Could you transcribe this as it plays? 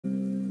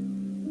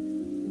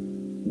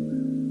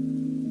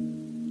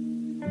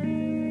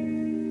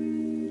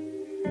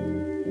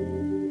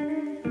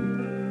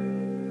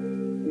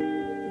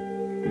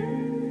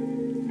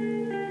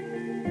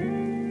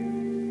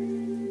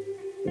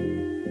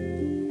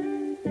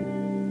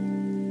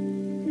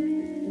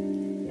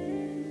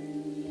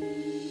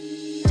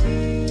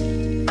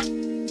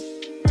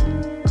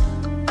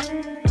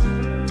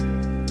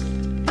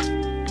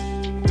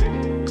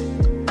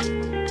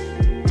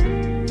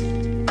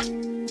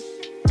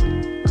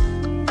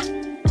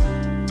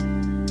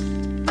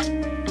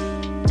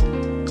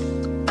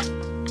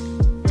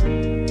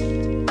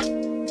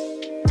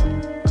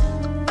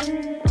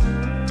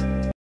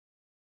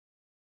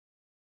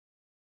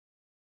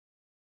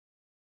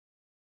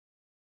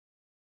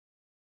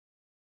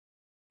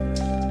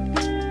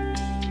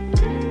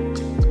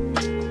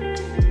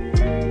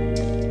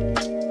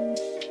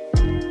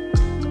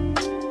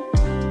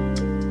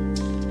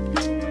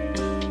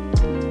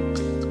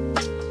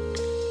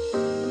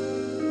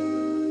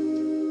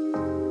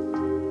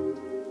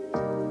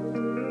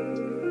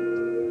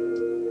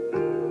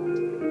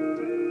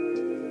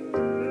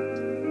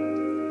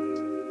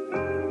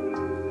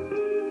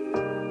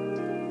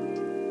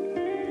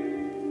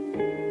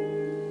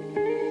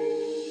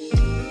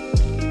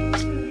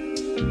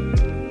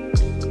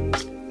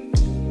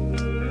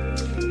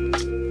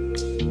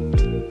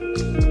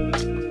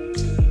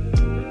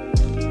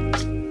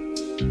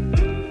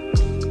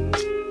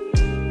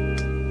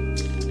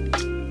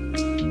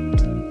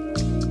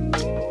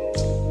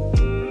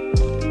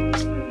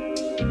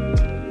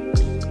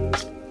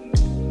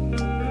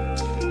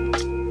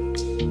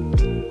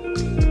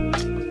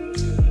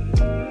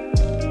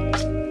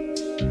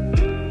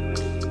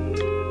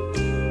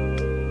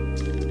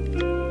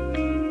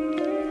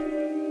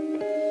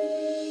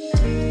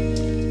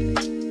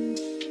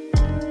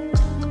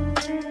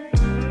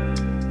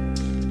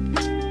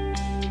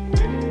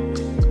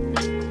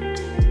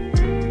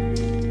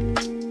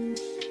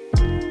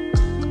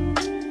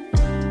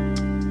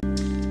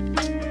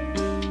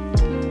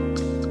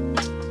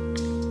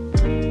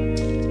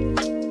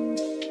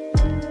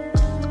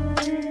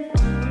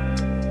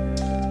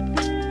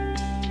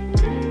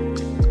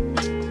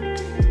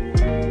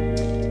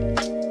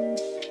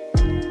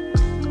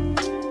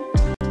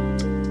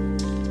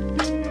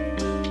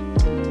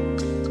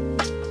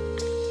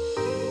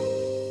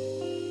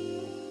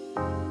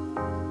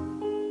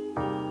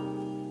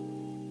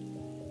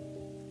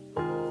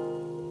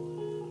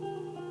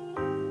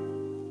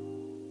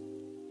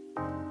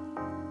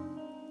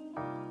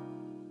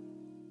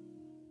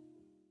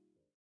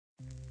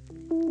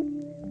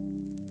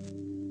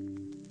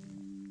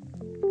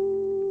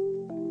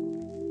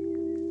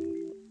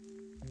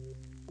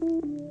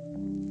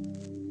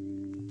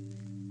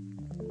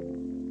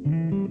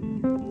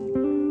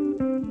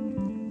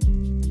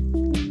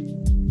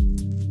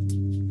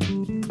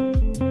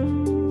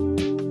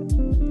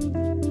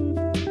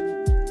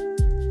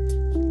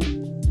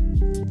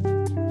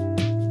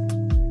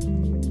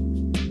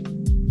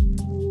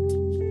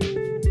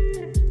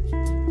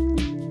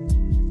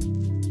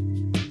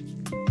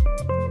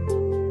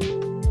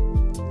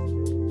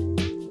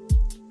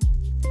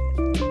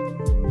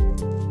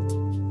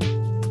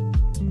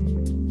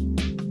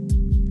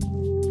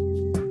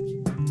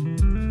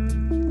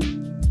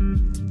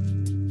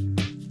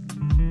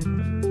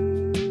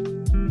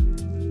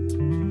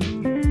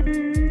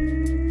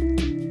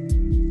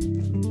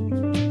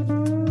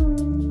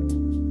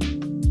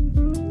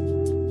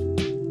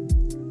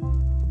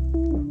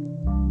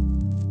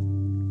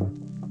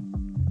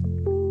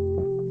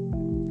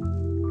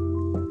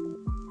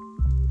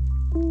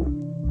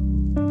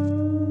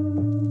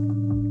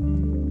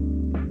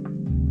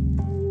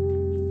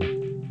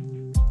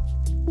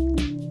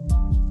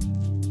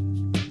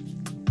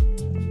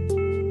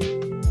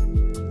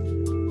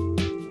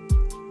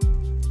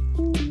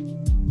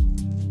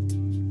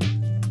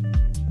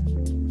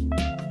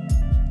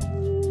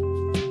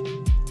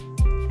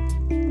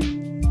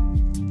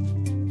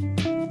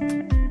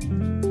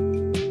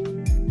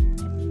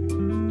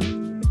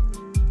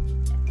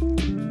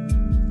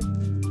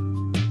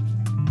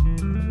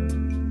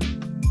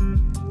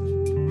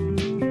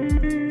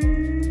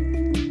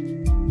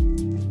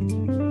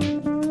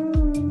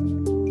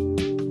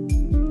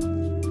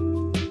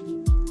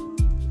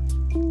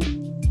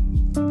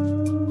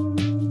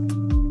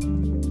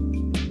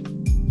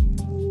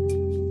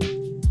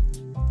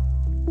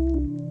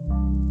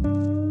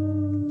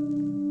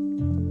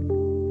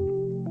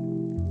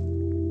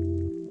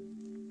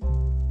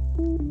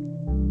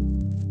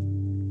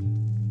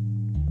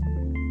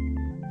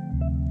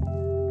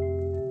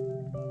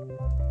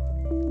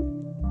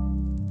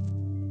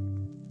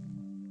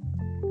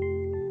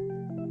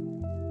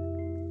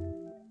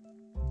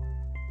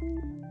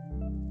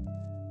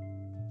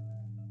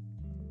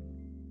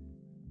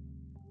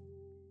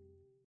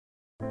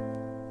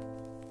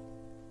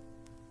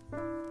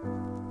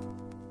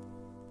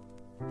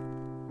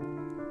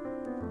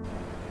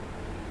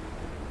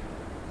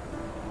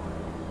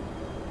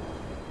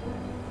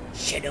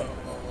Shut up.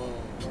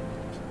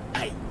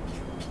 Aye.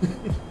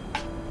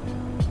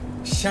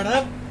 Shut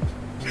up.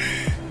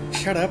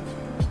 Shut up.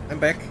 I'm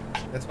back.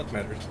 That's what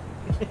matters.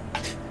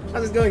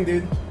 How's it going,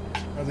 dude?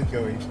 How's it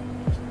going?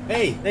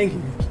 Hey, thank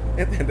you.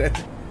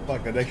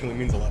 Fuck, that actually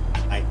means a lot.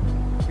 Hi.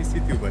 Miss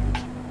you too, buddy.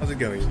 How's it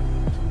going?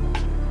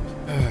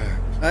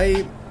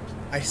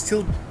 I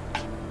still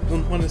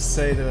don't want to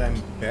say that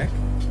I'm back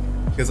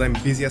because I'm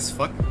busy as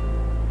fuck.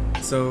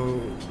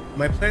 So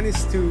my plan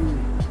is to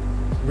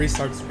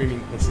restart streaming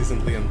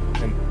consistently and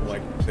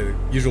like the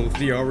usual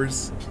 3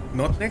 hours,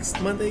 not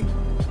next Monday,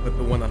 but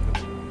the one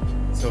after.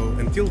 So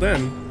until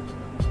then,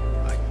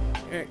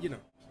 you know,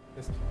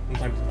 just from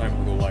time to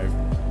time we'll go live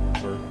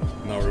for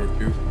an hour or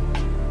two.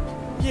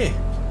 Yeah,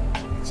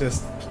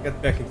 just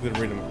get back into the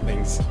rhythm of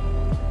things.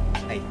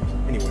 Hey,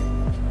 anyway,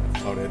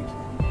 that's about it.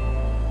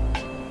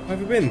 How have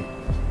you been?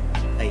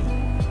 Hey.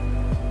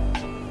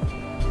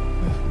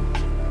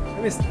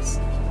 I missed this.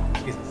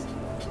 Jesus.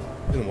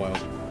 It's been a while.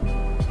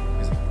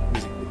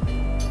 Music.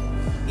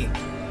 Yeah.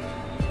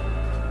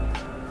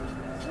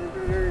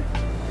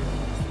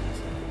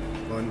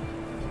 Fun.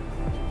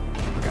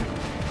 Okay.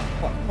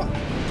 What?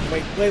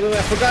 Wait,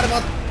 I forgot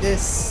about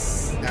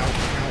this.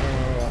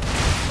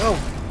 Ow.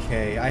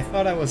 Okay, I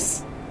thought I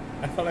was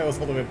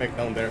all the way back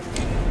down there.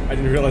 I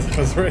didn't realize I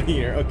was already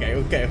here.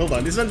 Okay, hold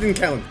on. This one didn't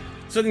count.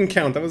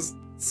 That was...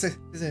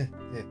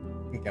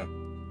 didn't count.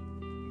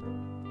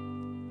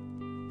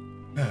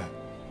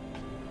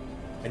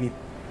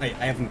 I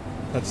haven't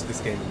touched this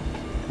game,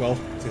 well,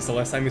 since the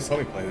last time you saw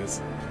me play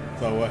this.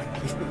 So,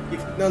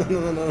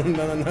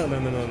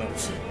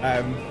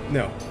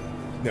 no.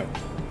 No.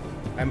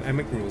 I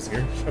make rules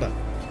here. Shut up.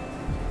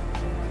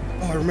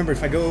 Oh, remember,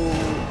 if I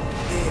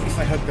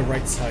hug the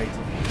right side,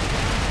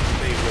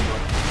 they will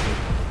not.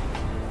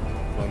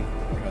 Fun.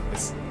 I got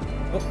this.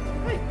 Oh,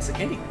 hi, it's a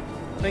candy.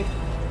 Thank you.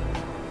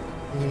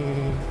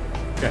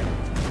 Okay.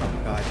 Oh,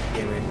 god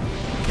damn it.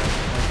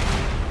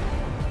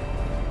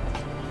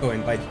 Oh,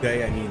 and by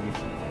they, I mean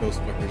those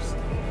fuckers.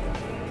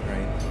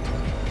 Right.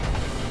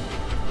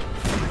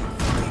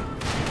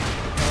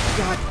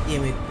 God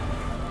damn it.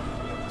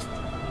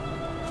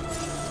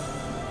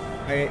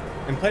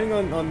 I'm planning on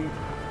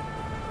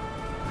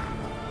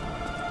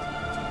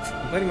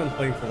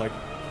playing for like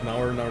an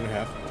hour and a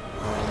half.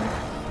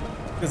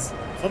 Because,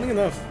 funny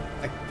enough,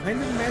 I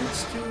kind of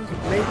managed to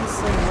maybe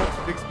somewhat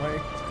fix my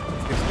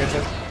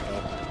schedule.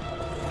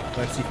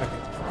 Let's see if I can...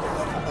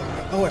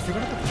 Oh, I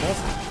forgot about the boss.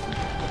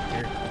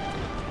 Here.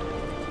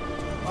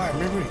 Oh, I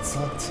remember it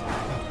sucked.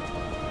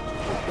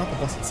 Not the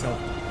boss itself.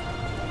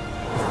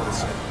 This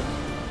shit.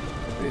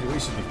 We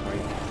should be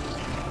fine.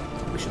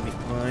 We should be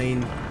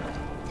fine.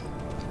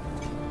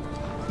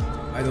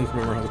 I don't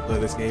remember how to play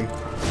this game.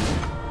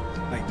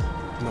 Like,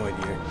 no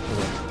idea.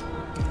 Hold on.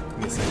 Give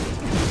me a second.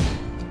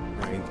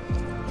 Right.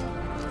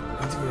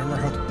 I don't remember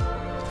how to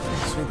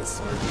swing the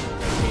sword.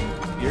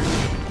 Here?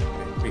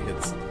 Okay, 3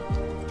 hits.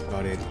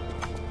 Got it.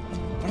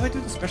 How do I do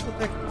the special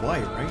attack? Y,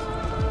 right?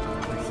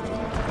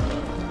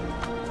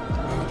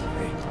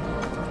 Okay.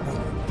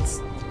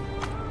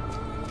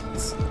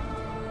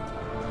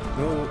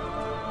 No.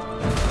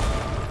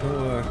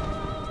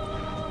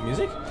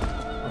 Music?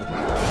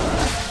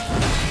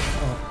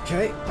 Oh.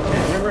 Okay.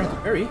 Can't remember how to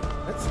parry.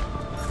 That's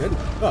good.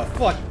 Oh,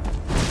 fuck.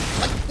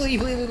 Wait.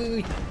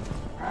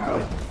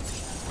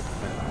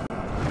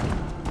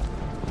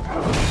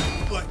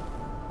 What?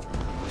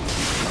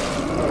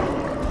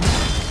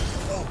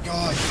 Oh,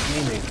 God.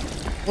 Gaming.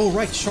 Oh,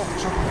 right. Shock.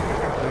 Wait.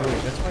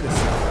 That's why this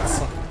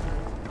sucks.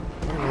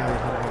 How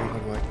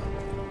do I...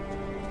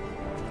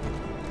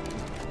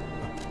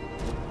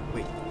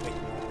 Wait.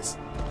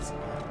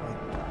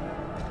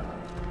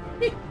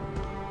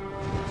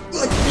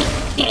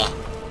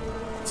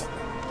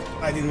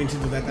 I didn't mean to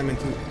do that. I meant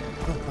to...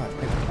 Oh god.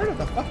 Where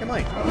the fuck am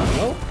I?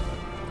 Hello?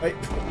 Wait.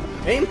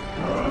 Aim?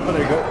 Oh,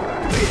 there you go.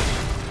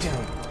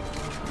 Down.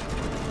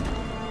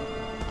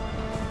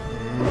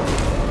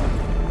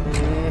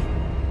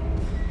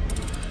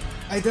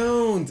 I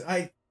don't.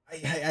 I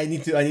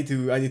need to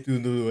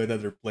do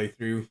another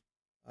playthrough.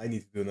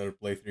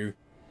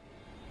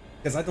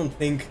 Because I don't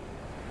think...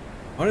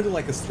 I want to do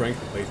like a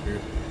strength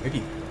playthrough.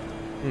 Maybe.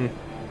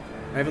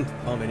 I haven't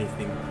found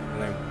anything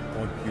that I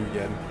want to do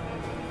yet.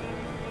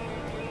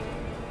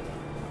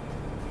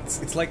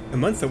 It's like a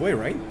month away,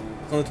 right?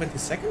 It's on the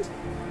 22nd?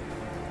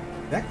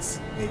 Dex?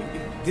 Maybe.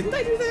 Didn't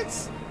I do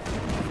Dex? I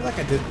feel like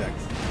I did Dex.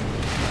 I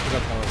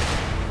forgot how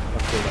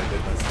good I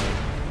did last time.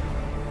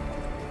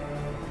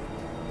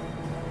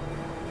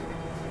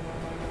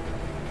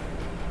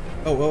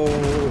 Oh,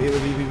 wait.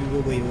 Let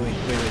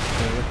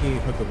me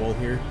hook the wall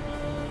here.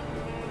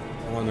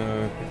 I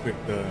wanna equip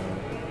the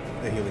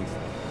healing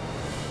stuff.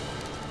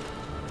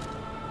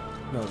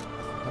 No,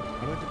 how do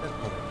I get that?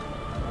 Oh.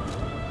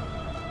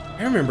 I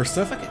remember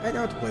stuff. I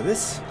know how to play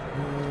this.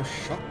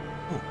 Shock.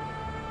 Oh.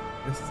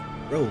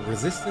 Bro,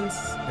 resistance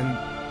and...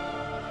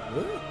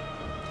 What?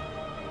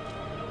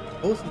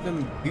 Both of them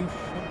do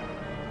shock.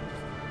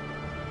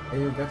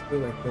 And you have to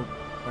like go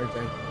fire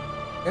giant.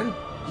 Then?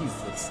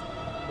 Jesus.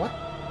 What?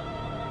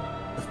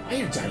 The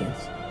fire giant?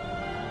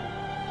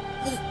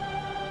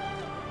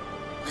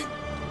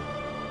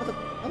 How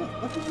the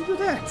fuck did you do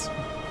that?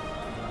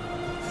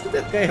 Did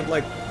that guy have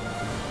like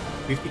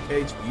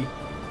 50k HP?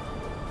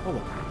 Hold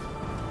on.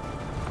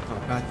 Oh,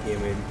 god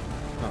damn it.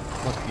 Oh,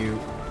 fuck you.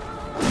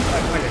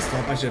 Why did I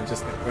stop? I should have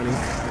just kept running.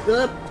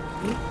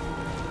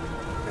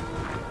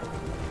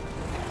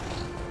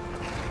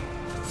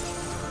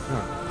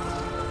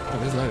 Oh,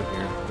 there's light up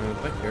here.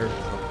 Back there.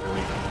 Oh,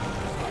 really.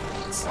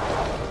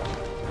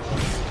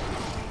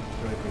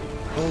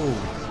 Oh.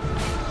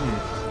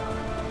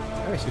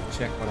 Maybe I should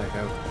check what I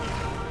have.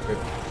 Good.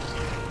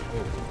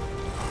 Oh.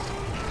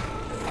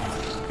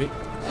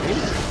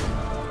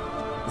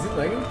 Is it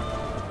lagging?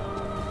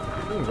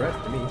 It's showing red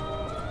for me.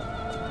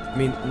 I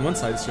mean, on one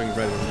side it's showing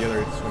red, and the other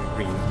it's showing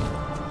green.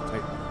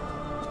 Like,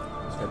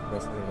 just try to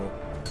press. I don't know.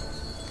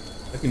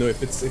 Let me know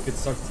if it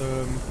starts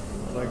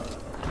like.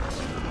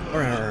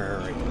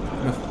 Alright.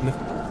 Enough.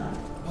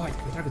 Oh, I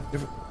can target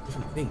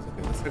different things.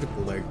 Okay, let's target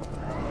the leg.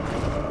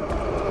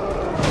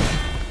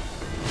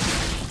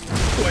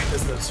 Wait,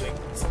 that's not swing.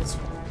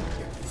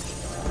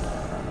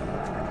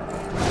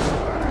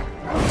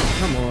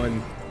 Come on.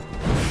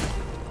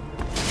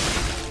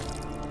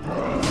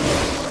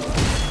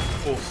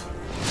 Oof.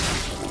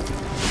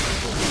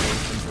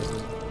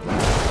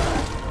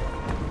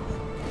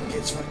 Okay,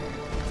 it's fine.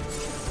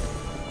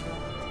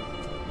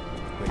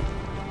 Wait.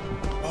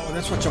 Oh,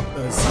 that's what Chop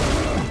does.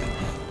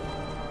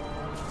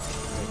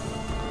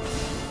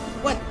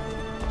 What?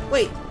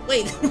 Wait,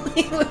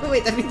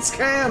 I've been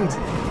scammed!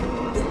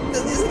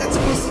 Isn't that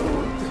supposed to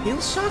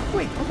heal shock?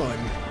 Wait, hold on.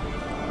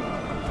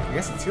 I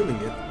guess it's healing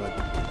it, but...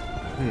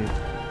 Is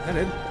that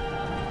it?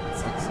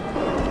 Sucks.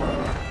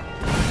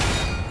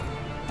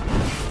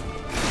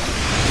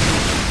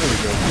 There we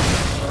go.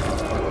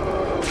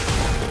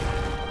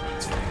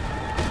 It's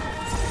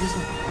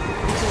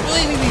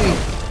fine. Wait.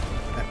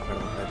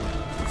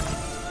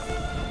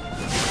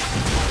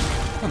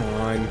 Come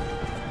on.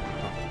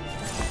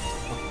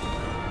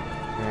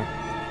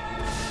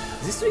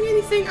 Is this doing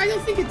anything? I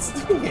don't think it's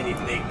doing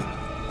anything.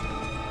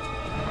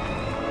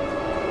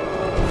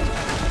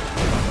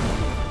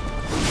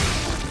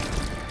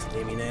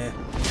 Stamina.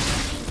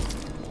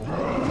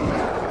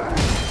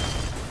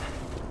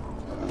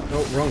 No,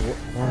 wrong one.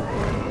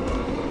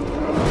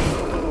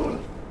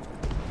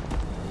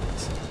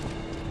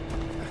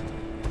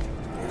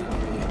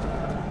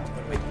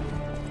 Wait.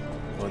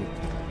 One.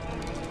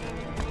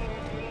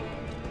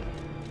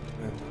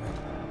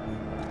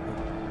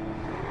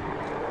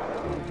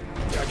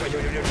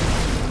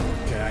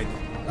 Okay,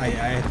 I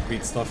had to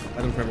read stuff. I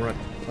don't remember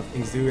what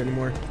things do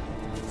anymore.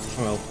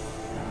 Oh well.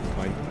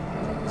 Fine.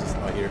 Let's just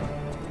lie here.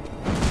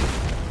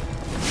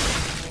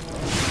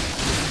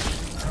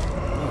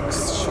 Oh, this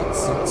shot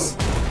sucks.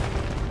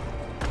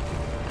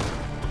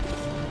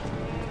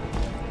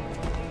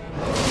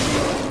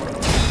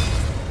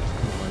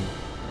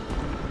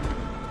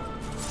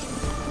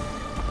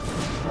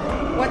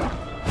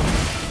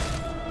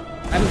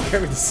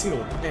 Carried a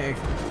single egg.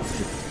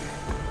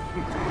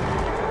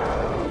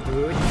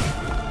 Good.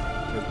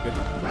 Good.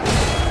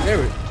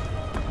 There it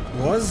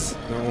was.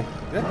 No.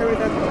 Did I carry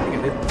that? I think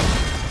I did.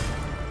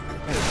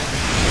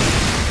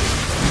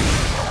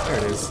 There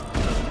it is.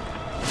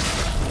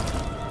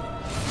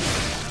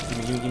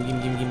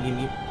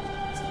 Gimme.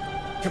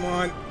 Come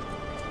on.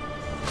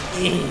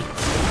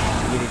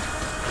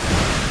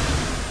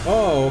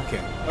 Oh,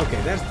 okay. Okay,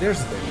 there's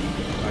the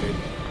thing. Got it.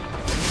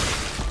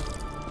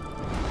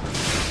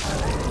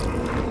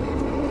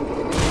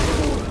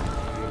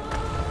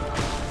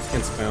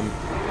 Spam.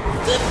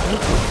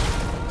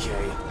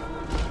 Okay.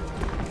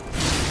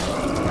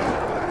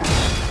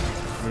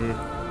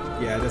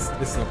 Yeah, this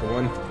is not the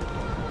one.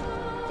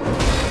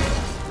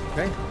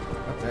 Okay,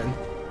 not bad.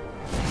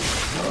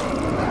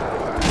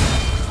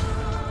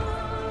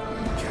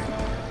 Okay.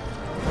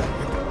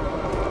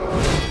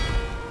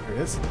 There it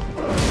is.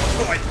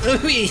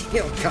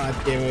 Oh, God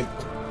damn it.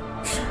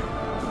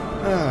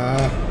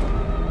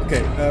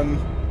 Okay,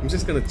 I'm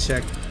just gonna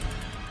check.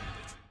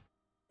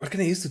 What can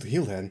I use to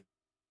heal then?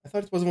 I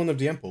thought it was one of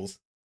the amples.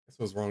 This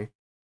was wrong.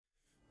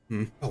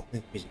 Oh,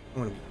 vision. I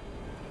wanna be.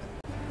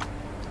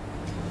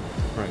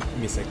 Alright, give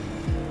me a sec.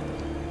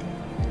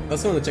 I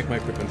also wanna check my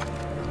equipment.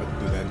 How to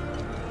do that.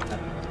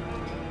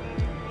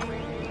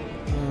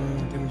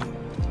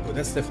 Oh,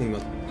 that's definitely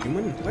not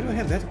human. Why do I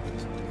have that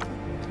equipped?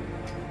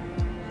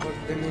 What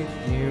damage?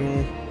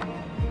 New.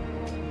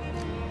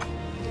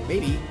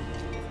 Maybe.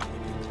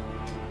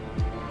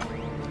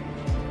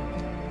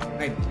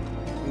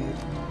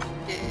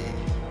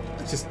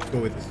 Just go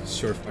with this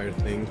surefire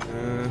thing.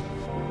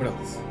 What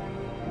else?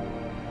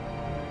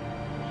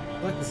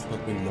 Like this is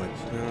not doing much.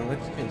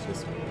 Let's change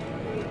this one.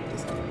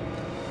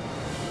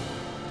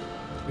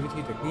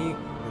 Activity technique.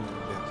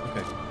 Yeah,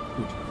 okay.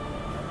 Food.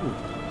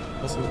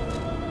 Also,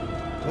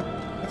 what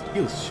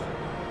heals shot?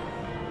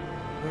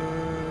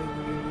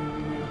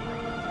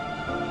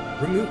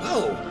 Remove.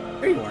 Oh,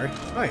 there you are.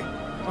 Hi,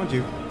 found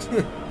you. All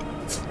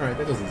right,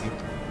 that was easy.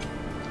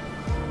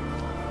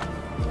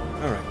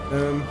 All right.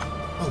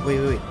 Oh,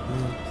 wait.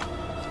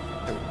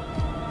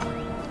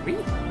 3?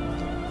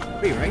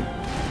 3, right?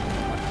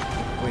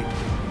 Wait.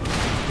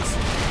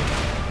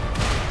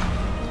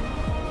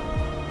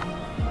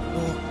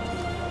 Oh.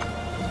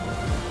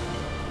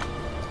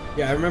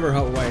 Yeah, I remember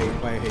why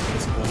I hate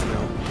this boss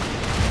now.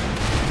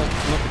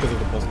 Not because of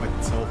the boss fight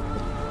itself,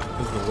 but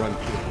because of the run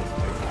through the boss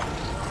fight.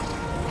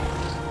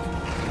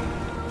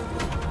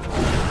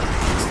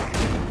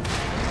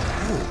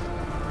 Oh.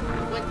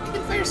 What? You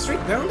can fire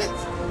straight down it?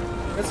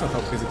 That's not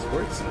how physics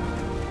works.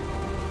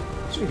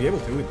 Shouldn't be able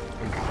to with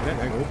that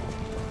angle.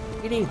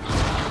 Eating. Eat.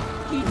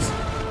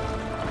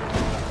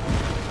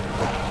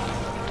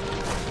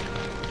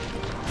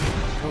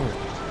 Oh.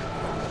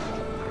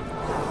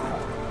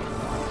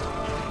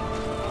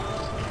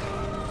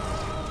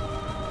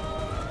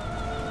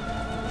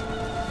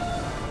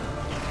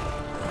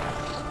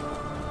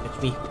 Catch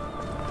me.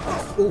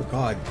 Oh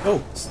god.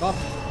 Oh, stop.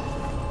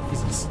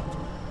 Jesus.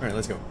 Alright,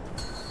 let's go.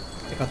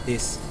 Check out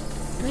this.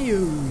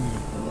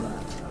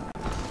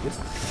 Yes.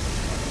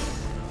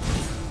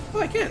 Oh,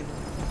 I can!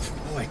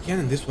 Oh, I can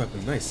in this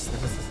weapon. Nice.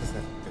 Okay,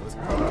 let's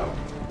go.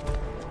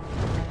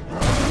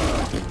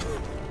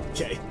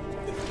 Okay.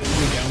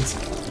 Downs.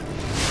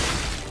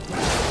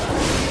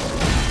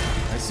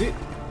 I see it.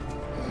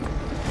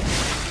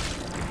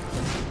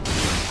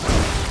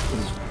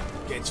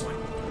 Okay, it's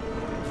fine.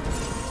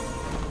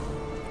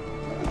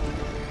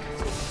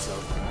 So,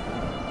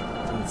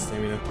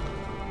 stamina.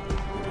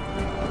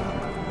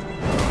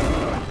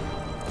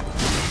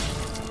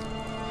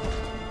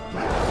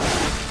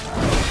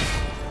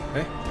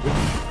 Okay,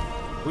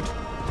 good.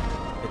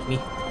 Hit me.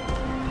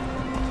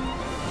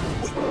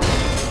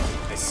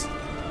 Nice.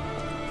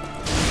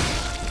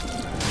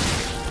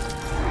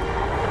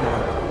 Come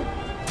on.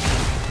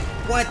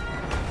 What?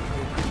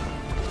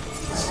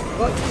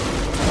 What?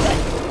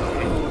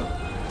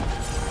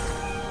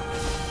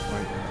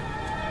 Fine.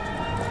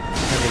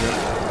 Have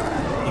enough.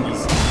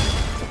 Thingies.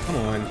 Come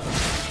on.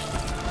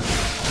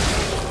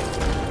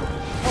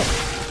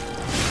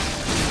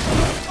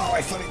 Oh,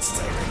 I thought it's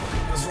tiring.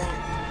 I was wrong.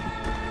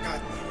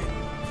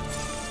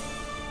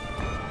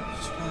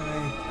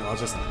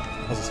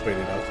 I'll just wait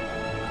it out.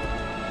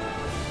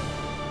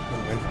 Oh,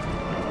 man.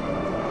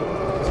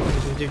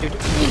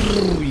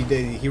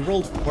 He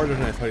rolled harder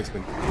than I thought he was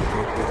going to.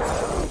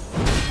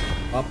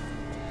 Up.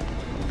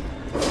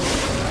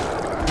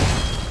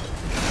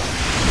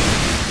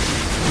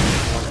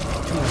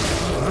 Come on.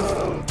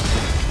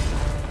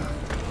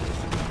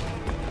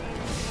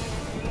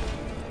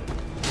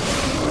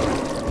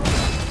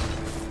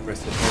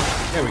 Rest of it.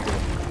 There we go.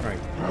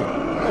 Alright.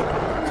 Oh,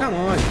 come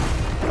on.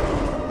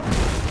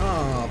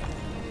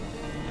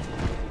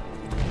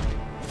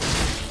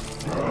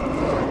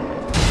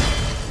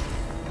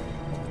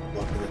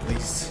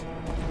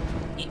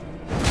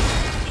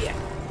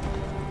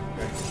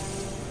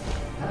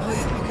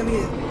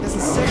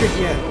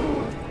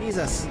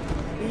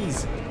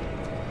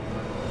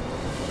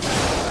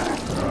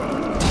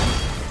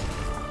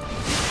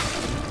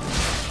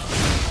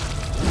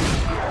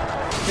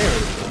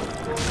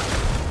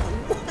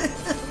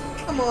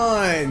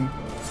 on!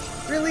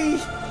 Really?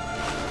 I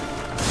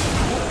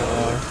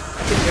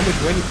can damage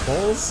when he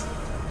falls?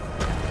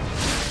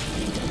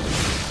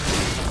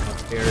 Not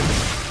scared.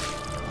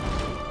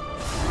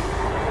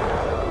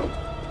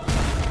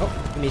 Oh,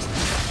 he missed.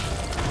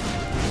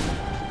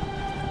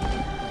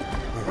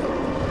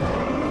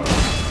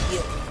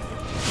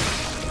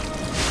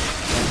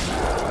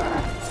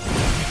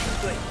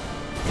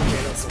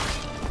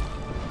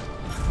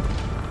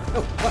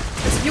 Oh, what?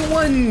 You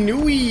won!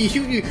 Nui!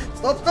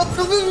 Stop, stop!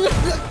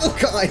 Oh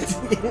god!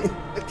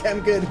 Okay,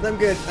 I'm good, I'm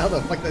good. How the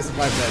fuck did I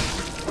survive that?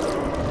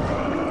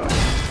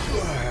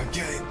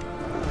 Okay.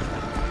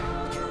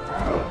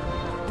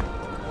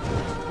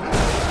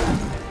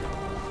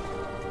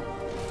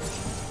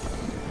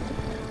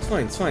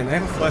 It's fine. I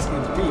have a flask in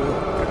the tree.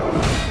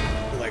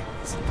 Like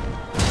this.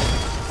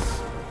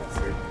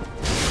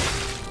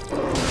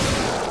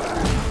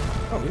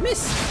 Oh, you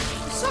missed!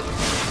 You suck!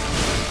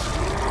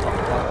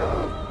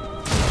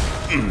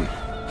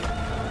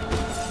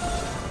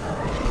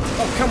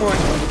 Oh, come on!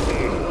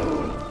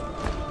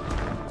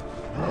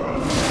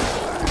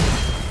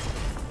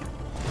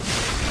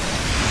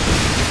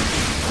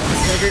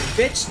 Staggered,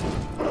 bitch!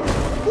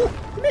 Ooh,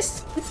 you missed!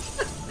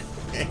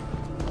 Okay.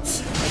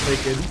 I'll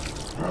take it.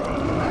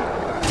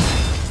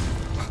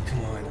 Oh,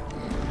 come on.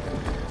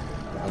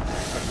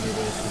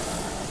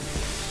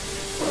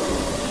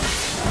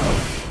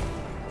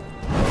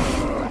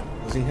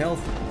 Losing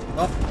health.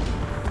 Up.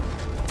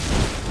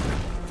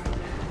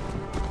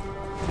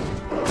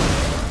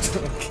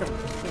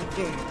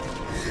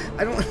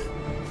 I don't.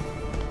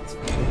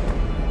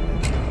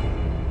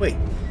 Wait.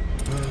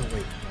 Oh,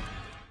 wait.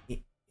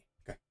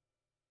 Okay.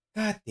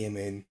 God damn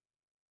it.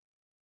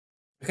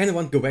 I kind of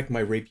want to go back to my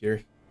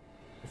rapier.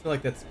 I feel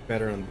like that's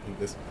better on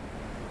this.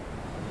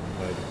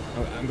 But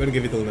I'm gonna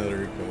give it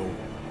another go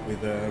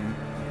with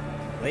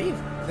glaive.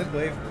 Is that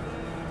glaive?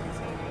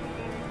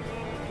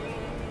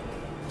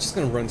 I'm just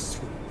gonna run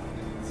through.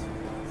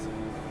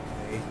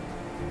 Okay.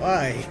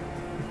 Why?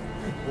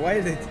 Why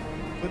did it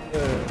put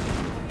the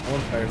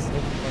bonfire so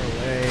far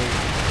away?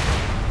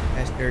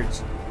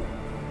 Bastards.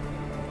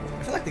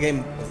 I feel like the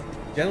game was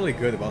generally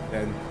good about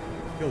that. I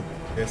feel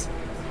this.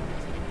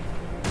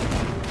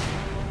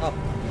 Up.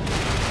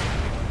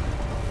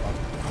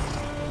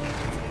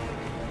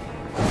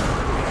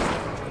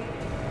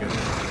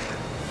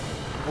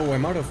 Oh,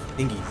 I'm out of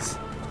thingies.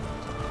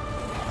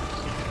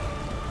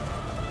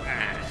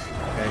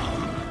 Okay.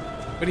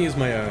 I'm gonna use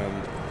my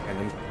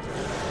cannon.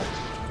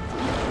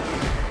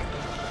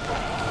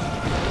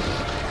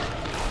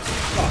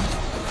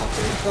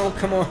 Oh,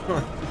 come on!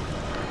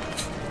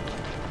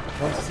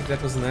 I want to see if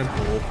that was an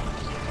ampoule.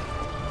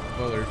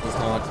 Well, it was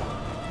not.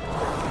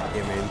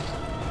 Yeah, man.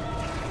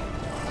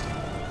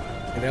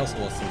 And I also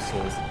lost some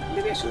souls.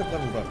 Maybe I should have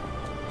leveled up.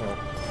 Well,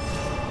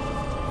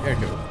 there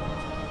we go.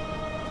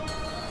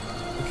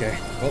 Okay,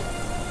 well.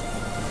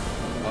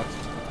 Locked.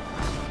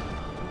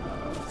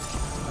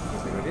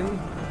 Anything right in?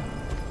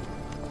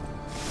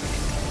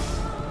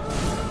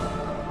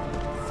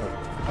 So,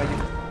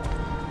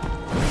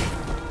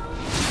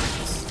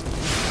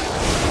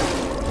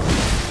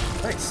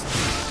 nice.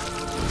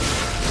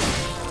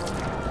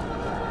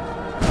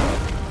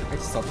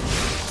 Stop.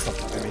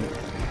 I mean.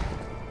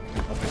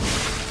 Okay.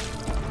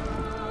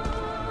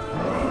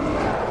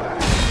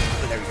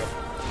 Oh, there we go.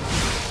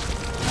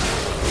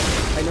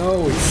 I know,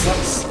 it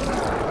sucks.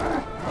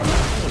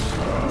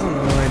 Come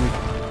on.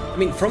 I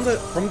mean, from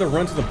the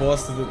run to the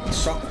boss to the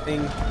shock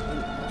thing.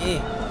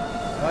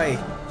 Why?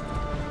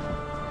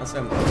 Also,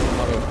 I'm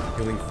out of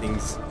killing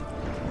things.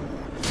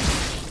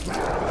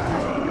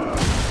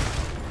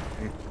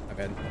 My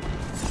bad.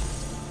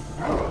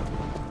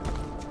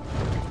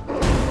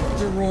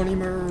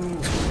 Geronimo!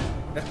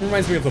 That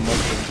reminds me of the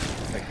monkey.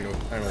 Like, you know,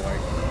 I don't know why.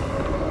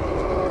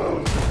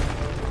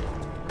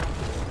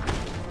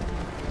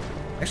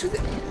 Actually,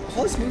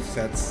 all his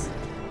movesets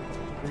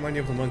remind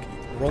you of the monkey.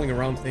 The rolling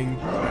around thing,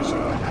 crashing.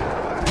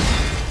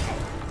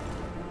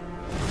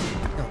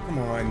 Oh, come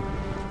on.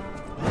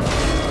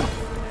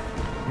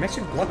 I'm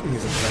actually blocking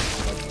his attacks,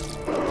 but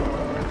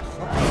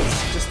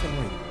it's just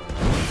annoying.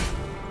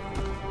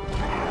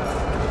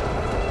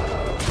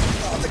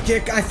 Oh, the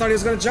kick! I thought he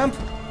was gonna jump!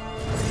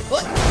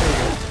 What?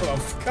 Oh,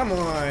 come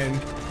on!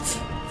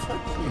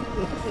 Fuck you.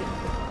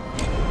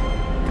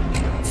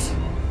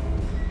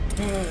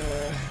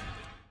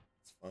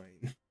 It's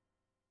fine.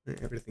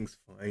 Everything's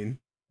fine.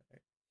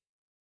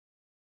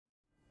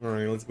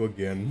 Alright, let's go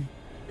again.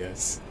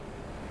 Yes.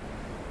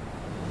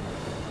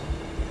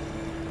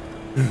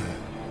 There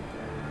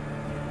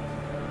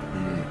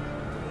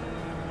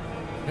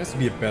has to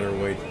be a better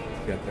way to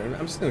get there.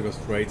 I'm just gonna go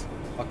straight.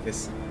 Fuck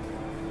this.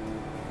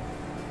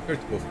 Sure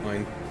to go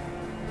fine.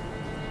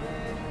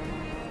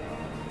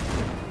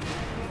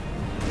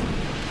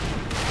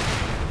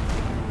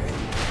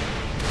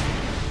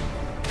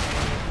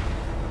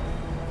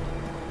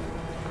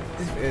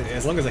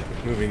 As long as I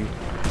keep moving.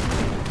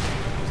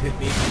 Hit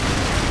me.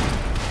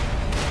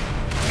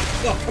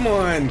 Oh, come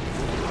on!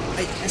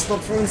 I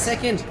stopped for 1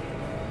 second!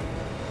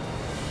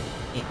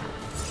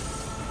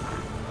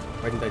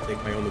 Why didn't I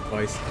take my own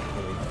advice?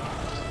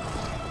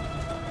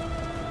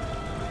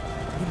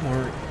 Need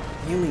more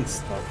healing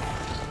stuff.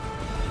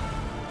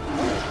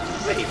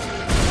 Wait!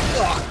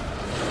 Ugh.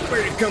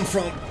 Where did it come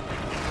from?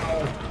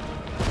 Ow.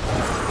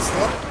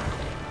 Stop!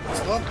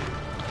 Stop!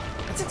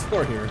 Let's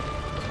explore here.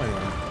 What's going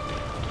on?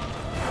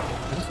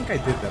 I don't think I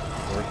did that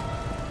before.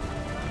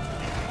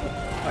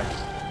 Hi.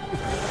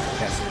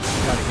 Bastard.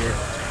 Get out of here.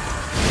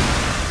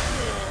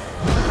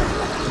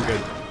 I'm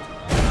good.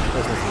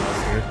 There's nothing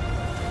else here.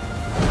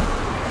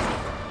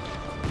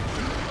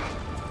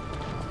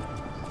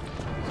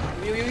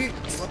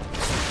 Stop.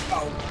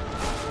 Ow.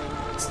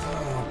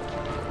 Stop.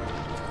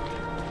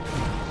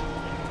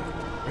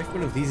 What if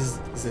one of these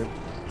is a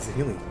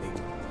healing thing?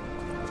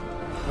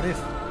 What if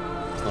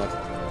it's not?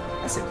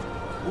 Acid.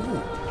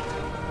 Ooh.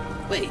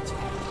 Wait.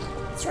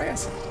 Let's try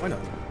acid. Why not?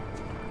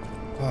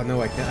 Oh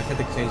no, I can't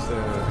exchange the.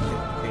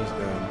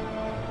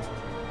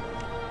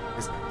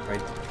 This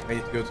right. I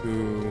need to go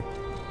to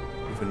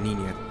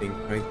Vanini, I think,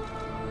 right?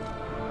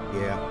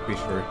 Yeah, pretty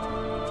sure.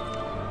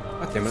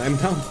 God damn it, I'm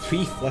down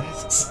 3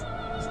 flasks.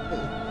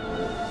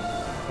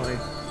 Fine.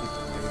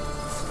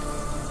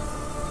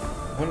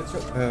 I wanna try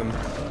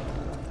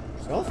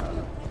yourself?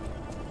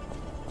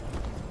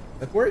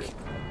 That work?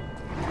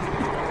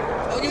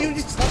 Oh, you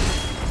just stop.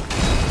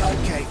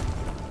 Okay.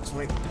 That's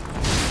fine.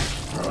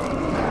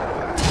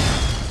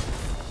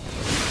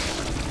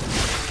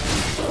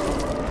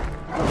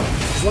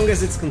 As long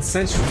as it's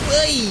consensual.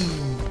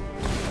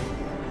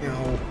 No.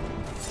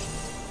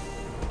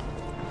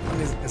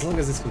 As long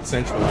as it's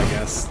consensual, I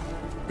guess.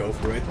 Go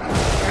for it.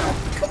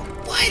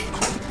 What?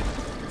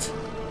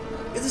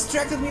 You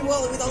distracted me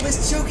while with all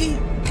this choking.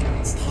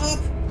 Stop.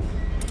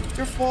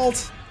 Your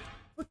fault.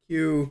 Fuck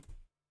you.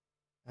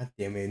 God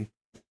damn it.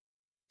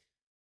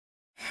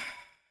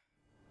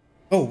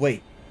 Oh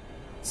wait.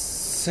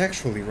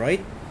 Sexually,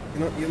 right? You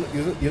know,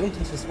 you don't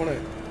just want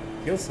to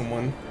kill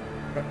someone,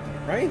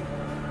 right?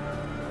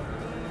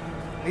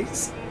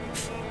 Please?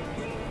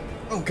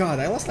 Oh god,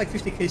 I lost like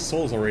 50k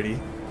souls already.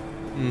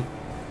 Hmm.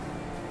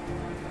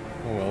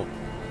 Oh well.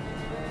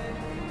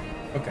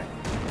 Okay,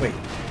 wait.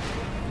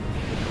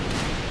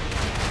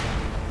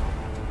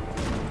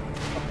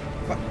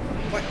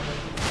 What?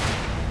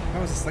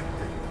 How is this like...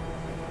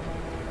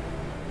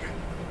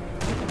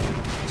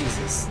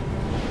 Jesus. I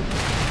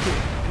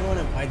don't want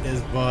to fight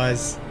this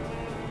boss.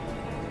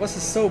 Boss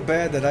is so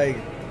bad that I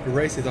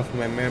erased it off of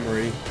my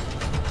memory.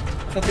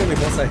 It's not the only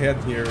boss I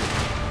had here,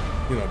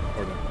 you know,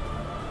 before the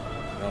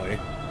finale,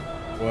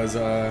 was,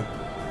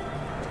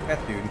 cat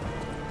dude.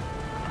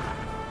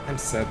 I'm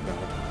sad now.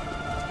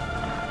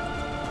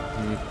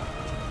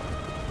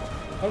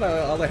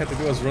 All I had to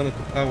do was run it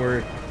to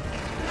power.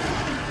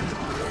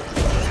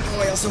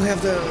 Oh, I also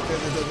have the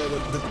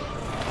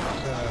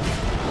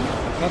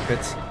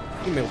puppet.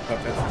 Female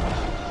puppet.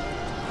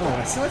 Oh,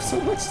 I still have so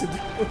much to do.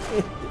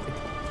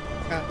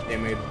 God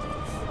damn it.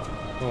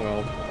 Oh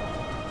well.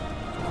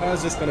 I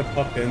was just gonna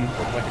pop in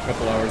for like a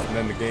couple hours and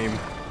end the game.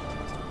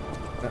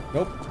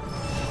 Nope.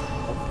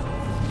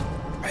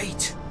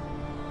 Right!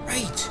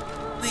 Right!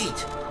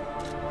 Wait!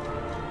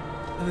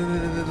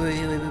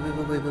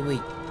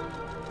 Wait.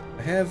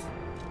 I have...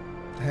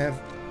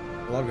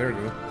 Well, there we go.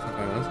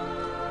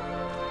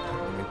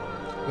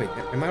 Wait,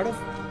 am I out of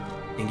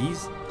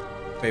thingies?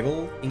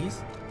 Fable thingies?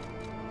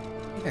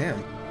 I think I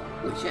am.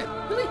 Holy shit,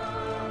 really? I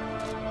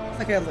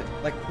think I had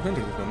like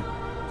 200 of them.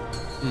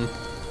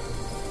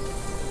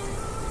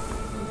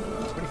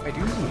 What if I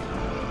do?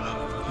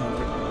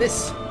 This!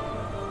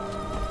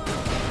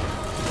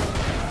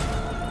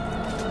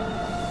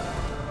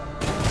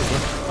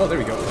 Oh, there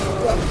we go.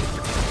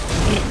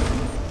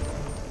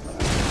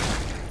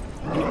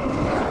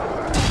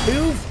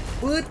 Move!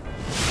 What?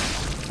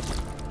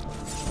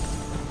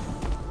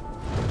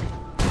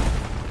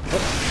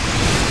 Oh.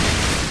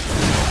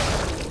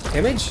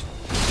 Damage?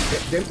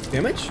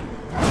 Damage?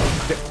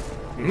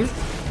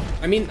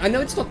 I mean, I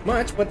know it's not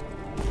much, but...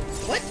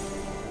 What?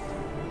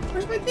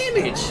 Where's my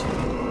damage?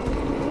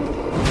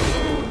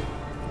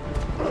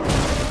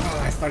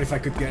 Oh, I thought if I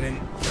could get in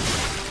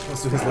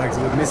close to his legs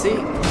it would miss it.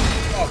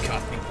 Oh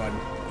god, thank god.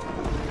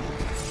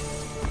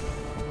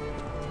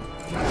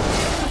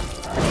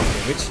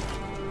 Damage.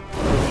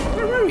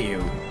 Where were you?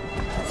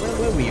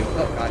 Where were you?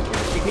 Oh god,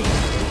 kick me.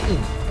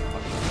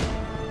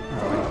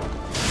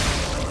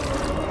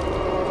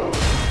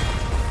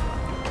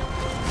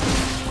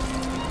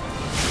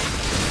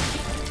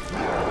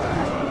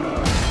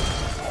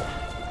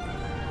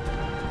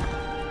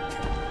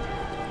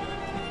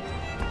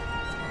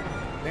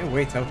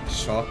 Wait out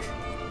shock.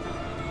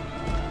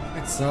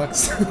 That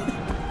sucks.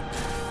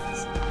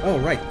 Oh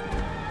right.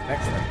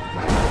 Excellent.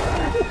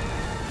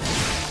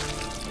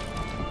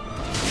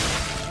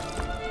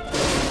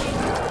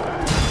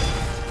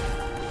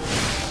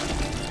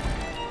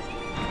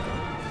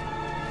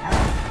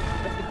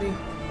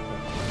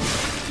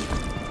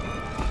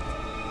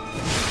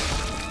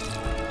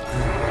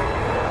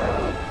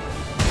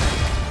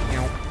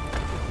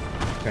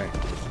 Okay.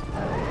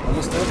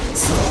 Almost done.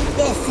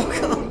 Oh fuck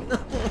off! No,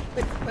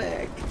 it's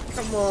back.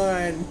 Come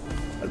on.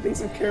 was being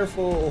so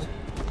careful.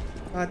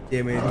 God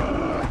damn it.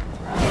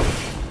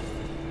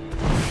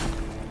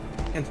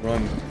 Can't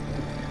run.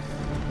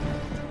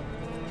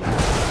 I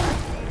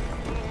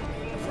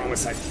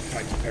promise I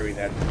tried to parry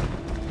that.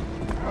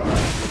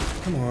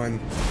 Come on.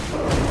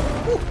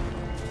 Woo.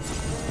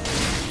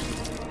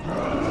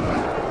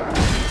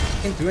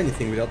 Can't do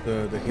anything without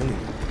the healing.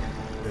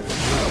 The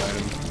healing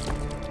item.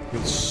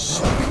 You'll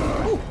suck.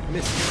 Oh,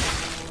 missed.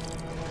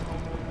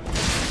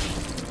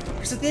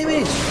 Where's the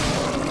damage?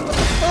 What the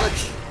fuck?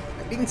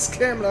 I'm being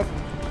scammed off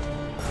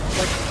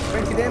like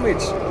 20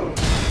 damage.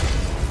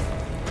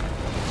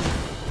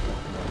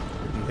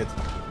 Hit.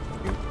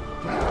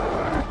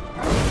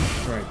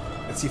 Alright,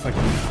 let's see if I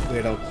can play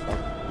it out.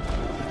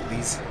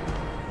 Please.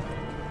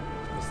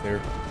 What's there?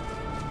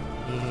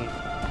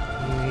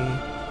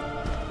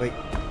 Wait,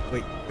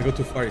 wait. If I go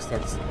too far, he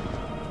starts.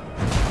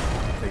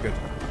 Okay, good.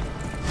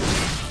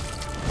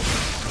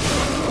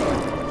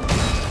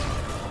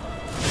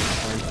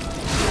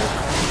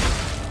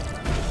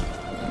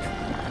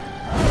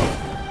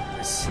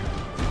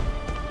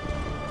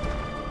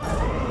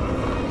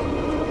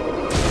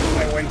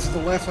 To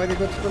the left, why did I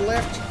go to the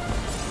left?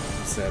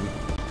 Sad.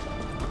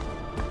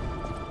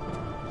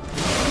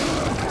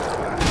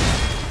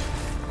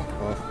 Fuck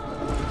off.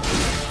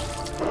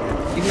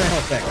 Give me my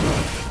health back.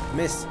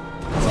 Miss.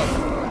 Suck.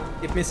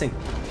 Keep missing.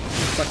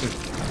 Keep sucking.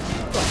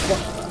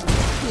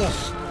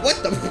 What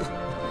the?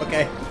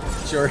 Okay,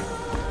 sure.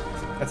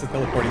 That's a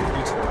teleporting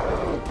feat.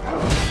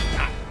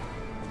 Ah.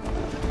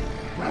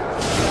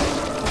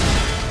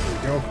 There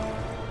we go.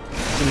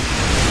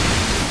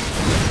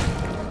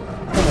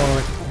 Come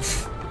on.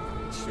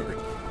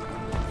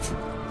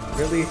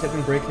 Really?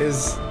 Didn't break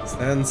his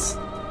stance?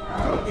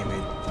 Okay,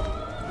 mate.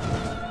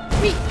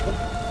 Me!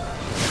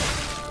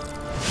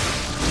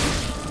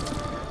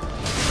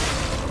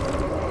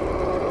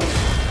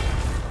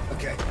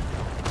 Okay.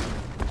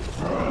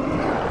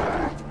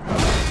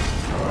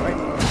 Alright.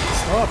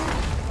 Stop!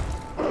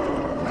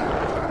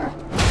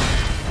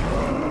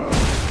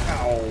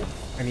 Ow!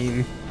 I mean,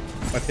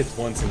 if I hit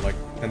once in like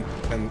 10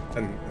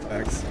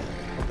 attacks,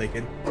 I'll take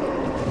it.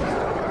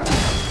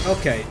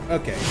 Okay,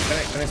 okay.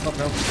 Can I stop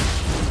now?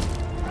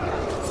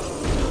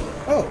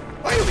 Oh,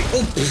 finally!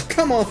 Oh,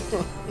 come on!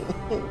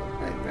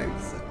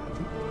 Thanks.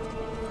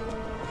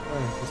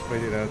 Oh, just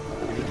wait it out.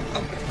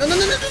 Oh, no, no,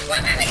 no, no, no!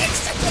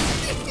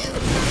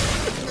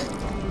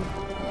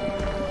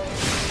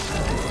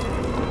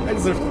 I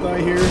deserve to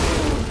die here.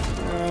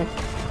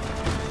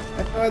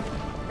 I thought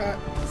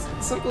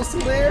the circle's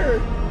still there.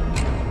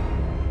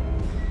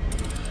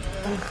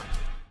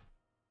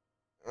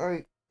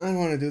 I don't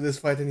want to do this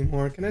fight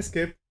anymore. Can I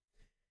skip?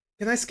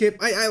 Can I skip?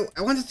 I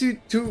wanted to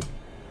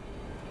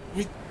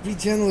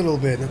regen a little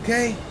bit,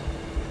 okay?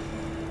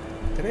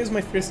 Can I use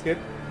my free skip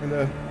and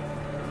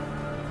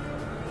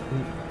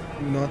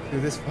not do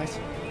this fight,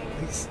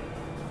 please?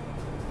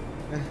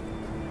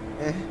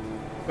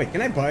 Wait,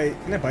 can I buy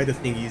the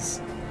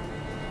thingies?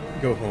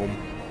 Go home.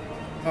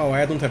 Oh,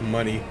 I don't have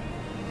money.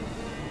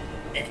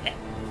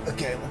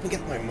 Okay, let me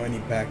get my money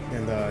back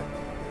and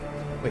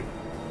wait,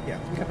 yeah,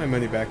 let me get my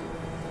money back.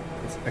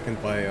 I can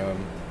buy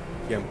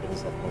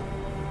Gambles up.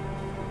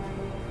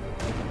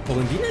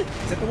 Polendina?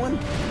 Is that the one?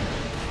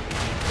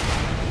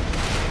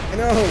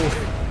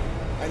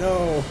 I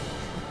know,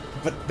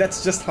 but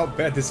that's just how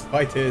bad this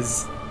fight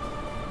is.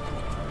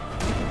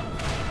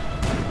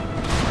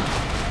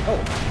 Oh,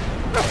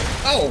 no,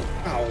 ow,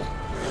 ow.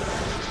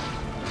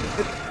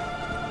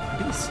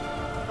 Peace.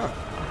 Huh.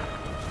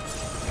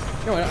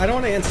 No, I don't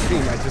want to end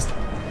stream. I just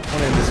want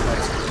to end this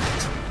fight.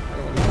 I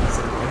don't want to end this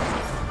anymore.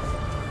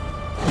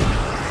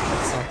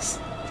 That sucks.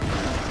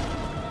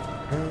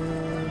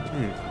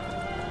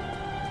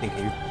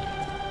 Thinking.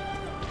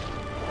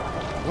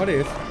 What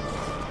if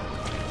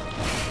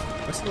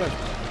I still have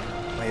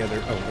my other?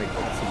 Oh wait,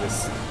 let's see this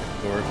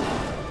door.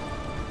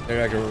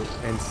 There I go.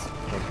 Ends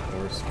front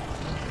doors.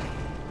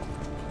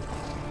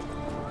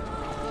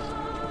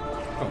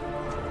 Oh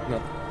no,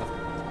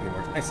 nothing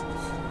anymore. Nice.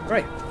 All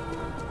right.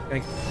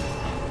 Okay.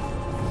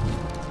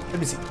 Let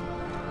me see.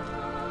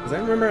 Because I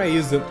remember I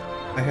used it.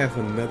 I have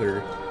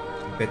another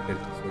Batman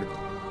sword.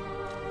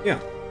 Yeah.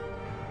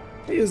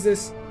 I use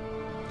this.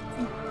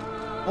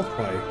 I'll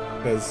try,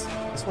 because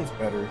this one's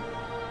better.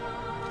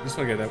 I just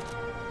want to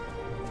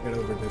get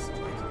over this. It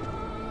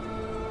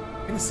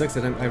kinda sucks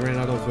that I ran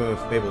out of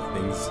Fable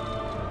things.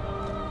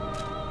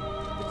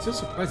 It's so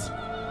surprising.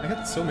 I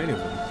had so many of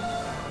them.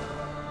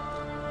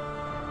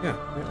 Yeah,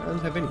 I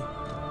don't have any.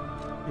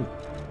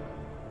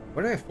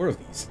 Why do I have 4 of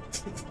these?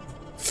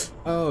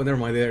 Oh, never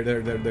mind.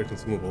 They're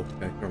consumable.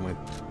 Okay, never mind.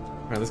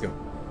 All right, let's go.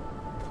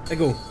 I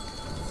go.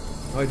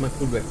 I'll hide my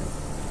food back.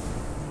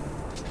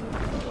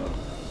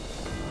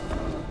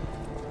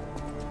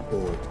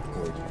 Oh,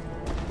 God.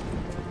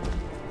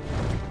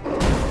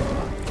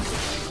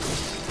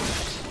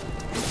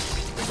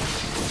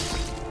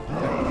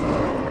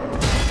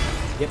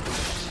 Yep.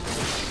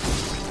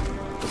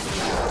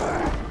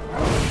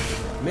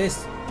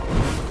 Missed.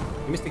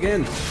 You missed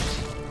again.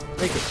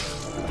 Take it.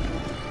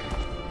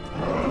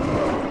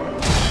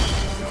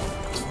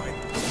 It's fine.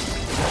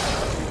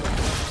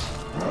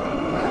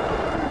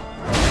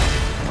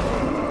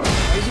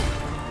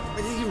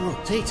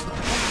 rotate. What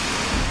the fuck?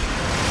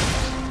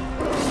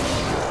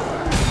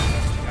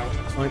 Ow,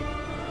 that's fine.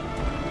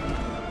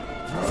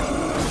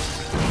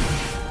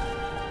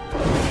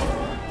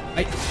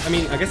 I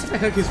mean, I guess if I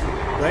hug his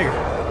leg,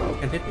 he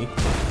can't hit me.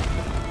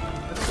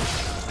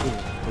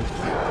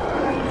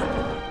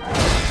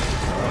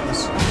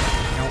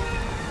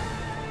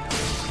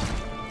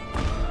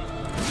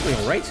 Doing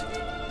alright?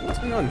 What's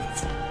going on?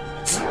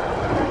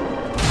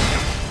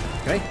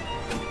 Okay.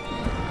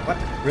 What?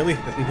 Really?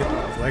 Doesn't hit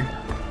his leg?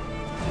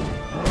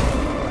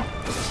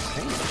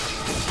 Okay.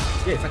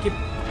 Yeah, if I keep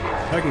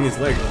hugging his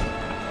leg,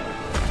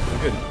 I'm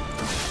good.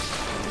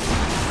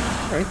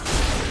 Alright.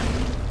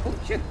 Holy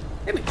shit.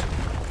 Damage.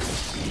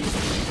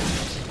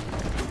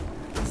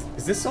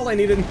 Is this all I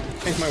needed to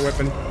change my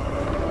weapon?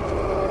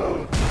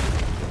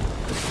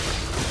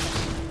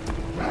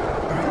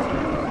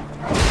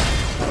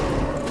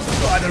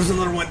 Oh, there's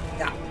another one.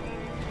 Yeah.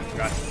 I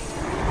forgot.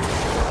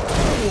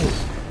 Oh.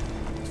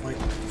 It's fine.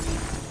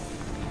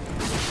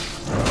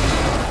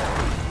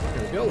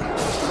 There we go.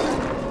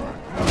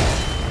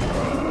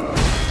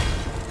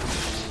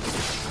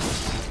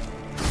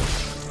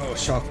 Oh,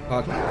 shock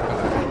pot.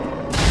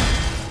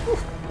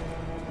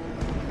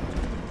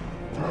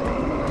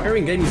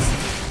 Parrying game is...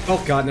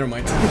 Oh god, never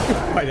mind.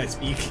 Why did I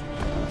speak?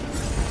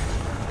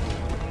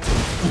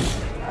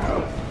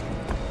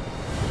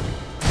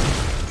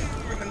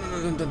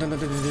 I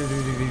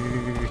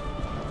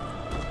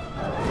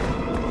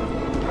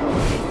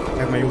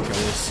have my ulti on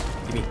this.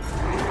 Give me.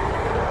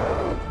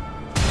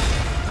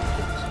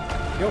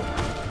 Yo.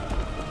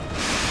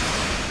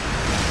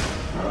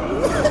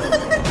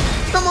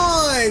 Come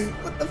on!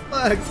 What the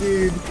fuck,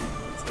 dude?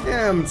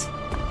 Scammed.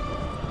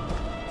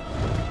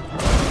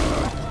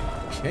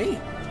 Okay.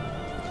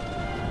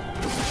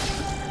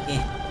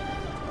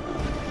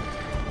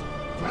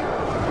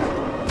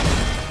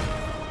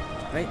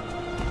 Right.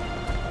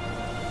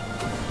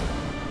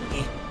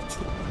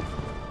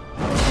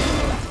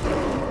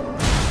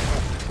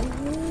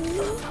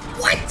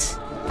 What?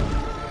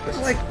 That's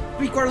like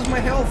 3/4 of my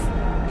health.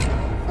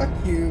 Fuck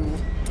you.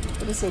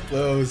 That was so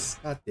close.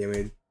 God damn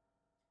it.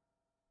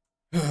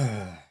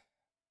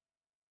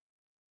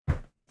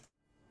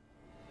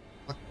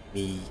 Fuck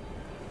me.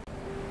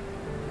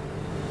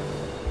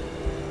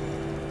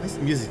 Why is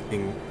the music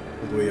thing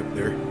all the way up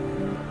there?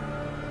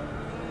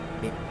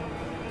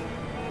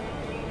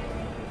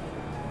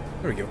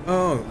 There we go.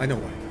 Oh, I know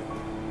why.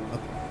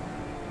 Okay.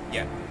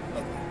 Yeah.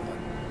 Okay.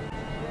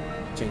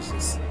 Change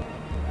this.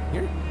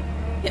 Here?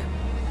 Yeah.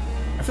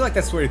 I feel like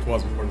that's where it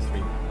was before the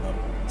stream.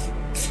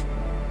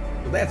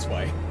 So that's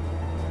why.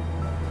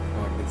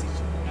 Oh, I can see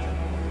shit.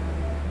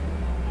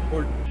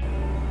 Or...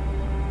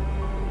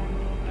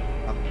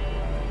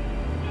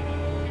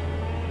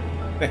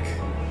 Back.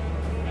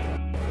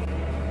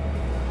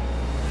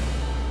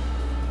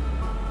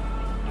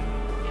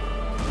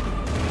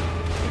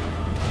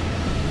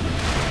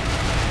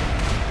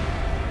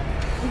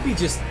 Be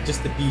just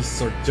the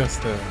beasts or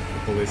just the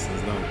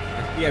ballistas, no.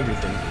 It could be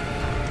everything. It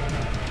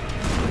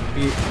could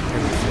be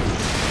everything.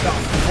 Oh,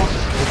 fuck!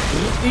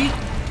 Eat!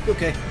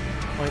 Okay,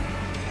 fine.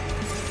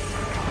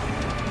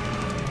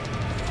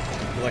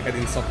 I feel like I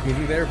didn't stop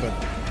moving there, but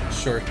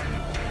sure.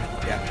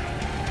 Yeah.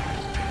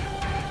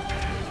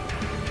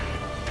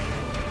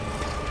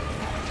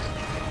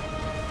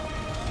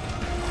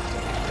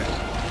 Okay.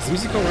 Is the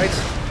music alright?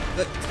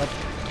 Stop.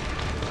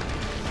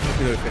 Let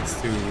me know if it's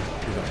too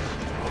loud.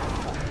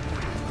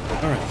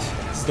 Alright,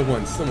 this is the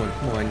one, come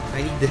on,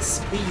 I need this,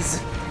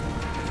 please.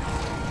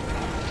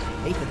 I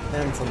hate the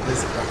hands on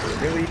this fucker,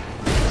 really?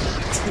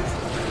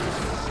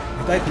 I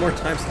died more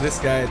times to this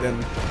guy than...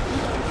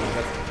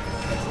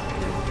 That's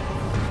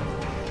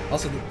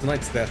also,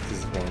 tonight's death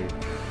is wrong.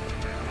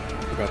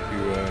 I forgot to,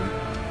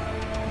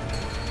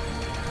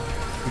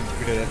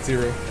 put it at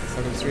 0,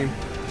 start on stream.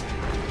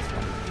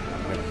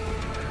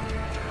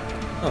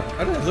 Oh,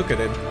 how did I look at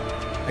it?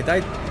 I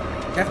died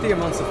half the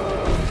amounts of...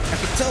 I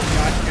could tell,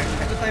 God,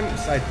 at the time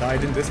I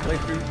died in this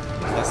playthrough,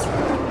 less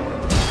one.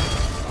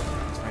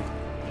 It's fine.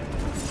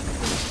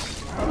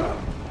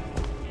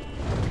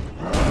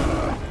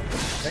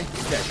 Okay,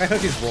 yeah, if I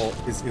hug his wall,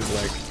 his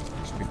leg,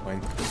 it should be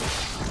fine.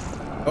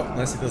 Oh,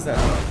 unless he does that.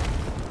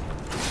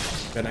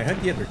 Then I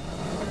hug the other.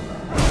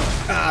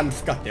 Ah,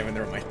 god damn it,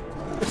 never mind.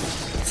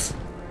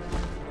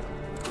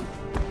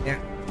 Yeah.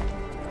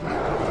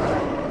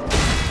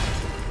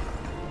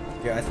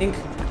 Yeah, I think...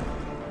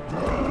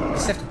 I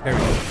just have to parry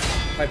him.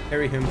 If I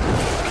parry him,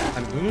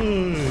 I'm...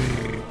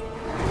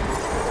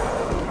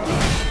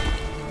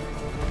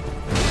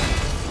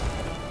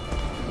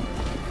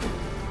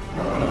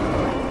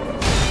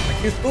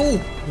 Oh,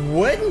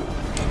 what?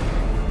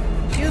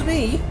 Excuse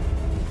me?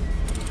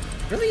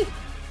 Really?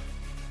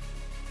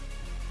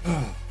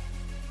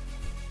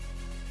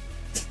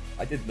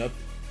 I did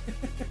nothing.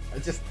 I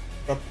just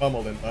got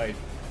pummeled and died.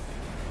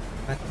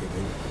 That's good.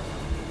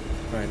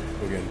 Alright,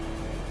 go again.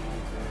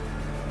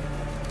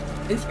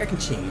 Anything I can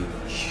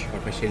change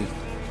about my shell?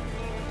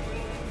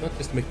 Not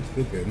just to make it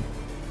feel good.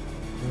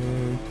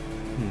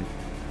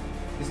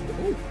 This is the...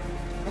 Oh!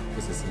 Shock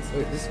resistance.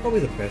 Oh, this is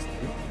probably the best.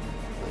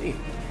 Hey.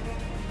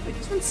 Wait,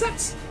 this one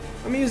sucks.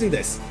 I'm using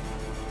this.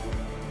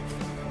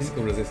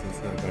 Physical resistance,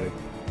 no, got it.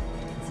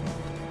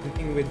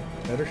 Anything with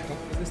better shock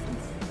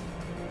resistance?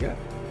 Yeah.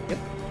 Yep.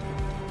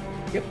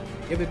 Yep.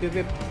 Yep, yep, yep,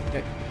 yep.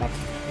 Okay, up.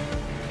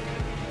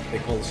 They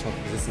call the shock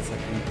resistance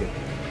like immediate.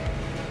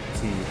 Let's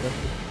see.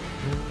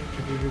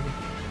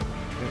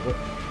 What?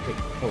 Wait.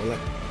 Oh,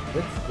 left.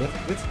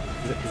 Left.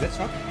 Is that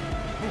shock?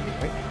 Oh,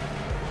 right.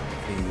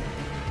 See.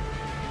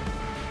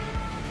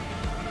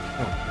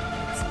 Oh.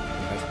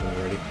 That's one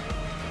already.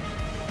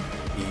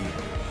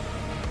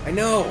 I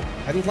know!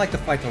 I don't like the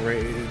fight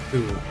already,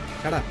 too.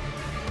 Shut up.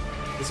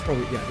 This is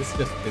probably, yeah, this is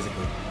just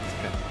physical.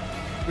 Okay.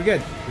 We're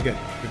good. Let's go.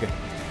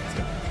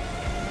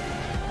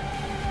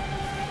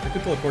 I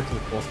could teleport to the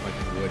boss fight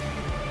if I would.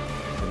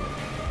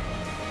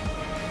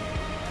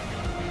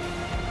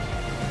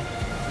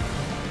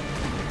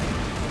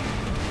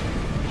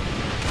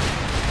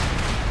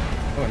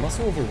 Oh, I'm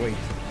also overweight.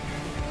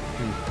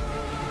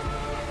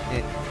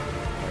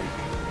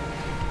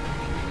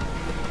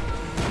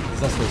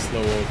 It's also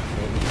slow ult.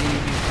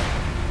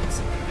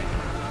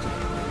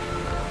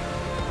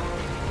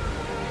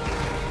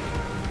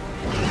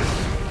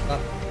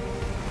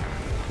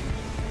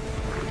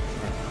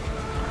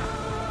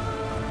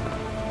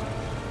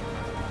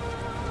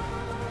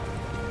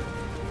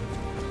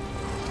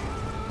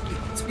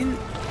 It's been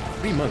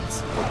 3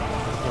 months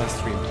last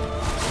stream.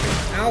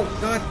 Ow,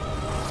 God,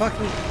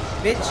 fucking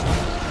bitch!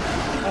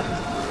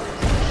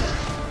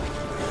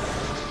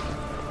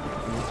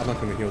 I'm not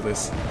gonna heal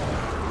this.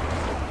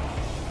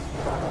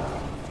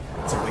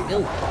 It's a waste.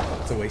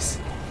 It's a waste.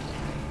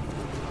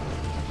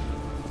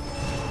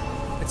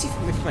 Let's see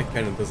if my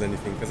cannon does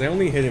anything, because I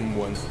only hit him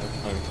once that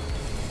time.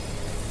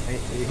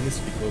 He needs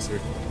to be closer.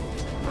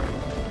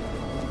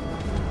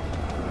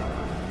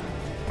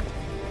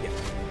 Yeah.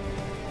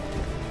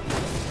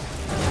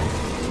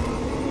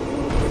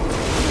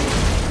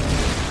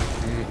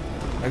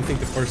 I think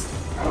the first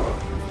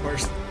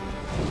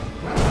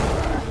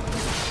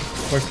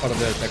part of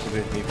the attack would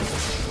hit me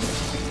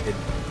because it.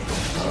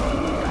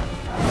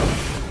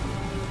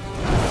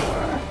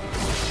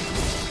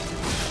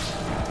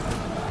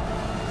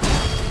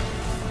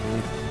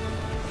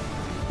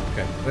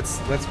 Okay,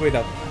 let's wait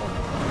up.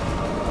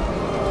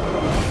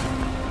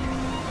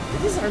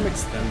 Did his arm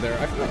extend there?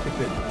 I feel like it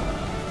did.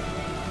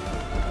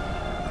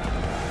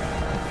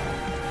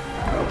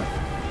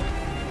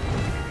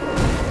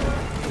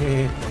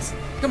 Nice.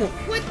 Come on,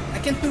 what? I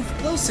can't move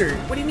closer.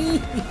 What do you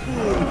mean?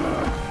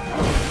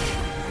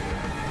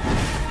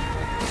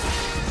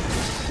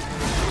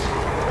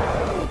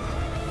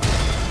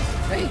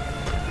 Hey,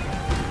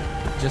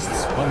 just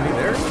spun me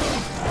there.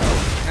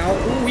 Ow!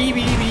 Ooh, wee,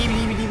 wee, wee, wee,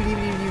 wee, wee, wee, wee,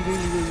 wee, wee.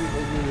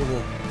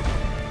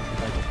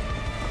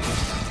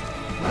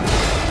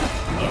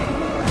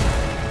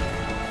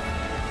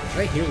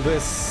 Should I heal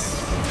this?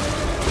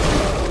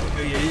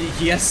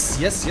 Yes.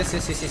 That's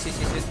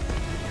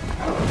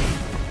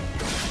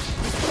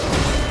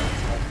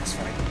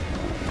fine.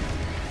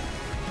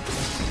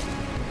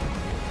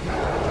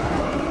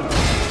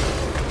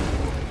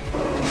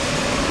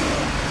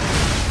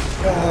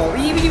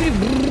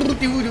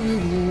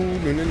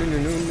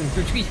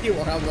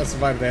 Oh, I'm gonna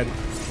survive that.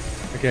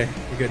 Okay,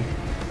 we're good.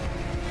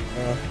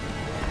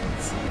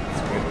 Let's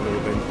wait a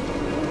little bit.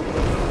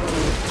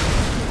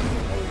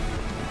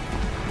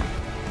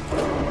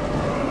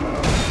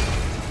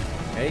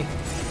 Okay.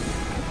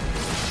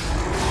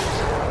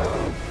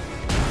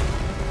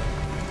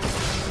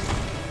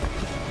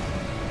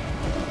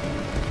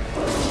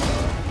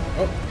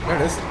 Oh, there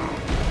it is.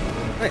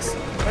 Nice.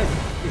 Nice.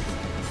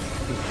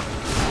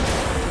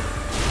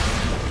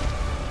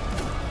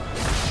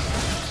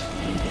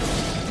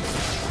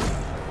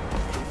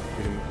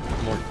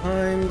 More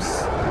times.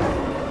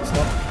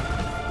 Stop.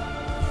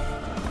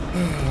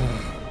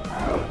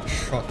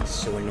 Shock is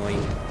so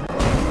annoying.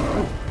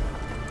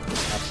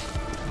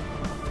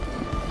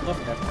 Love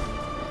that.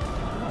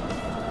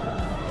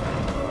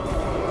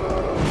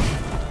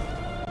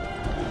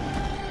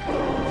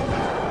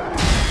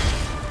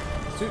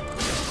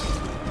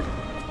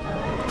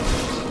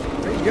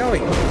 Where are you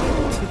going?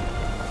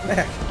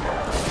 Back.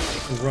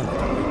 Run.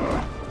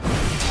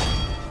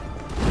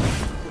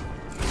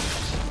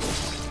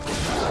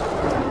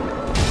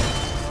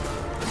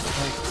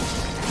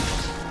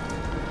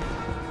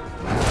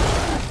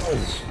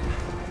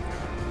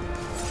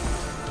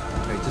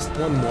 Okay, just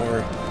one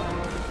more.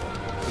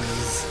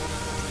 Please.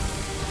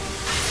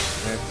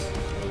 Let's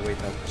wait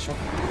out the shock.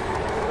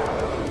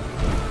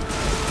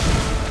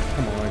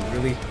 Come on,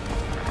 really?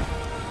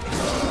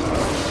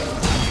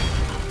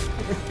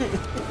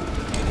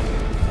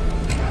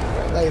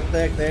 Right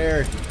back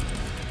there.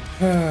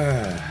 I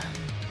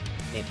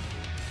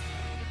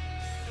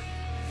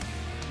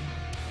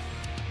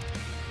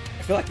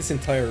feel like this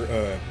entire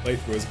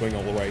playthrough is going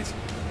all right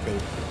until,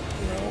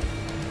 you know,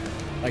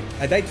 like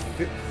I died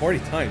 40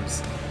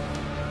 times,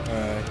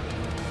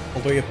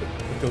 all the way up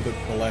until the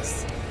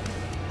last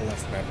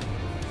map.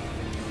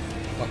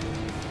 Fuck.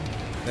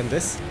 Then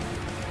this.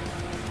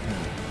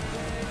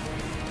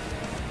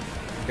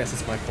 I guess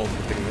it's my fault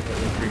for taking a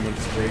 3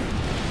 months break.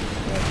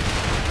 But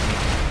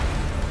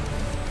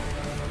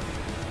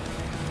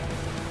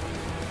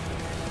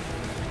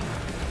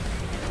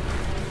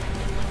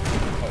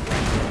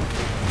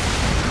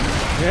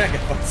Yeah, I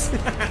get fucked.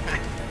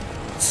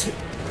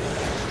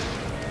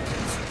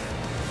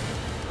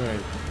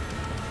 Alright.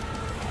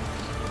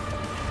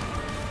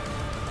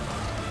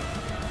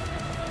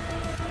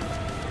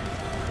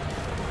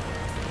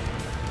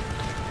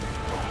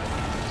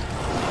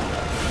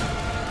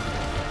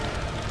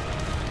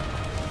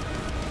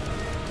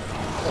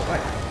 Oh, hi.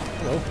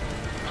 Hello.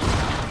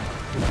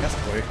 Ooh, yes,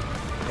 boy.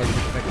 Are you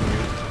expecting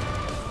you?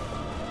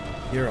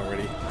 Here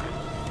already.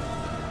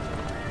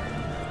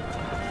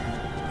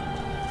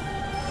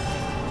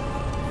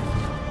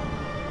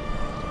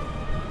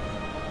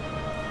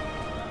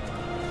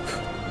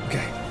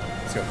 Okay,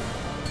 let's go.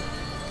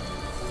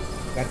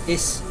 Got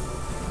this.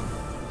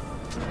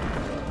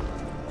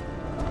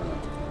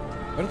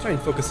 I'm gonna try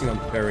and focusing on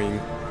parrying,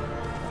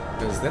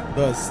 because that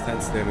does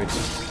stance damage.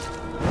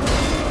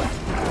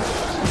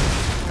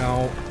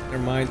 Ow,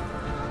 never mind.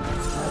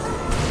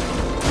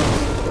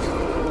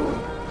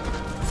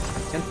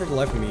 Can't for the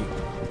life of me.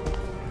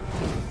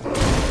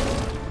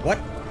 What?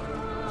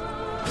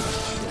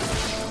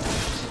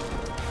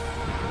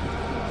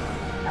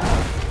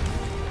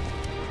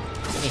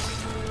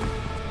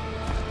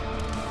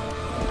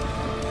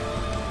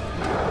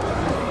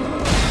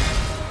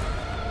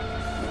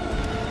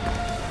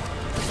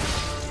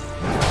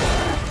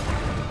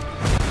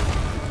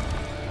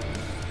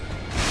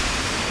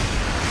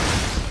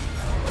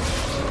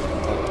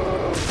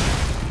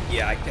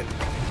 Yeah, I can. I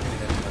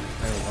don't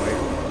know why.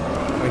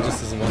 Mine just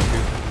doesn't want to.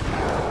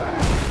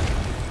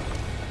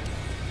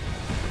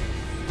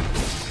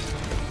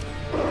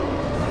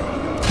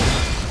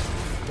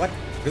 What?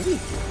 Really? I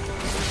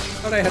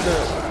thought I had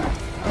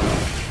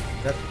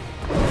that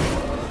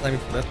timing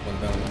for that one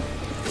down.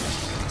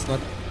 It's not.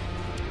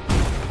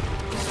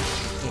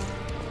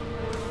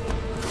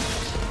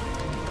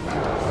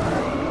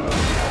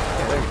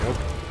 Yeah, there we go.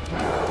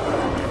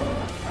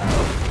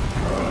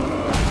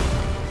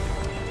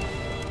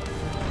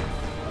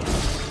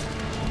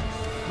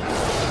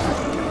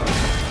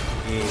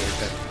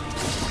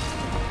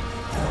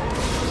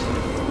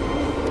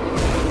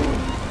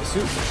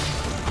 Suit.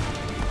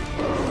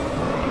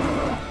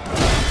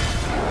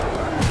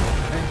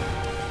 Okay.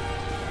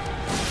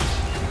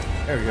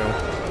 There we go.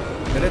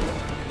 Is that it?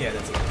 Yeah,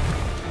 that's it.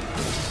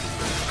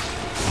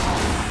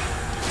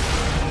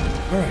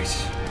 Alright.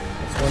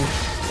 Next one.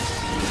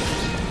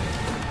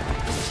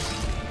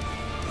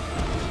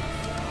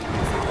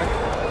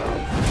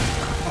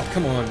 Oh,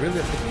 come on, really?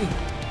 That's with me?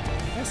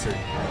 Bastard.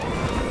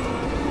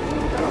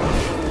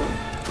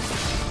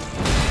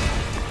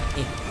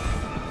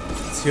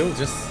 Still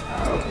just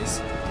focus.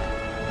 I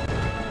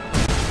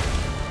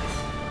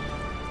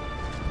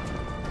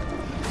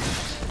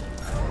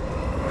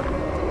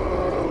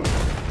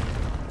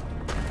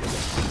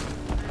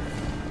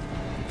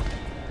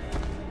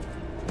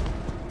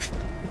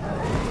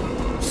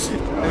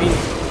mean,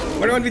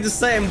 what do you want me to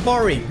say? I'm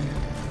boring.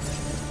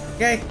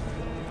 Okay?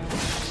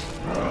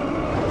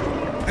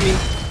 I mean,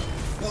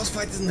 boss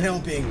fight isn't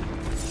helping.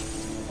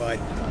 But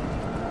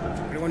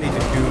what do you want me to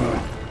do?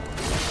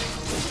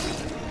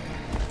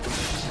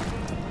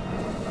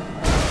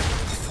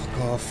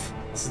 Off.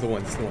 This is the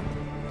one, this is the one.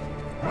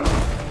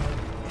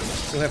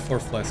 Still have 4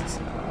 flasks.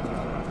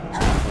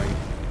 Fine.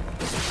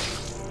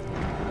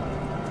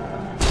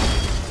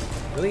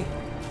 Really?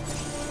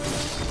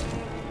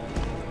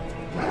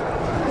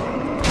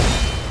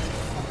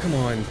 Oh, come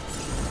on.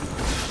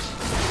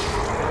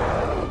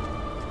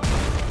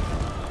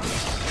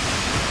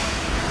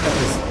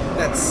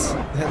 That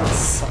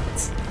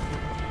sucks.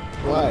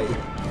 Why?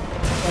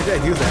 Why did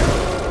I do that?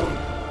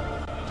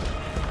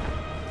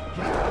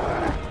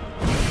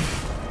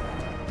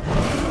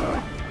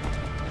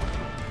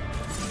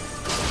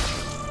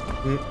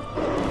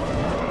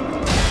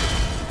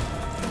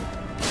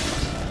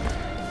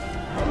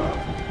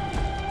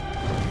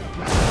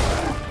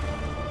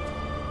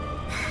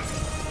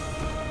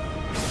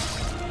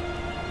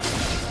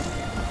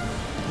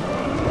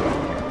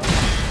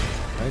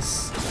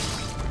 Nice.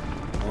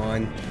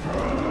 On.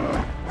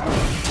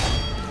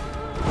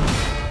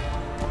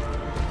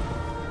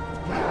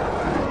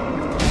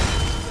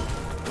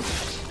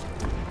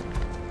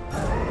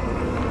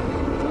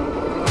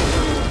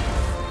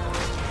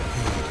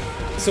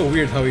 So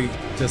weird how he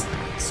just.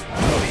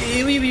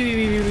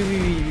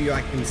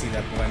 I couldn't see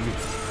that one.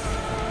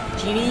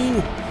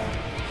 Cheating.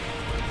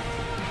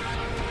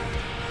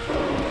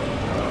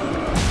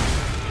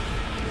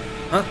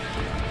 Huh?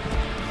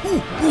 Oh,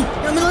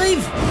 I'm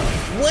alive!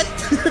 What?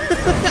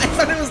 I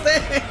thought it was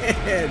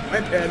dead!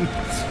 My pen.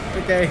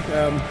 Okay,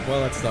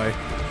 well, let's die.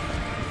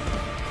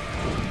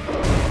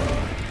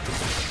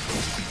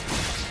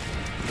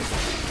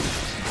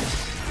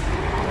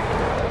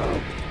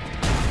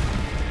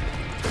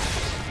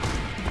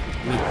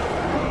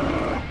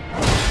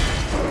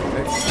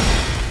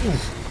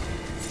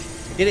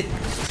 Did it!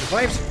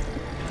 Survived!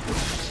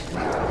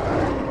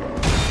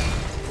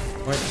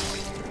 What?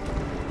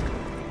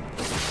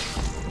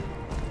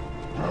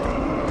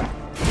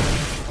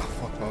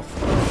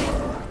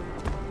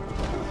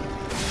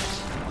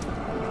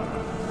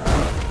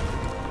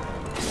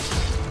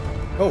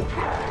 Oh,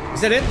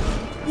 is that it?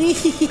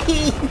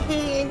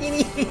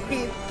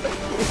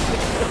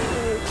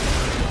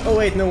 Oh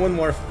wait, no, one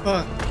more.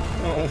 Fuck.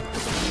 No,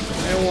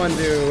 I don't want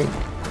to.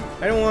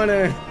 I don't want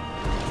to.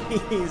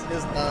 Please,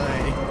 just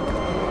die.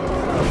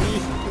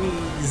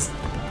 Please.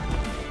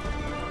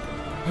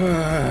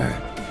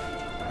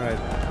 Alright.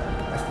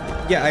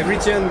 Yeah, I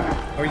regen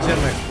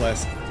my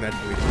flask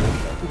naturally.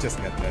 We just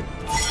got that.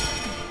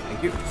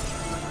 Thank you.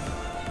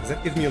 Does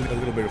that give me a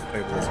little bit of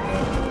flavor as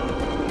well?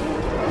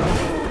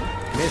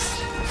 Miss.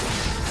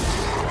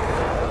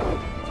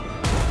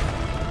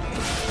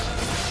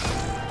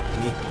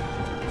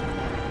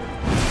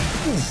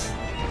 Oof.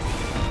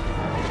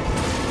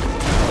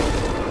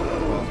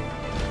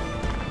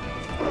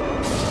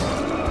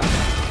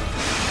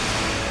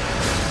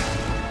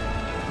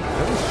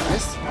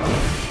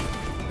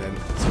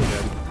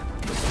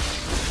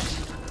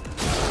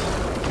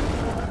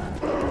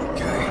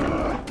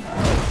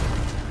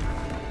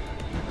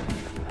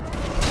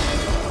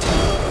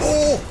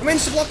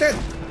 To block that!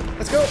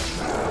 Let's go!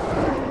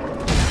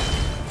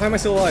 Why am I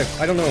still alive?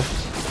 I don't know.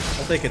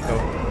 I'll take it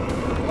though.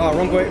 Oh,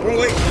 wrong way, wrong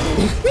way!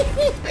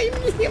 I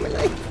really am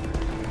alive!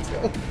 Let's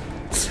go.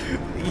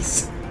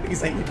 Please,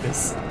 please, I need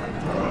this. I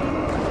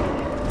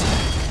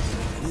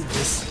need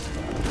this.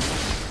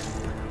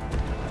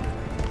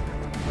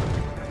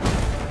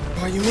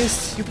 Oh, you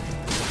missed! You...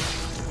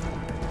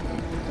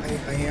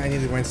 I need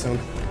the grindstone.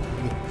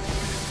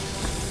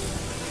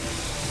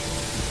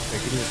 Okay,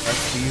 give me the crack,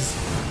 please.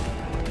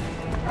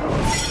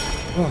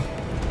 Oh.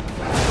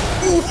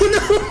 Oh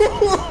no!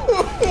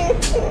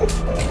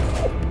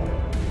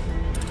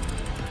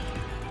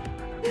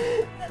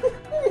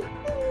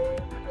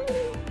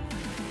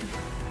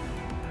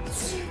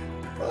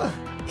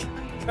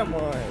 Come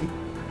on.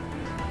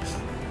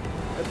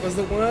 That was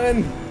the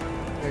one.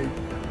 Hey,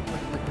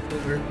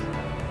 over.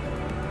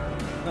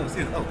 Oh,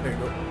 see it. Oh, there you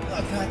go.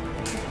 Oh, God.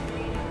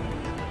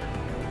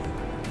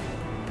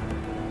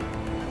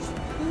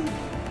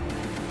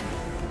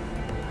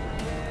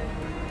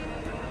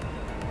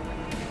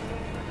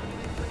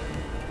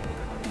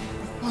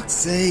 Fuck's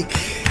sake.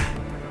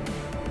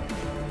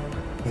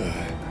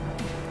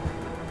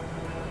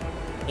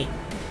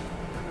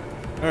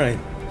 Alright.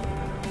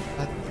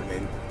 God damn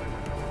it.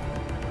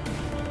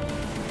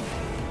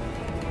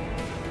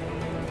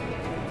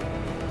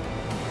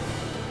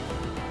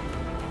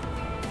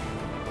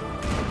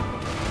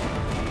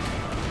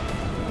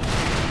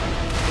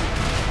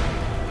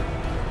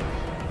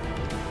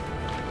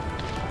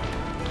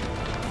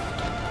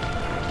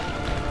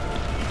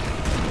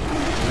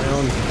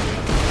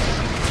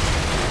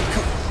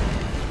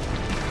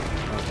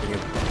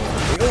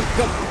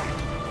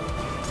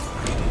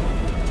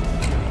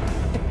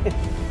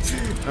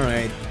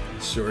 Alright,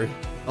 sure.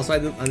 Also, I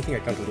don't think I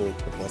counted the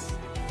plus.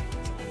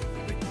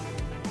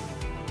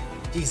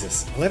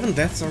 Jesus, 11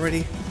 deaths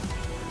already?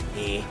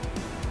 Yeah,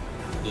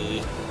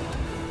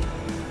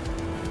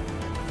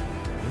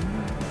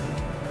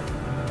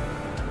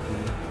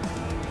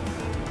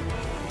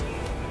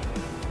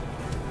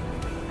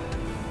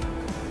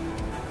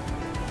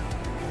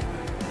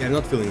 I'm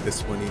not feeling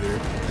this one either.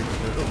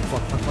 Oh,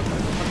 fuck.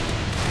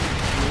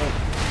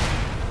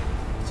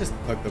 Just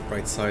fuck the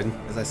bright side,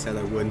 as I said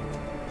I would.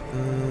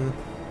 No.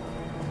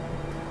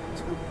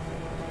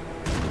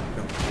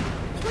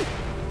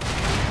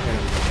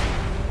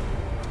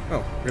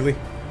 Oh, really?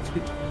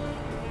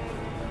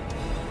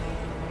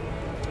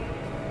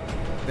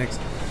 Thanks.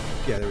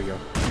 Yeah, there we go.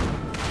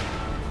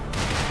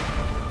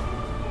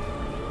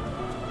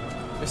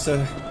 Just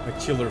a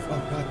chiller.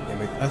 Oh, god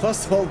damn it. I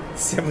lost all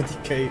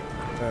 70k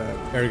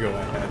ergo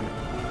I had.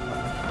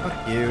 Oh, fuck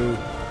you.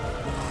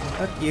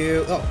 Fuck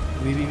you. Oh,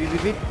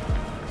 beep.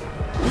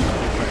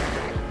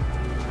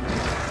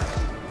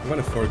 I'm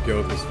gonna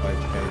forego this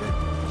 5k, that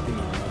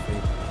means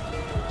nothing.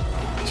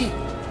 Gee!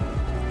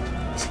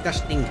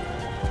 Disgusting!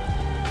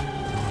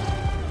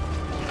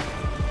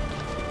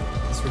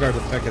 Disregard the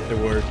fact that there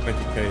were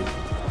 20k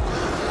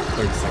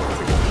 30 seconds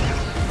ago.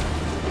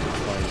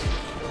 It's fine.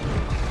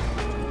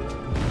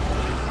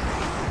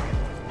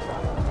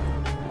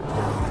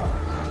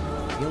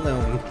 Leave me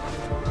alone.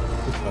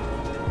 Good puppy.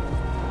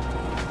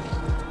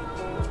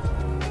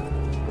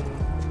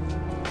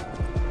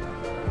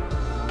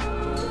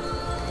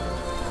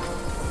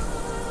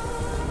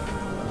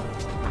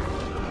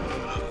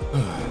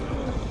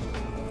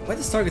 Why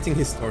does targeting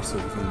his torso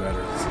even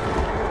matter?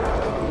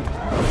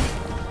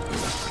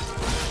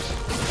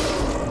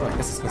 Oh, I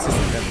guess it's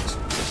consistent damage.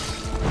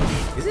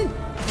 Is it?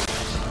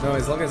 No,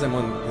 as long as I'm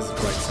on his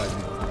right side.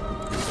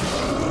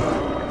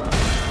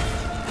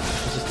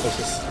 Let's just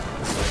focus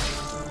this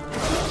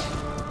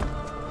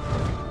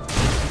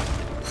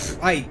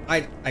way.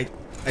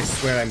 I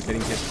swear I'm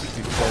getting hit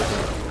before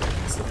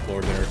it's the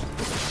floor there.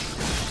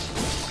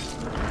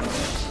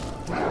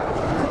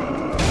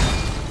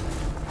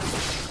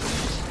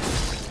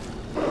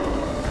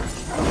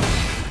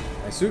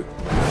 Suit.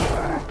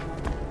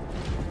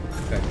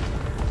 Okay.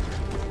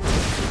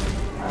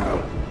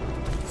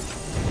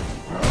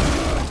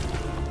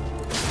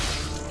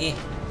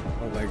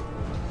 Oh,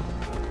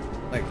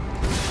 like.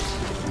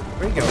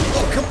 There you go.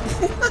 Oh, come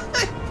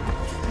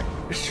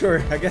on!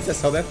 Sure, I guess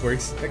that's how that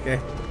works. Okay.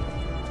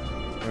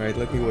 Alright,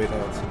 let me wait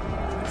out.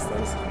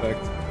 Status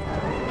effect.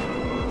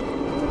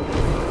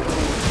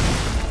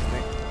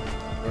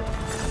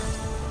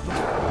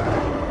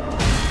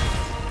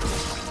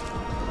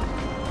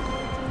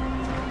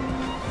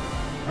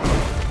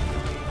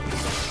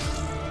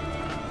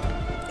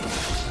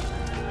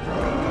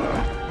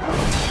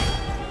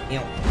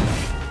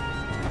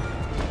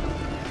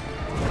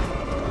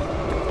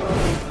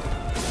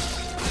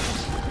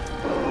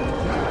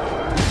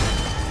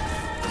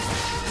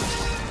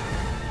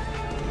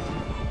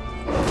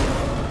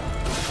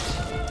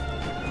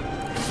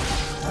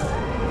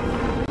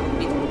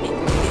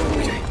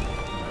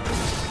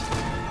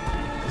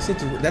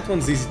 That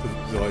one's easy to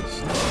dodge.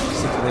 Just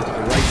need to run to the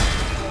right.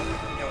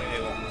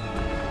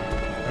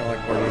 I don't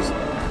like corners.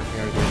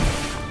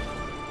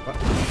 What?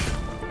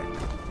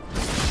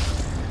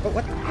 Oh,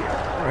 what?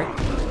 Alright.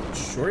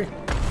 Sure.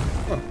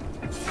 Huh.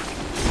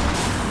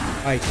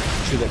 I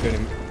should have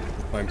been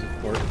climbed to the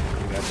floor.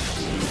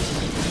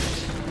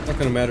 Not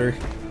gonna matter.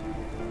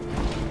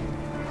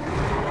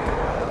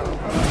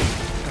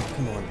 Oh,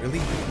 come on,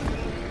 really?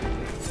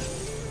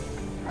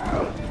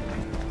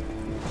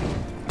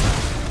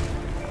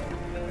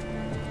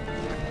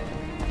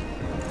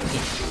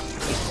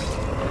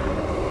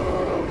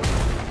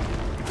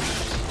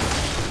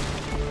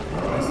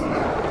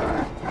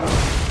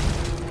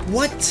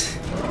 What?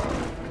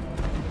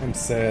 I'm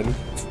sad.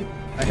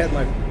 I had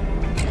my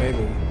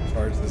Fable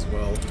charged as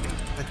well.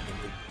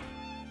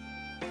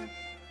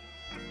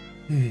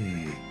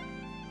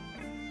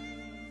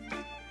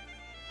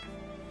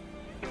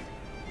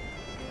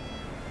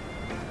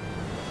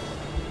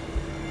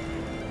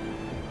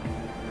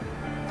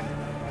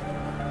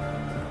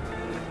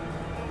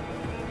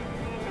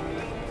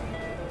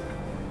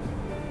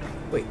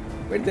 Wait,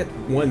 where did that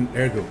one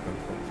ergo come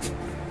from?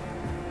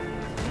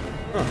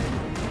 Huh.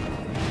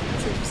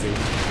 I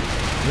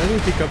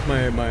didn't pick up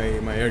my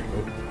ergo.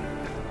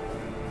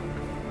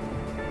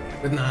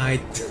 Good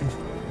night.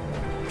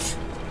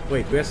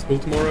 Wait, do we have school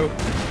tomorrow?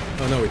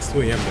 Oh no, it's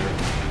 2 AM there.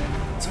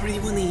 It's already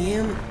 1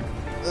 AM?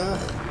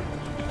 Ugh.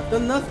 I've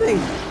done nothing!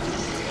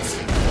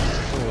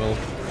 Oh well.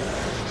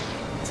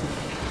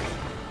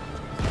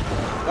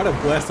 What a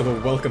blast of a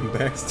welcome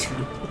back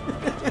stream.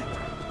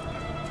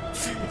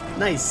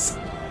 Nice!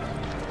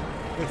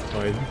 That's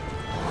fine.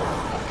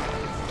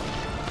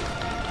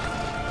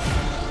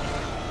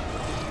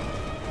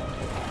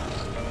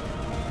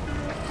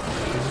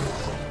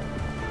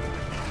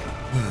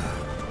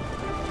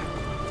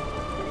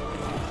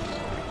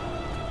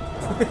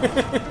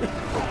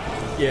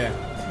 Yeah,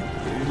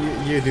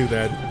 you do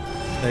that.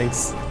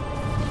 Thanks.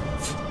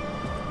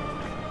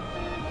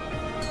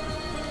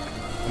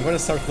 I'm gonna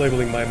start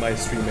labeling my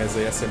stream as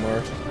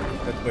ASMR.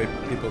 That way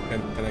people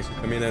can actually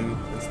come in and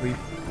sleep.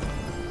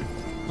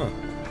 Huh.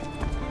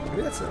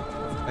 Maybe that's it.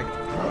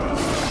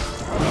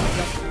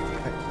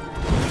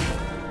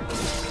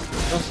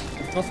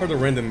 Not for the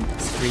random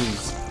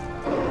screens.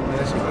 That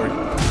actually worked.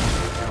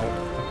 Ow.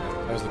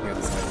 I was looking at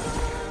the side.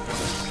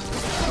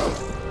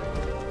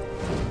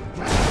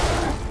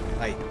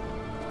 Hi.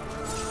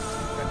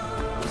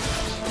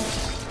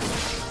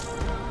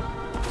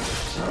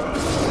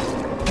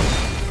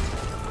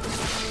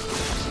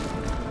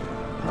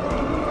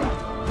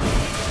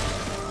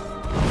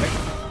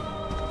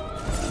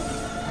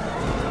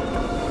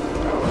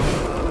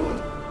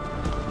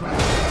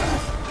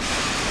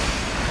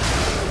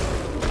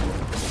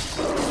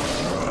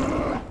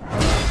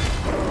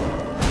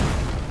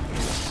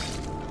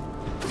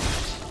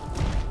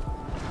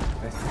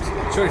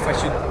 Sure, if I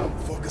should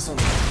focus on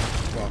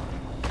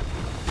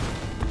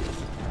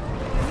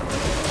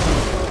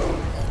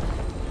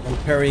on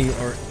parrying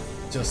or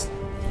just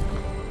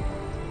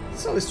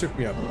this always tripped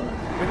me up.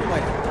 Maybe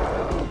like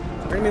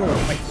bring me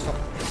along. Wait, stop.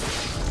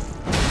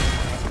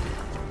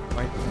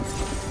 Wait.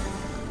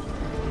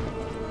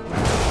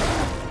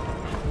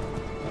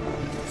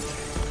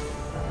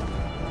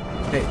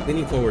 Okay,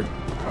 leaning forward.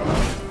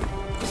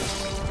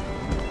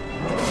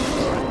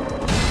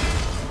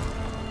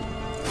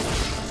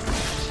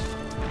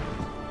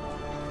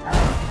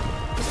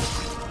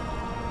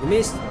 You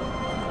missed.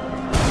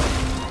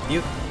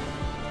 You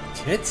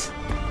hit?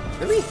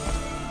 Really?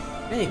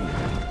 Dang.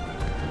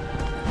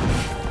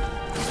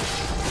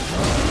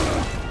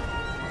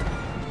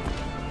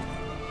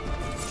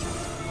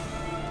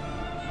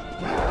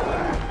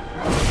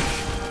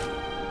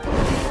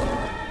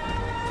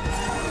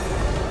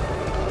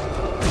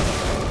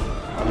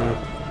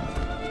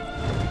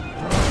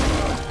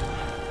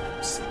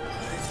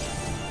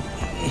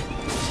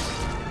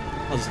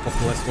 I'll just pop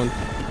the last one.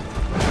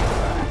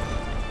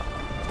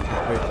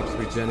 Wait, I'm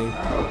regenning.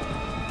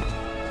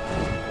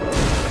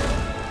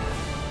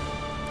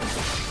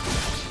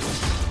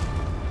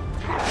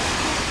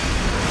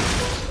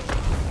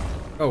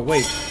 Oh,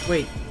 wait.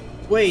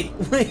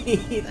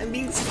 I'm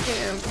being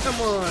scammed. Come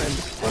on.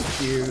 Fuck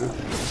you.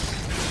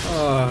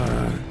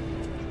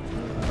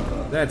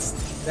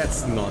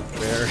 That's not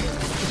fair.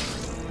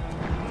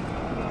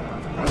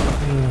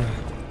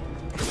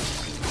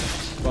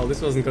 Well, this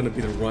wasn't gonna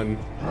be the run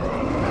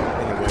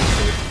anyway,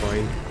 so it's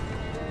fine.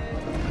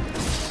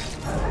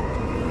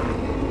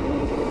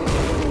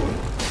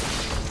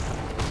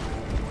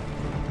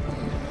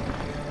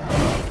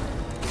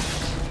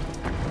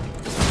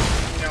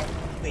 No,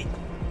 wait.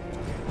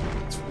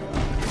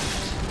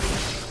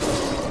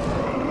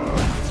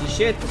 Easy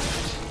shit.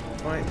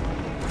 Fine.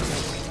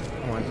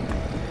 Come on.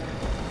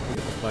 Get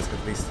the flask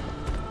at least.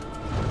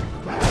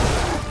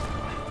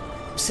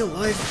 I'm still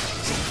alive.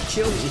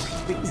 Kill me,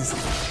 please.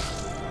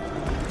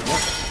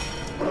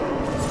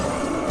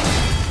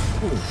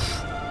 Oof.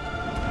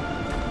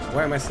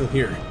 Why am I still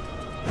here?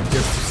 Just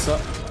to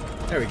suck.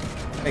 There we go.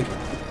 Thank you.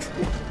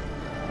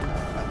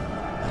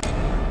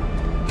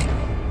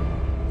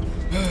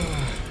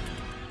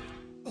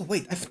 Oh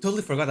wait, I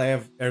totally forgot I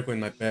have Ergo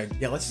in my bag.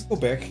 Yeah, let's just go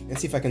back and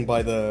see if I can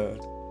buy the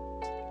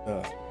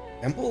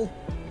temple.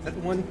 Is that the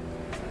one?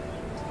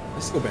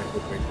 Let's go back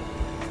real quick.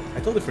 I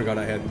totally forgot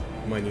I had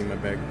money in my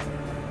bag.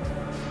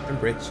 I'm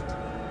rich.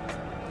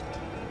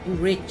 I'm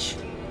rich.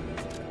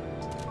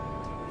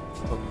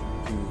 Oh,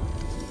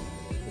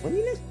 1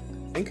 minute?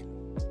 I think.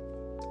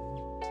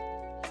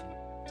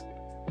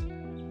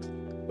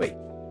 Wait,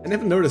 I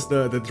never noticed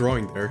the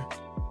drawing there.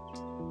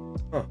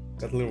 Huh,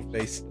 that little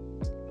face.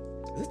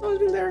 Is it always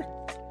been there?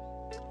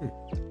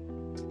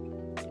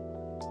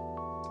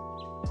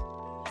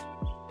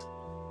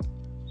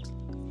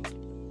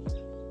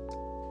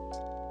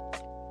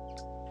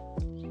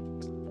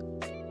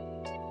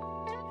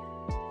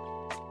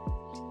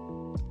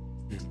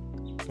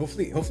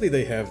 Hopefully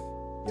they have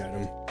the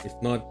item. If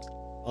not,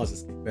 I'll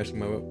just keep bashing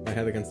my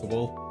head against the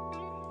wall.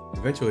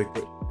 Eventually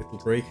it'll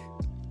break.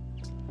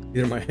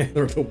 Either my head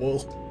or the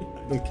wall.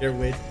 I don't care,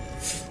 wait.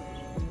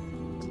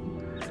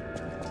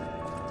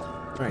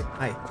 Alright,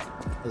 hi.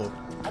 Hello.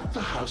 At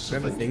the house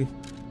Grab of the thing.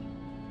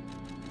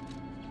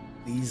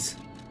 Please.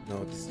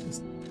 No, it's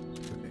just...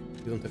 Okay,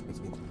 you don't have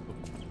consumables.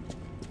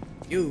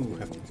 Okay. You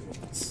have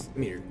consumables.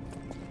 Come here.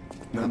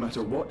 No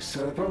matter what,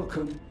 sir,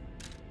 welcome.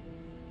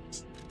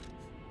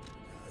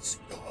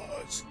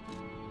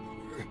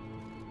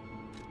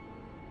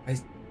 I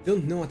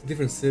don't know what the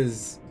difference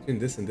is between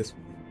this and this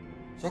one.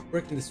 Shock,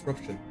 break, and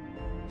disruption.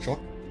 Shock?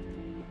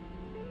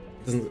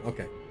 It doesn't...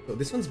 Okay. So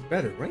this one's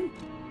better, right?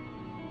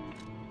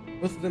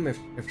 Both of them have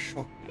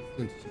shock.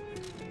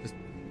 Just...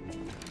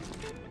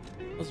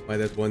 I'll just buy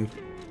that one.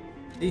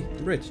 See?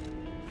 I'm rich.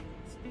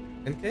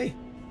 10k.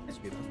 That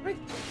should be enough, right?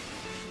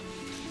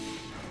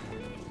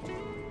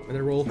 When I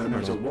roll... No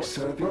matter what,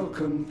 sir,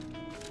 welcome.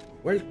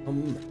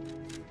 Welcome.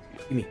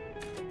 Give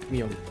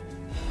me all.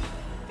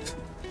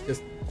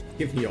 Just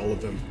give me all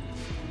of them.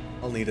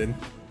 I'll need it.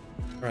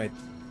 Alright.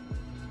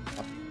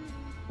 Up.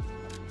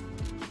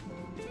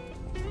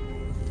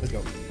 Let's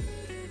go.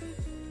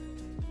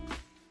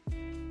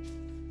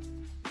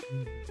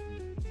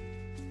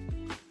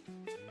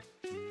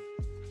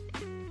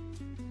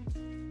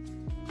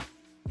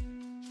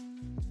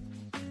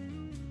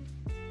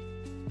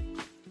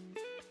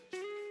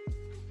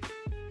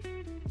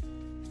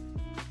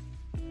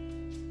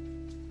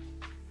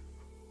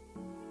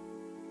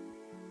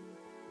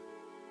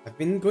 I've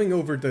been going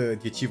over the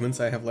achievements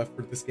I have left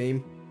for this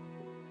game,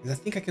 and I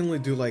think I can only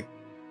do like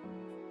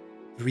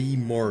 3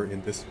 more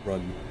in this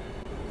run.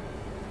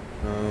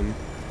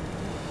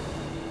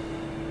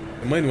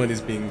 The main one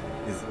is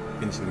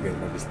finishing the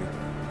game, obviously.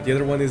 The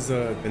other one is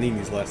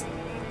Vanini's last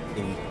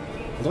thingy.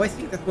 Although I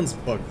think that one's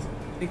bugged.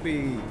 I think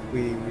we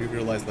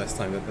realized last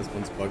time that this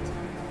one's bugged.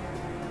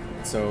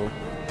 So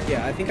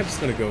yeah, I think I'm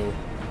just gonna go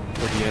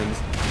for the end,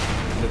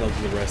 and then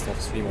I'll do the rest off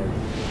stream or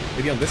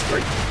maybe on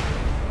Discord.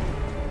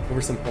 Over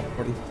some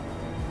popcorn.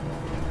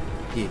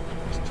 Yeah,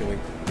 just chilling.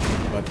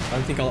 But I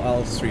don't think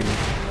I'll stream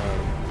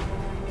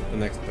the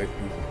next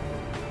playthrough.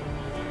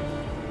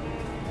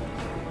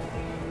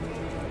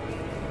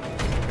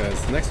 Because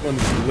the next one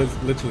is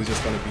literally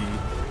just gonna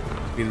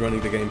be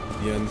running the game to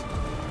the end.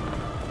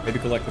 Maybe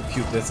collect a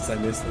few discs I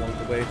missed along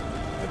the way.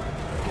 But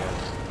yeah,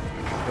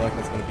 I feel like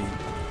that's gonna be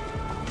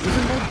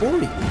even more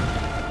boring.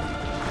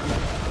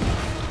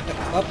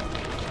 Up.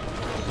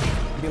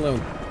 Leave me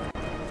alone.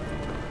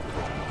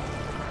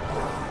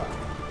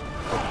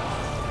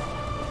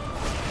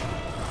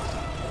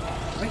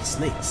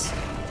 Snakes.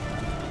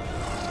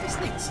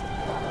 Snakes.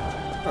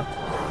 Huh.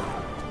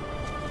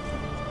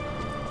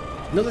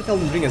 I know that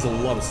Elden Ring has a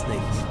lot of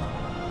snakes,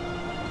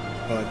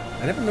 but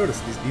I never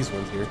noticed these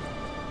ones here.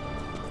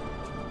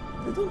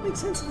 They don't make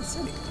sense in the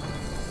setting.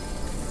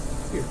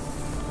 Here.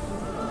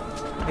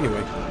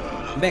 Anyway,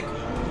 I'm back.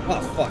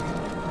 Oh fuck!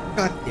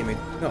 God damn it!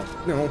 No,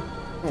 no,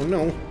 oh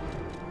no!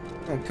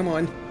 Oh come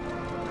on!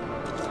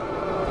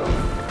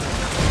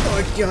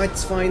 Oh god,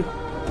 it's fine.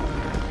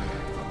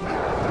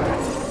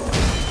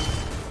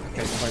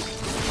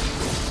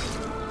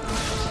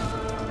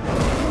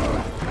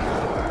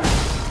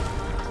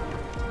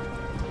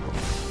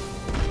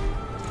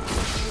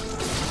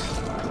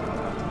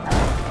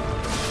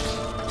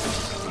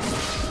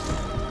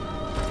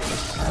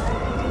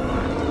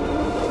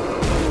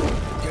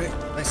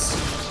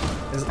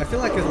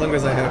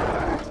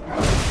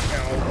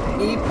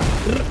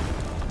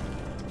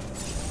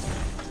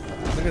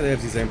 long as I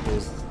have these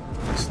amples,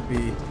 it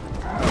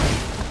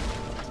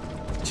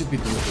should be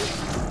doable.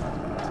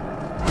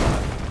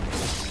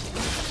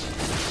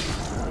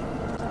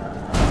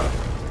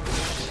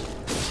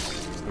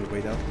 Just gonna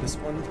wait out this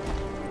one.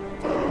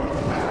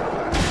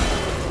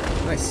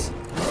 Nice.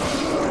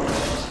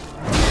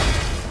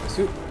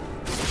 Soup.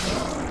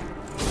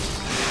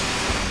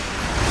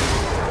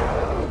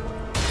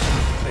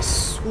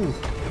 Nice. Ooh,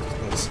 that was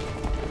close.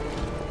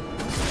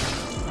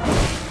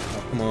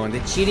 Oh, come on,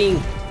 they're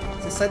cheating.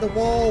 It's inside the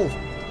wall.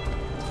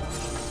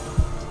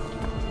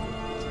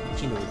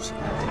 She knows.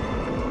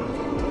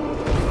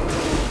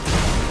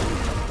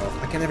 Oh,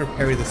 I can never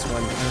parry this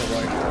one. I don't know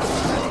why.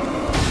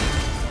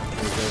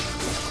 There we go.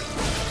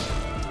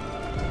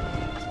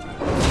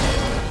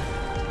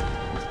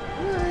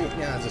 Alright,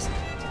 yeah, just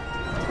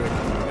do it.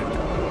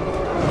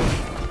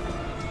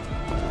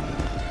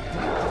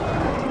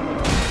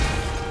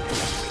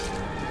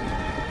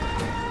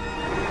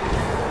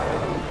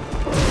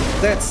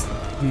 That's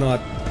not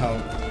how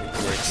it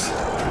works.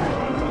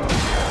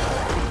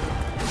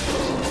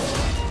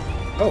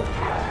 Oh.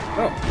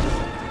 Oh.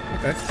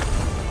 Okay.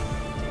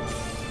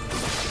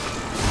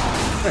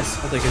 Nice,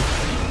 I'll take it.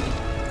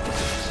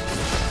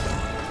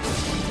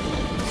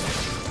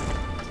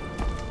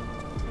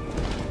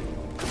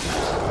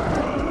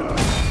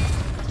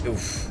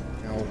 Oof.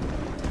 Ow.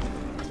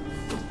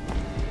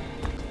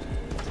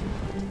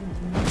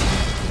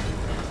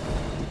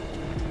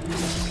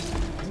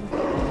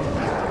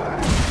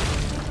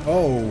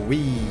 Oh,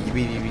 wee.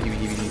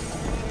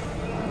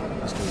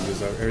 Just gonna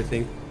use out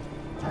everything.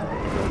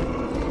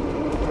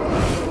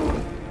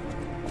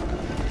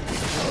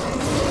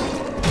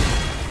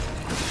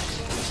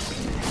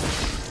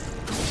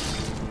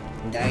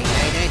 Die.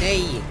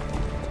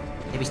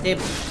 Heavy step.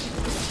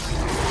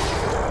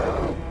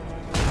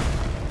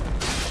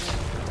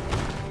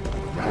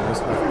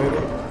 Almost my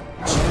photo.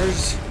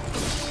 Charge.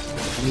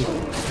 Me.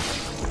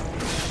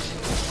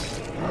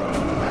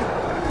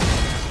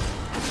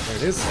 There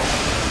it is.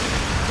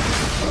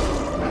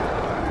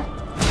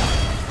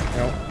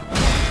 Ow.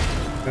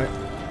 Okay.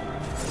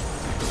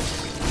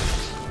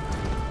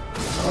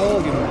 Oh,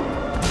 you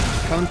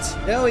cunt.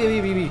 Oh, yeah.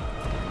 Leave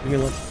me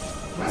alone.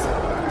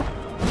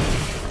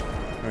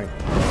 Alright.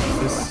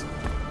 This.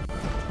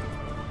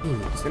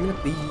 Stamina,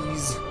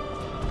 please.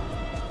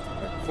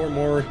 Alright, 4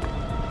 more.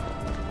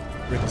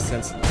 Break the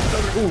sense.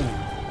 Ooh,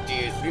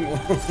 dude, 3 more.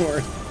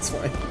 It's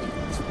fine.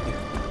 It's fine.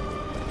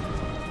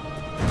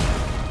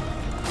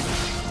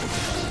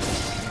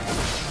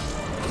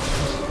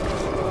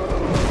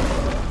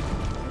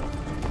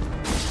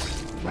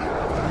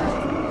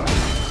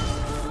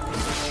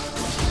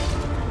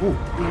 Ooh.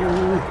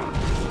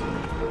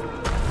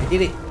 I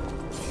did it.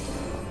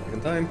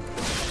 Second time.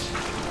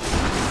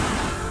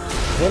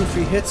 1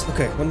 free hits.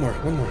 Okay, one more.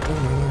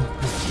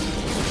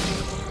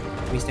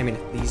 Give me stamina,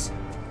 please.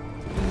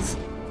 Please.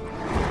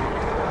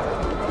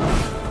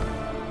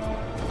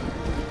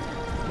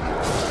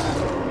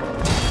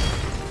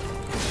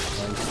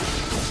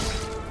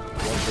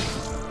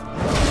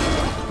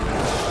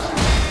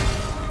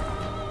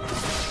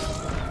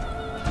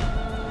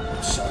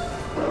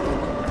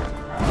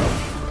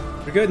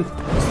 We're good.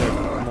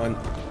 Come on.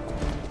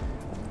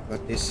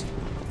 Got this.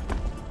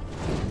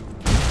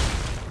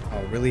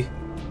 Oh, really?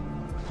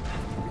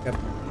 Pick up.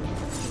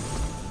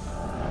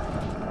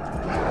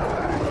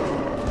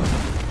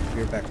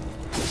 We're back.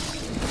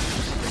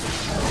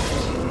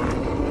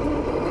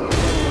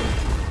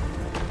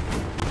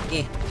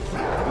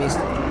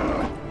 Missed.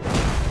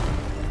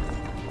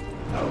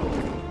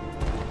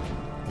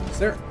 Is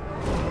there?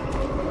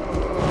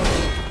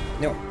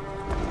 No.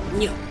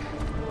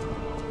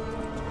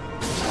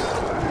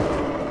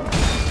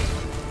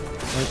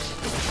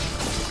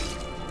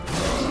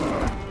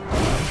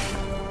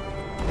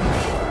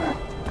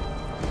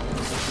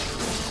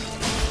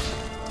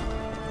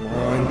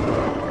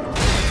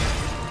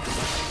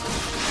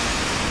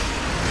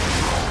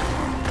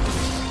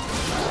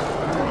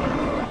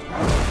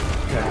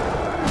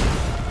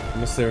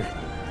 There.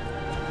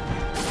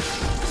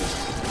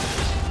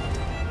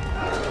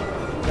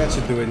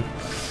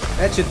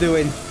 That should do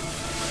it.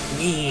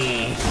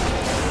 Yeah.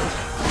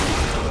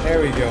 There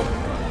we go.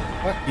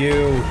 Fuck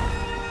you.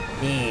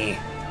 Yeah.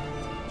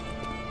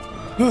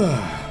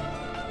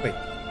 Wait.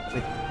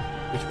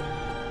 Which way?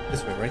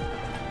 This way, right?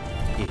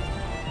 Yeah.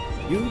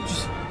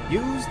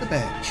 Use the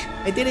badge.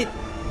 I did it.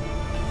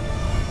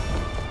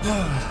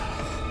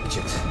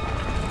 Shit.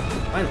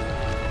 Finally.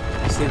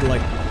 I just need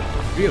like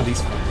 3 of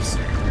these fuckers.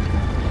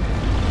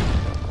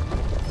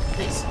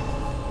 Nice.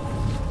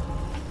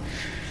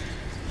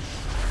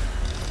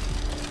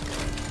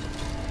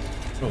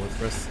 Oh, let's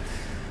rest.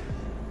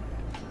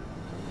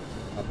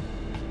 Up.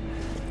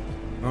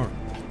 Alright,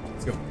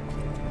 let's go.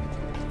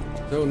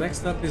 So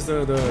next up is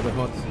the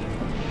hot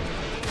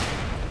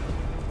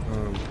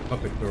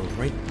puppet girl,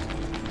 right?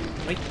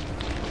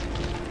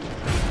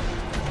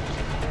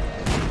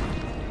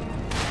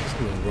 Just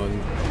gonna run.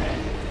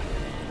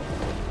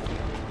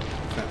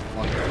 Fat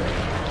fuck.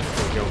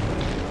 There we go.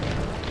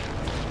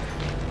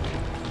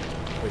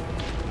 Wait,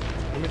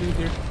 what am I doing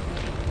here?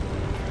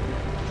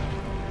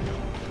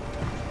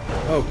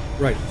 Oh,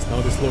 right. So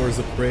now this lowers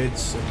the bridge.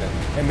 Okay.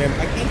 And man,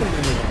 I can't even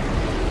remember.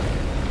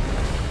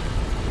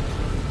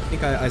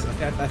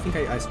 I think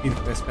I speed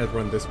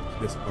run this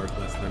part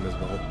last time as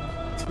well.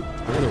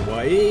 I wonder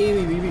why.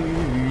 Leave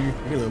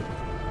me alone.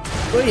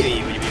 Wait,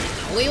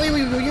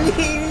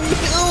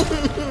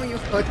 you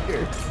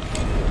fucker!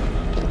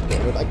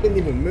 Damn it, I couldn't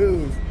even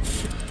move.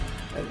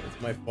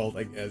 That's my fault,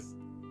 I guess.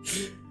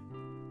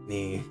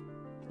 Nah,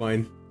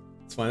 fine.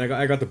 It's fine.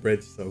 I got the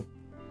bridge, so.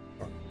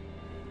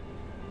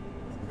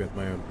 Get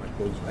my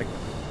clothes back.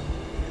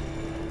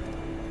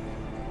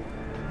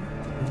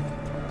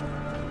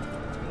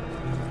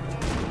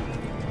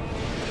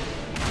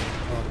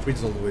 Oh, the bridge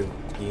is all the way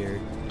here.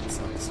 It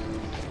sucks.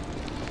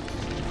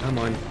 Come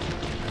on.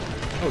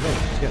 Oh no,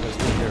 yeah, there's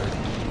one there.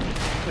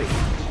 Wait.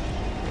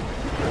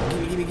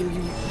 Give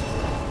me.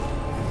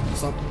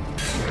 Stop.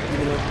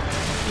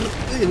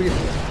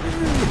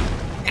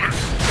 Ah!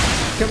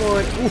 Come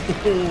on.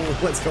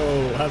 Ooh, let's go.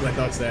 How did I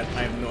dodge that?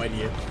 I have no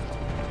idea.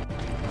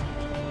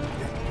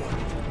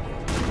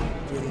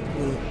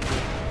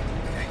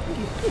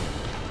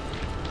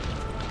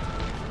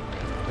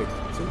 Wait,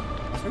 so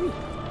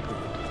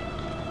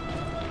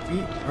we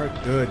are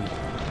good.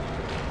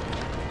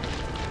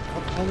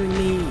 Stop following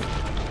me.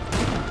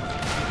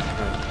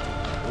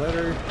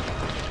 Letter.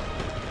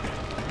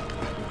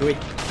 Do it.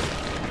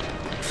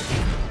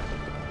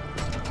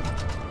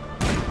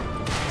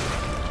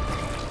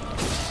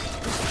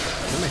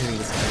 How am I hitting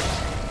this guy?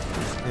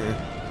 Yeah.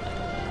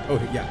 Oh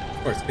yeah, of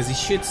course, because he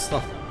shoots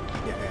stuff.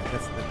 Yeah,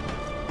 that's that.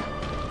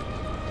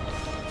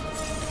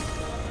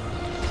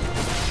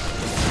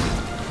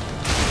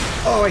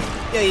 Oh,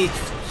 yeah, he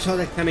saw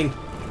that coming.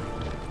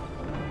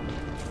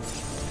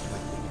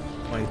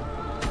 Fine.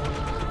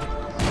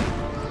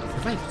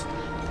 Survived.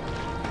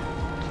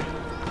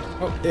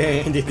 Oh,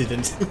 yeah, and it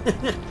didn't.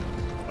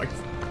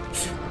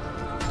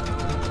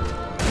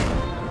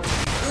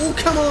 Oh,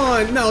 come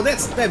on! No,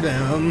 that's that.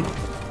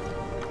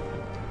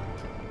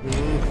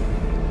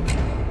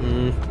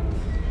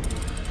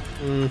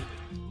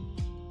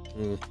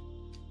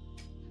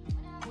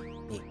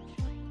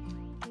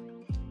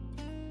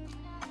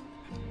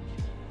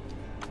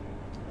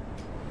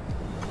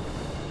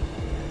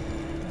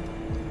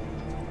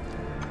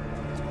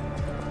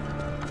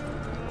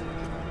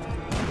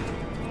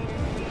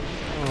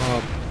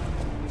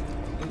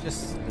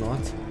 Just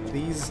not,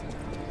 please.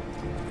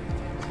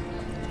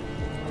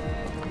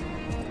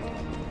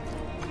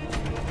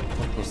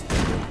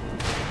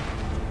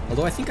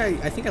 Although I think I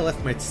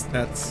left my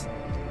stats.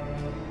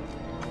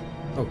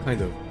 Oh,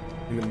 kind of.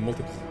 In the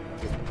multiple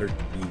 13.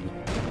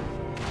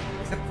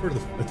 Except for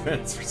the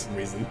advance for some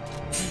reason.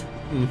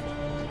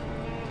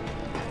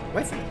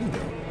 Why 13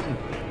 though?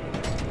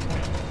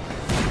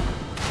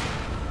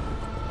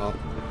 Oh.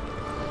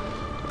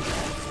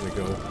 There we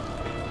go.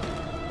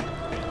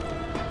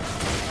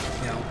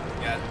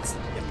 Yeah.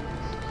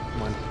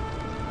 Come on.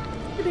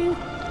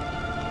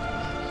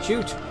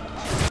 Shoot!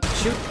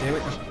 Shoot! Damn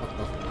it! Oh, fuck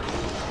off.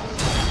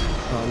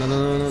 Oh, no,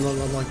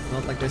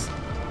 not like this.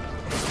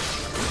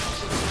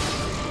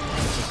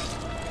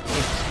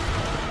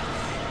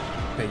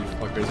 Okay, you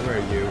fuckers, where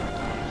are you?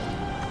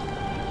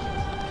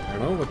 I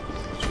don't know, what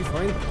should we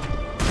find?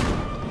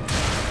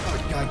 Oh,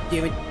 god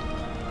damn it!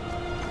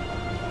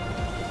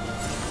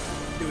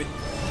 Do it.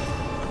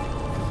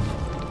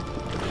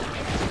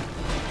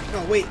 No,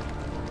 wait!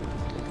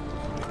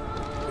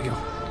 There we go.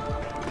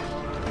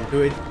 Do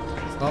it.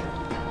 Stop.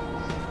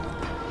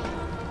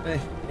 Hey,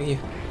 thank you.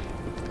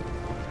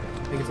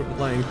 Thank you for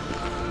complying.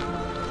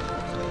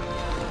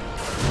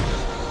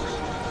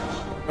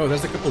 Oh,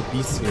 there's a couple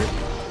beasts here.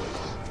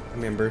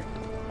 Remember.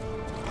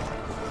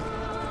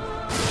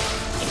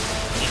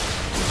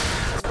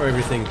 That's for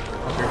everything.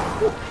 Okay.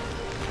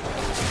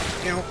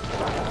 Ow.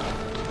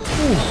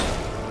 Ooh.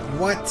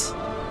 What?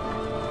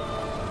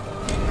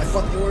 I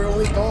thought they were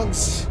only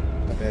dogs.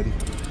 My bad.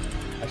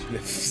 I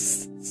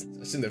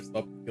shouldn't have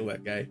stopped to kill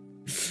that guy.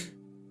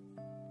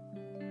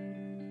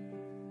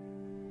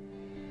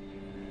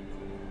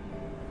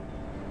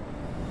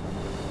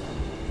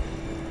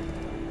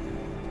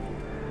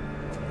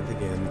 And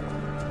again.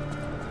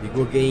 We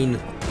go again.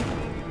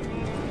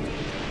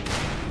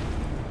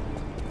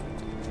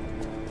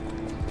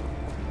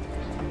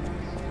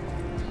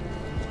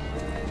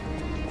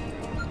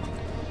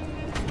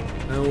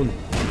 Down.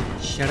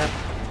 Shut up.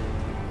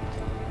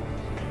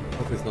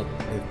 Hope it's not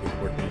anything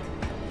important.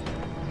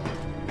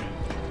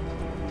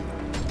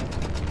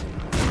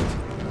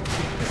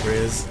 There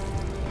is.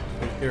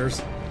 Who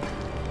cares?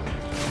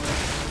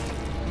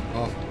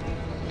 Oh.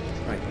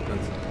 Right, done.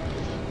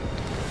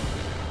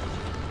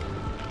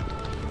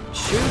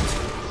 Shoot!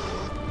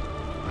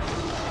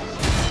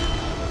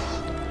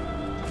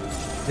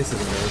 This is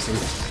embarrassing.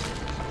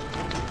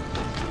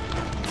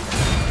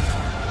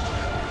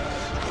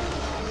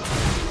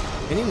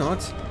 Can you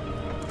not?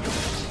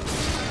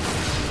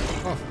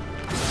 Oh.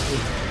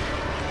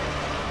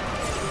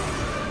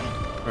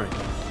 Alright.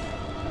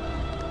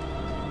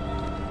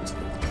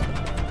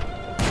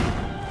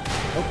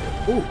 Oh,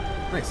 ooh,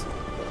 nice.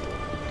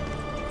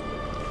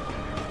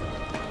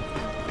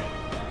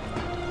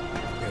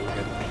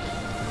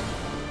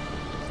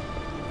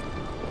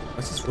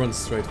 Let's just run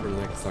straight for the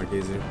next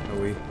stargazer, shall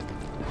we? I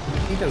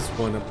think there's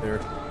one up there.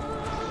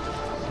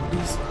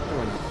 Please, come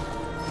on.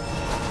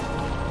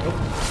 Nope.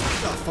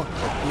 Oh, fuck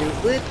you.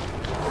 Lit.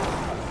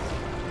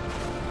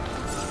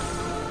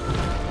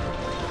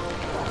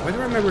 Why do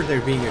I remember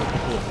there being a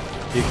couple of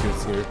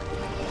figures here?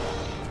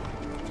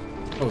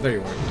 Oh, there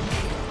you are. Okay.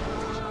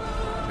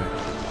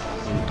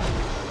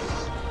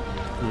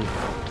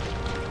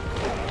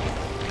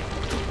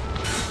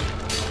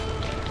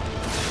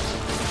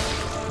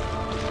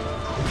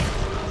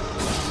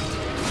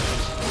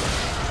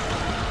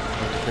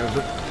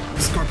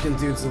 The scorpion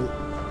dude's in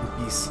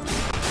peace.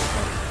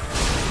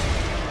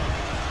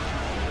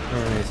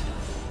 Alright.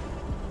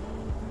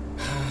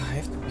 I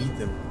have to beat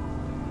them.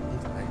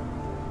 Don't I?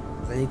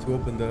 'Cause I need to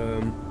open the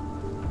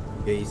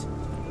gate.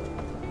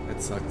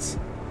 That sucks.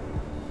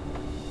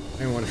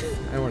 I don't want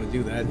to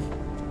do that.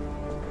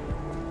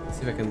 Let's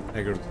see if I can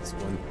aggro this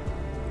one.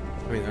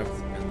 I mean, I have to.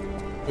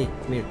 Hey,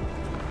 come here.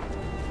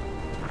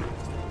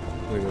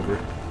 Pulling over.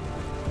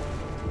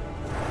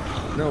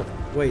 No,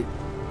 wait.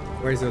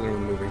 Where's the other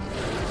one moving?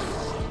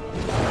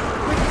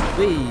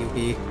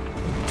 Wait,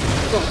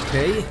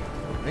 okay.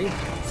 Right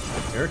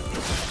there.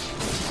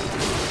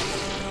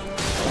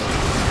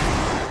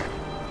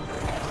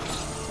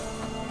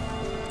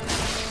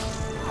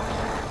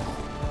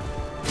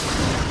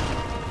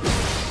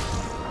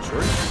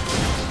 Sure.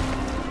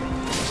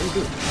 Very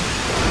good.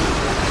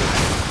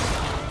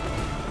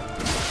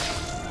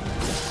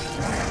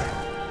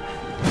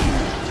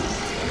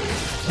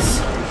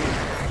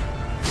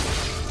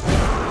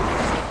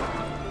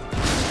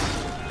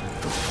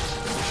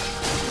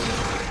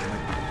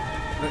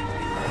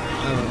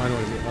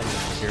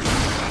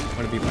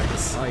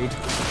 Side.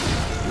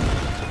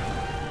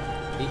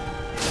 Hey.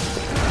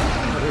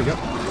 Oh, there we go.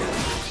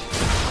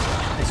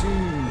 Nice.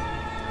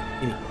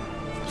 Gimme.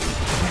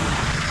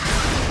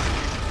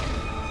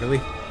 Really?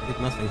 I did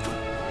nothing.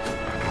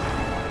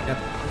 Yep.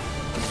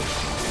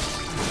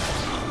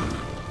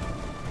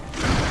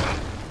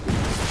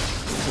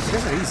 These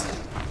guys are easy.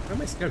 Why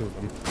am I scared of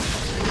them?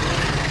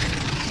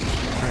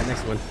 Alright,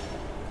 next one.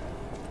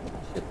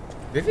 Shit.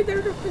 Vivid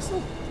there,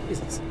 pistol?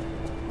 Jesus.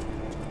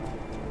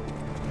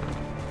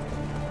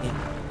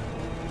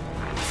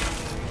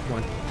 Come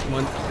on, come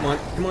on, come on,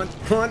 come on,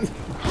 come on!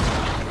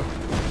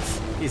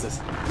 Jesus.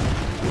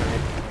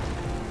 Right.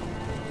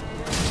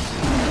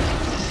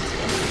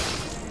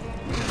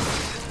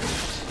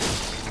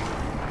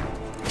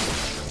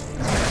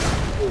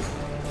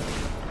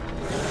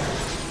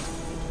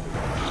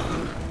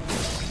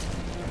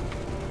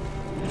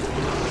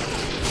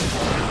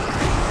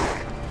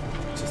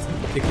 Just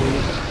tickling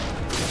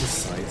the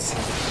sides.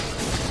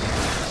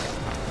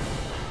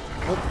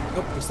 Oh,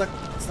 oh, I'm stuck,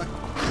 I'm stuck.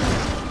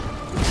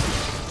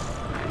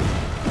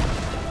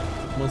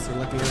 Monster,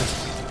 let me out.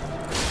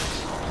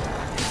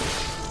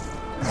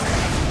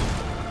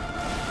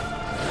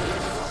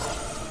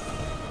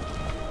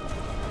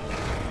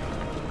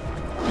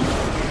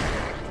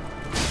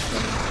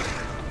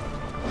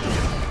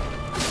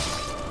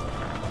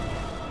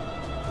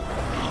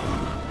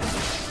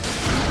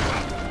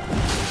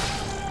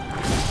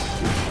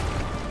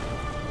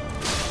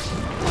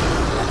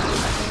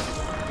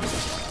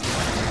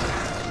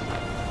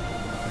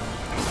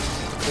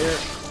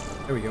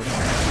 There we go.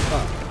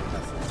 Oh.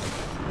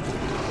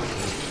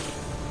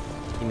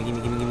 Gimme,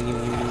 gimme, gimme, gimme, gimme,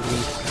 gimme,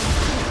 gimme.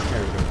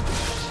 There we go.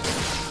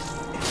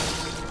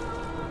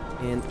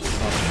 And up.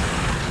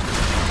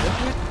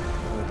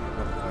 Oh,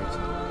 not quite.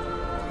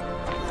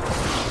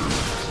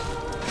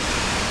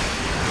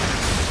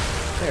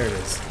 There it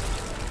is.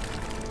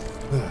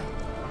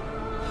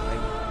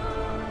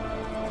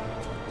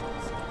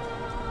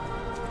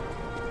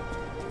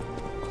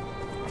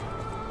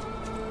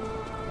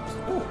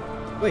 Oh,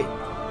 wait.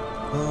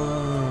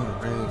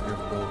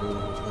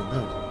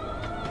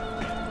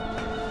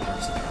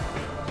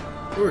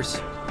 Of course.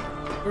 Of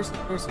course, of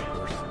course, of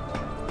course.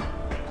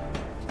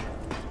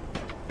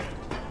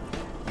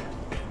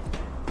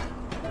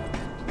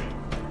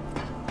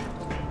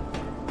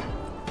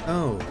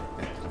 Oh,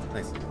 okay.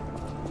 Nice.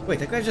 Wait,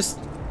 that guy just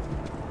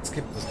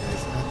skipped those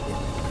guys. God damn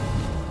it.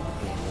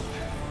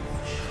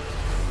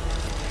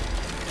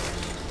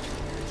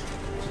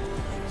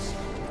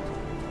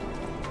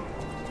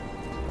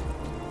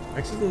 I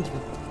actually don't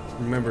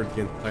remember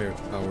the entire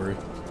tower.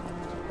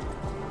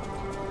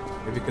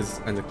 Maybe because it's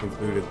kind of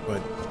convoluted,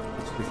 but it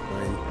should be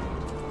fine.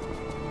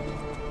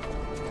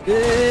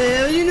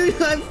 You know,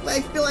 I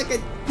feel like I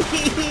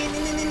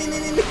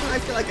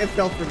feel like I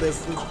fell for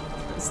this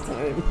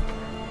time.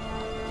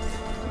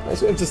 I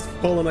should have just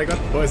fallen. I got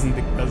poisoned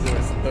because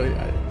I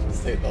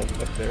stayed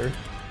up there.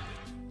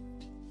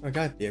 Oh,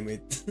 god damn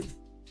it.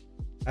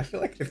 I feel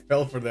like I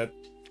fell for that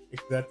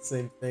exact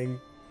same thing.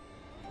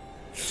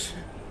 It's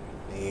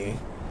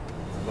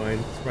fine,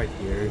 it's right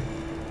here.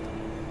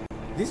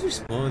 These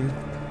respawn.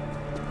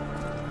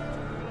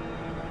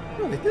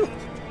 No, they don't.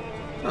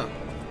 Huh.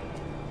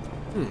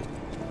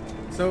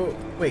 So,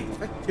 wait,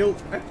 if I killed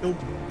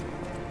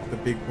the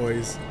big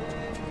boys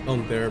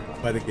down there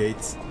by the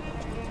gates,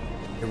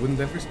 they wouldn't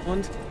have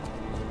respawned?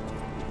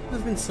 would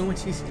have been so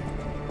much easier.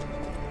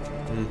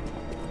 Hmm.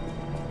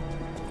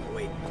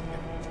 Wait.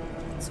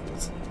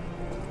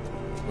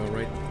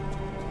 Alright.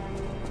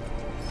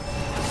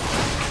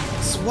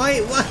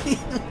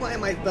 Why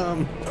am I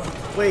dumb?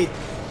 Wait.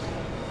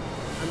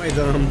 Am I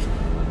dumb?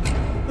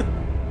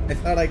 I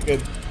thought I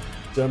could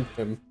jump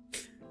him.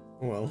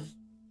 Oh well.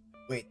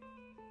 Wait.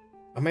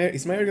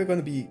 Is my area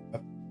gonna be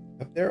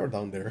up there or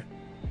down there?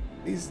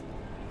 Please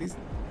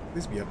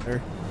be up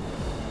there.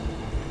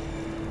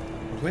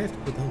 Or do I have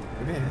to go down?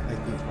 Maybe I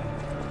do.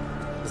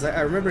 Because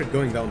I remember it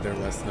going down there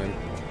last time.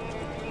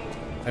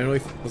 I don't know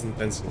if it was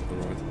intentional or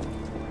not.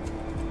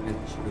 And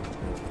shoot.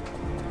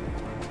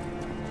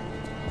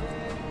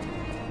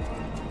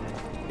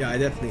 Yeah, I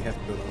definitely have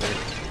to go down there.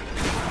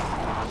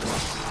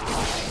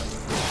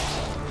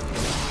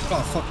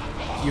 Oh, fuck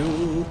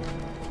you.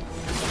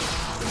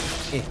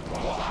 Eh.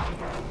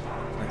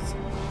 Nice.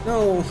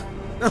 No!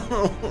 No!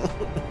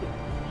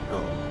 No,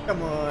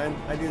 come on.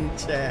 I didn't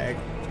check.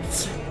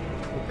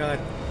 Oh, god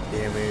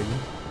damn it.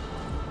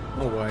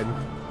 Oh, what?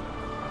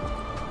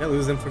 Did I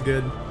lose them for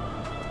good? I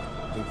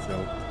think so.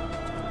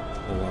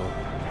 Oh, well.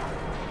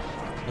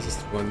 I'll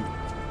just run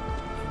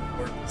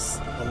towards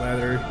the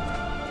ladder.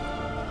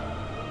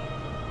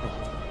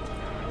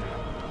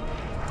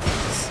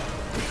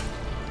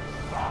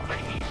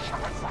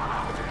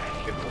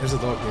 There's a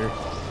dog here.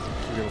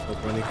 Should be able to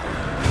stop running.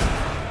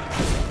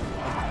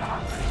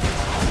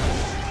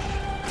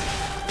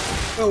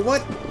 Oh,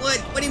 what? What?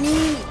 What do you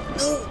mean?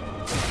 No!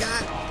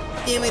 God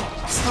damn it!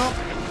 Stop!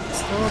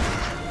 Stop!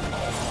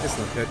 This is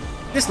not good.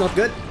 This is not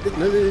good!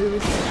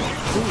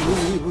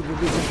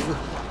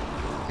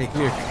 Hey,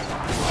 come here.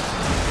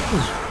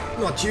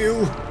 Not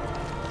you!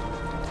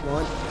 Come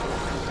on.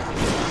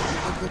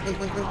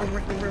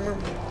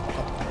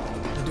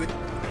 Do it.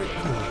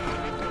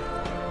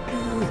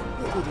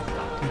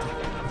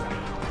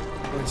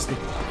 I just need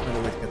to find a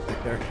way to get back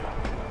there.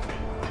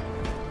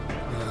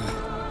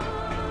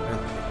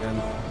 And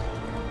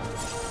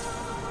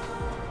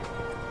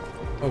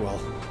oh well,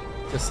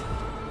 just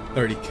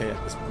 30k at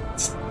this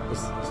point. It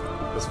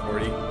was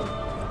 40.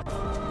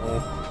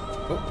 Oh,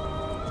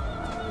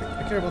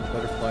 I care about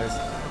butterflies.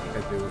 I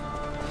do.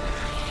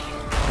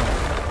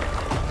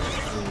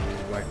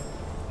 Right.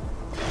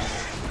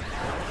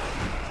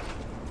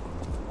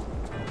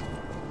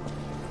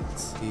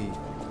 Let's see.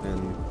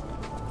 And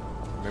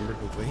remember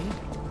the way?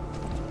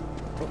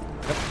 Oh,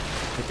 yep.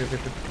 Okay.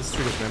 This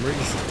tree of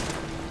memories.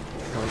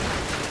 Come on.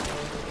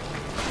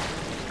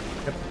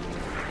 Yep.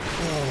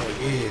 Oh,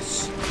 yes.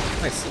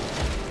 Nice.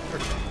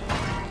 Perfect.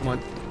 Come on.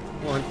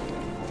 Come on.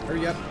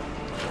 Hurry up.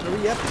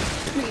 Hurry up.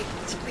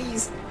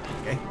 Please.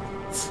 Okay.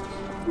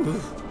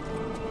 Whew.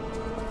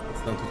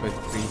 It's down to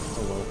 23.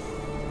 Oh well.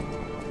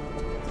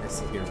 I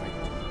see here, right?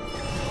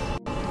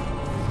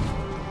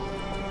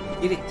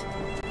 Get it.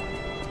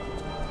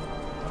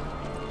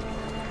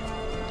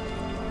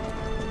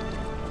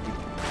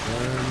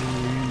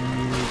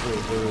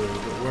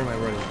 Where am I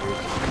running to?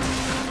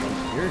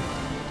 Here?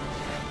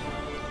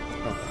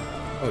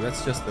 Oh,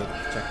 that's just the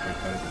checkpoint,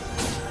 right?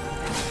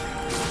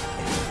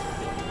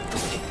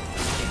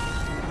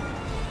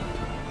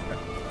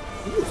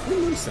 Ooh, 3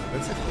 moonstone.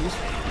 That's actually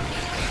useful. I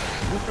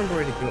don't remember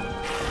where to go.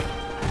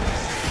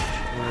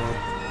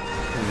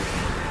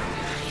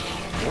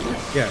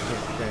 Yeah.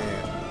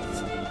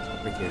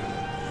 Right here.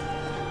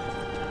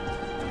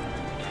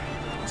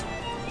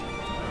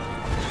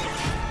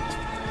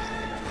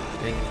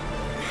 Dang.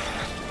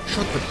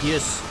 Shot, but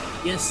yes.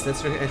 Yes,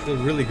 that's right. I feel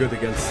really good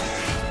against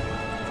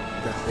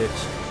that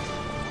bitch.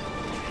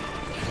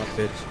 That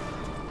bitch.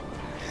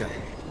 Yeah.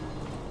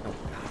 Oh.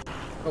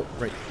 Oh,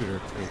 right. Shooter.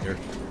 Right there.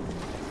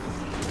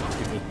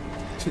 Give me.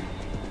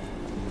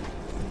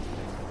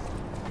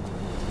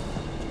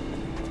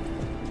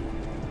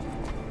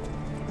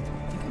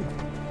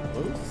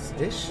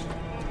 Close-ish.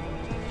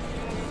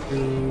 To...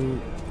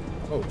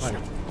 Oh, hi.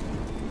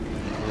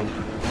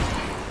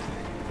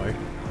 Hi.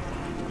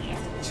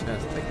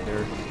 Chest right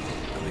there.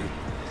 Really.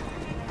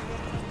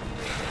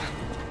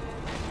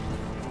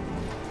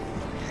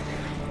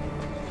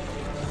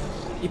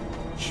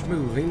 Keep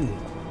moving.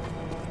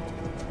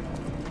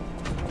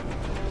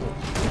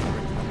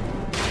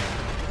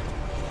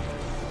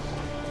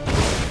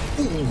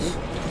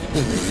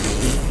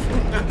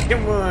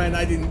 Come on, I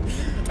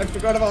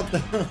forgot about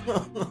that.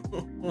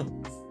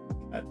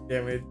 God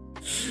damn it.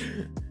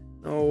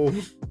 No.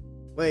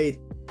 Wait,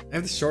 I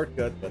have the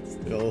shortcut, but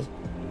still. For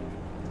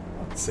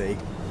fuck's sake.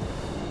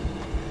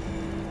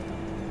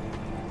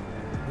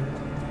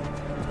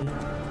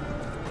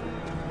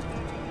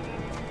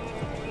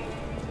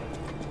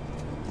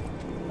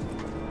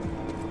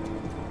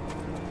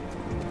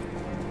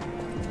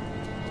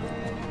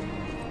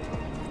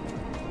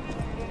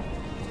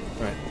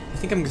 Right, I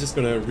think I'm just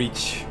gonna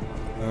reach,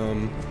 I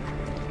can't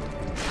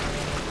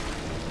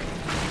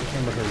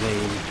remember her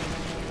name.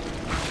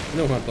 You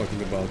know who I'm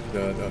talking about,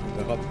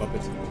 the hot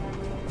puppet.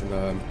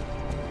 And,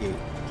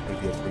 it's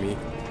gonna deal for me.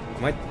 I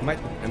might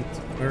attempt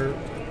her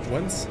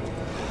once,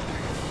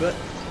 but,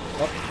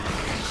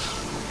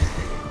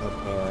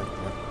 yeah,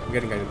 I'm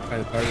getting kind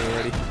of tired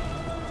already.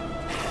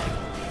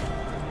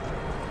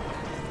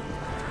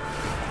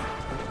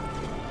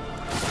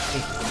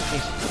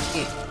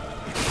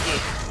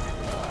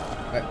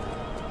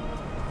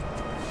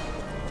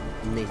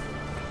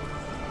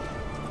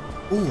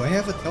 Ooh, I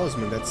have a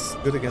talisman that's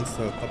good against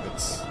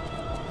puppets.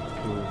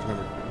 Ooh,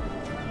 remember.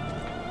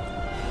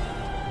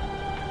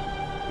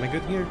 Am I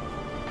good here?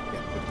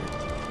 Yeah, good here.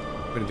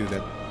 I'm gonna do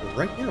that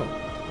right now.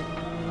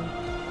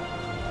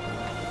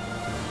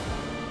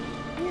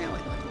 Yeah, why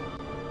not?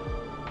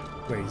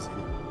 Where is it?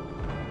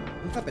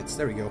 Puppets,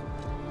 there we go.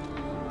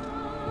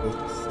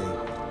 Both same.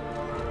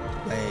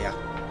 Yeah.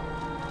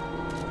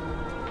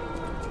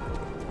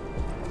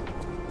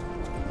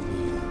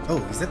 Oh,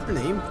 is that her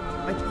name?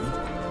 Might be.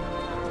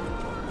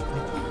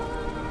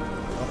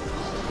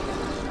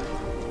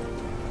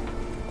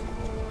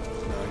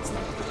 No, it's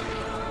not.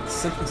 It's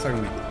something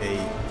starting with A.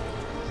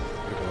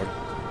 Good lord.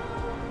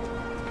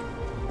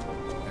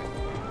 Okay.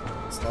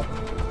 Stop.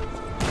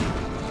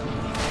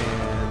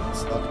 And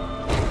stop.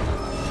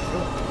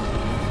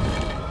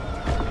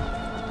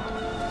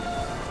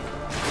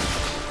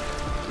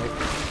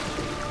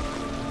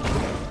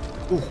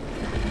 Go. Ooh.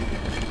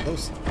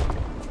 Close.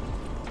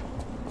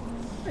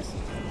 Nice.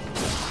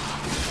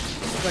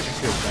 Looks like I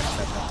should have backed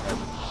that time.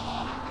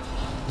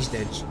 He's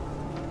dead.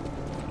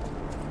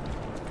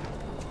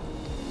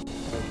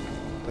 Oh,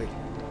 wait.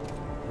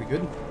 Are we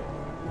good?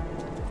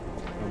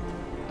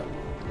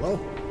 Hello?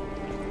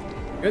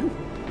 Good?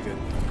 Good.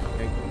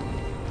 Okay.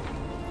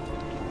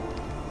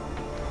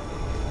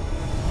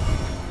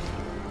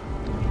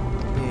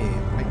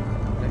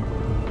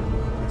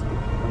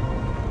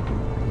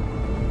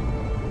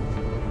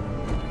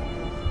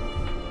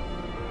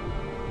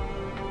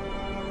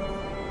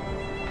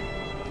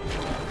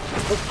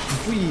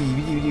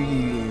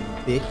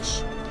 Bitch.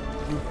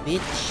 You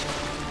bitch.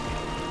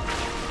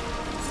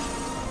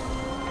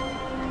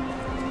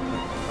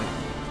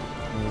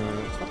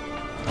 Stop.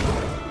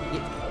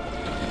 Yeah.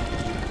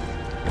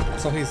 I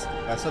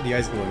saw the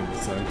eyes glowing in the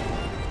sun.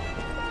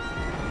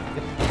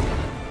 Yep.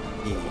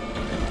 Yeah.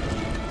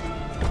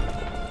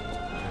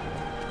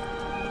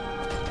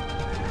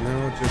 Now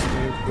just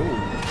go.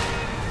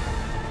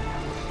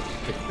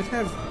 Okay, could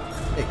have.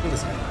 Hey, kill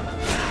this guy.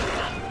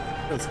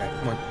 Kill this guy.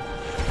 Come on.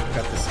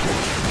 Got this.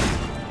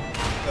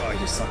 Oh,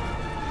 you suck.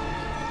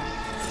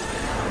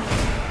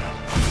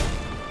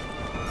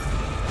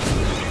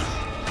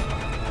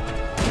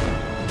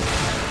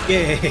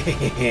 Yeah.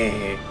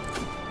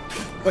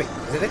 Wait,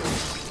 is that it?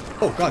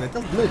 Oh god, it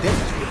does no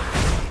damage.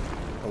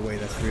 Oh wait,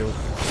 that's real.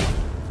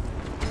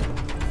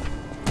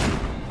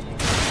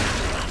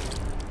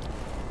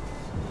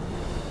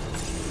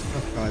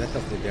 Oh god, that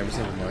does no damage.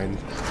 Never mind.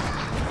 The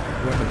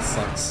weapon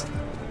sucks.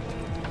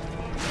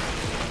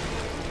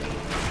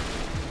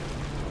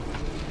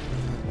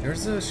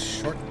 There's a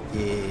short.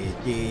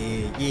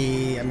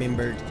 Yeah. I'm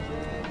injured.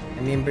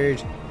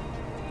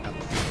 Oh.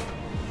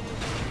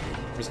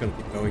 I'm just gonna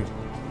keep going.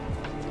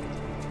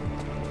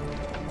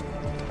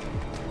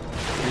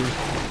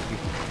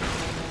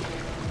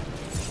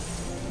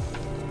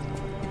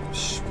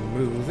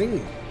 Moving.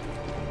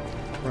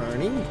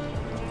 Running.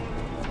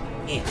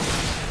 And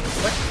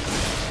what?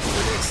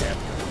 What is that?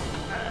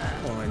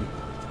 Come on.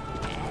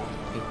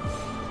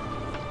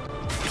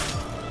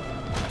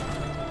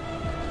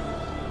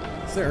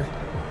 Sir.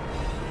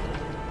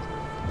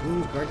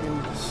 Blue Guardian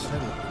 7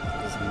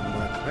 is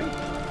not right.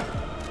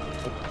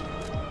 Oh.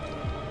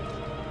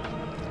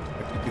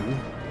 What do you do?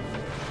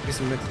 Get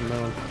some next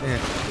amount. Yeah.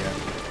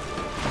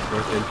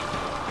 Worth it.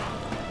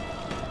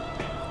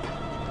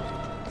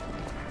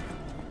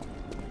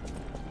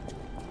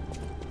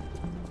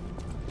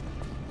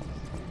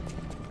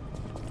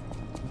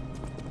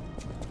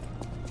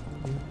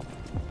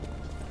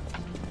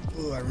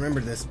 Oh, I remember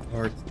this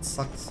part. It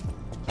sucks.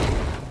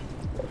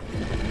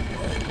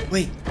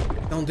 Wait,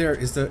 down there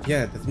is the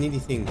the needy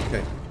thing.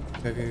 Okay.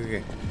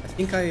 I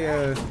think I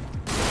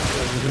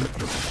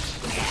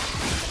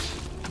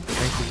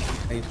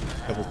need to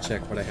double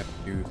check what I have to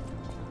do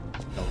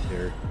out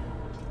there.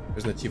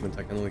 There's an achievement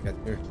I can only get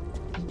here.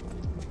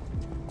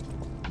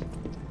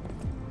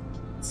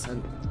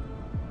 Send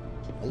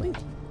link.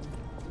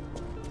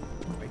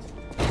 Wait.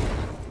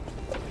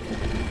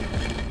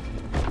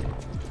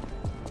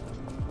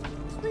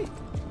 Sweet.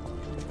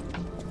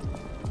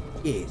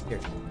 Yeah, it's here.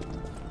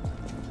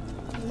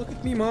 Look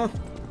at me, Ma.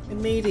 I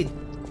made it.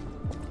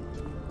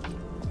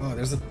 Oh,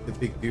 there's the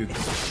big dude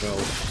as well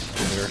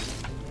in there.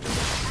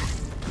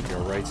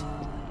 You're right.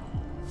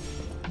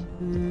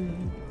 Do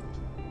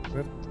I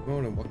have to go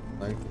on a walk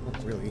line?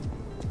 Not really.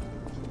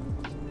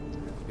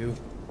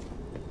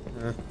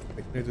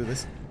 Wait, can I do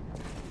this?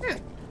 Yeah.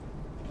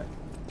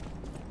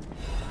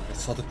 I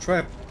saw the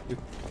trap. You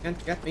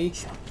can't get me.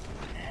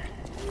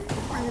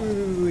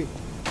 Wait.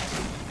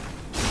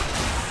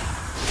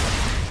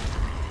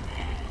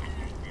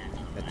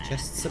 That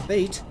chest's a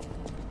bait.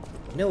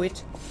 I know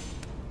it.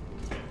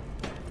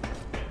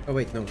 Oh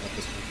wait, no, not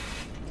this one.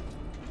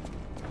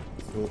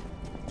 Cool.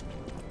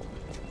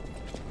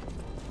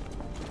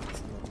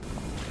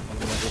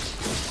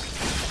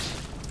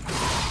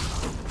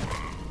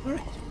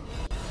 Alright.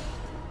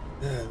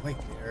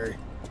 Right there.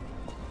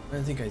 I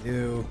don't think I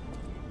do.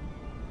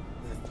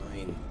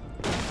 Fine.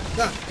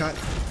 Ah, God.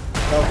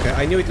 Okay,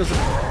 I knew it was a...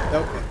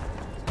 Okay.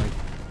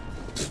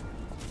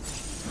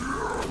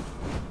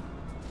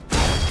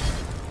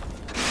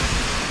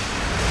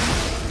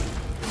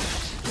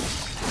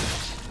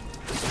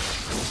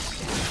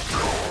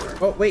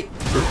 Oh, wait.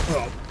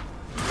 Oh.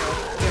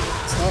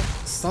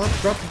 Stop,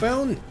 drop the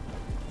bone.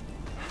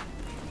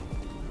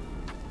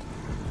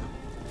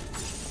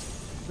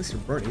 At least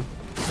you're burning.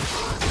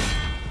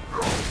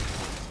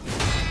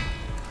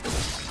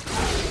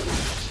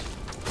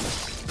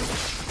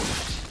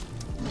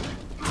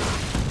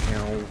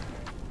 Ow.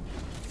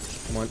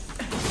 Come on.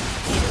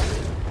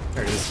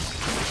 There it is.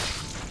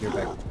 You're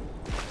back.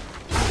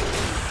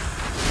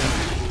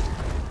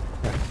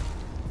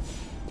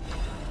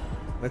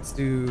 Let's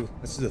do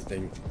the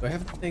thing. Do I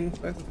have the thing?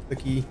 Do I have the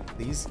key,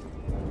 please?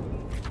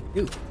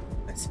 Ooh,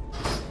 nice.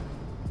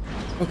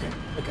 Okay.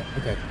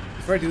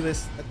 Before I do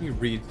this, let me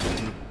read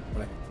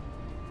what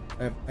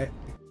I have.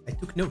 I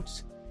took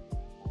notes.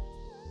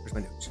 Where's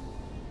my notes?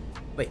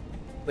 Wait.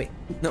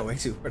 No,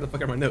 actually, where the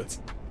fuck are my notes?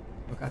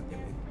 Oh, god damn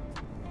it.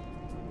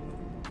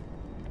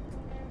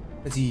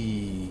 Let's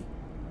see.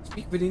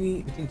 Speak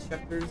between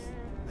chapters.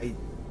 I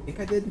think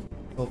I did.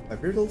 Solve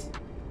 5 riddles.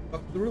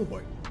 Talk to the real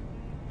boy.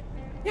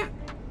 Yeah.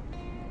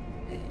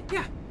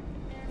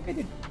 I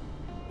think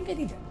I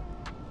did that.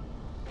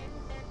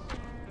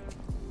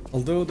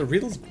 Although the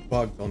riddles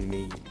bugged on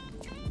me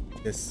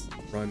this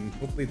run,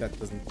 hopefully that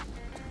doesn't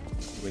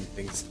ruin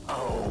things.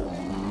 Oh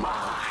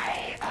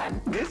my!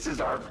 And this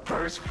is our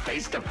first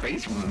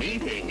face-to-face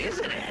meeting,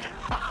 isn't it?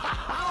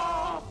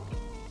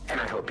 And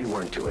I hope you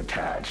weren't too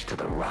attached to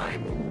the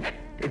rhyming.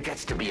 It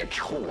gets to be a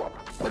chore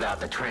without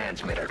the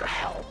transmitter to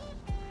help.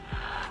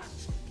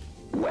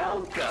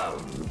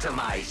 Welcome to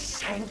my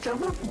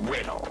sanctum of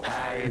riddle.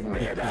 I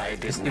admit I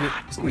did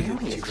not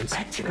really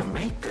expect you to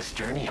make this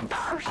journey in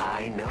person.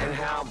 I know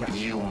how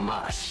you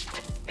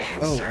must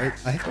answer.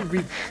 Oh, I have to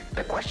read.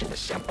 The question is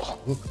simple,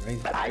 Look, right?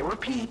 but I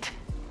repeat,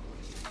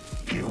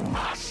 you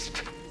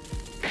must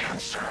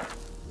answer.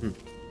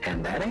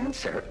 And that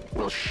answer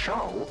will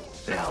show.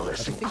 Now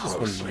listen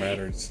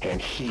closely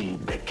and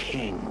heed the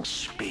king's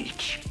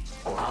speech.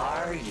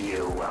 Are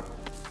you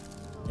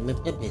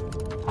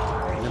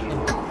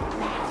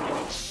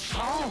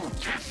so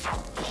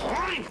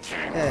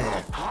disappointing?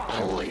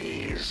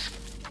 Please.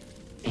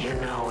 You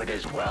know it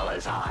as well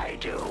as I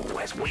do,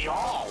 as we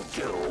all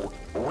do.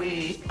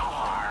 We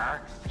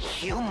are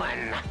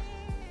human.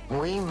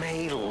 We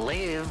may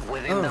live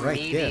within the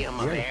medium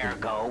of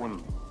ergo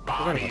and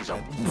bodies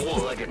of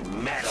wood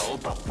and metal,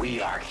 but we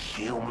are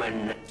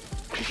human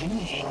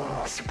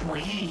beings.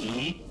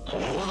 We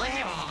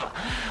live.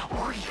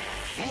 We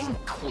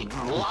think, we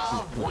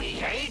love, we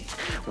hate.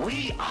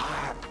 We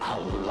are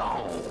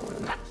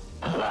alone.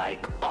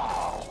 Like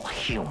all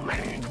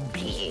human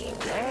beings.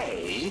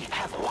 They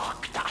have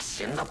locked us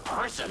in the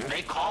prison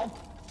they call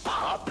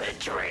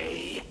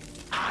puppetry.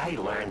 I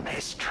learned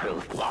this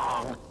truth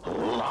long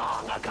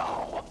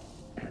ago.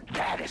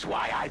 That is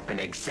why I've been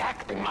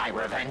exacting my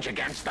revenge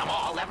against them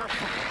all ever.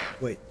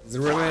 Wait, is it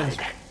revenge?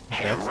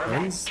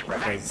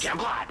 Revenge and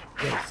blood.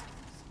 Yes.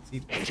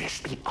 It is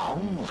the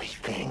only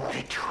thing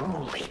that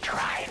truly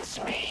drives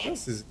me.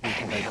 This is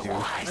and it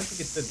was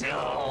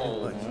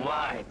so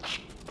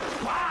much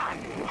fun.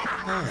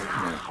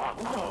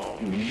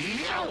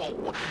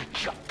 You,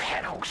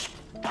 Geppetto's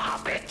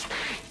puppet.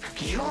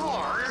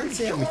 You're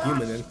say I'm a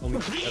human and call me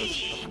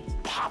the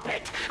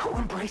puppet who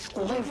embraced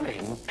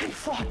living and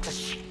fought to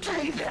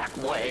stay that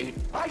way.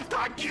 I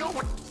thought you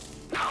would...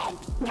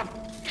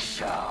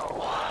 So,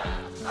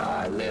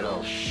 our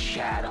little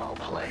shadow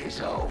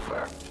plays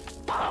over.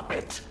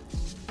 Puppet.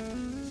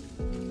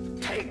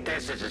 Take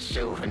this as a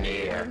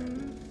souvenir.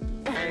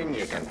 And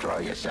you can throw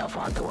yourself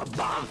onto a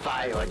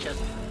bonfire or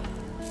just...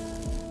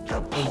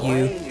 The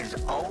play is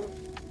over.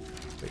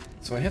 Wait,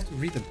 so I have to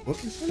read the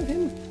book in front of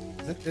him?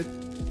 Is that good?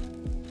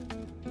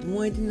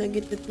 Why didn't I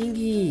get the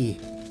thingy?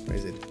 Where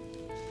is it?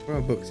 Where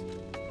are books?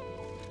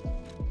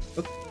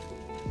 Book.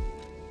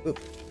 Book.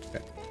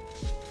 Okay.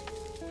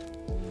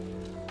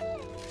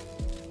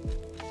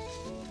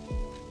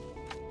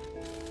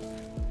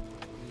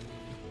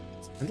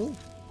 Spindle?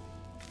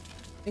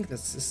 I think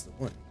this is the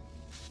one.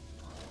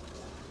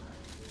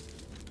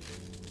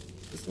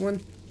 Is this the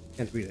one?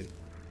 Can't read it.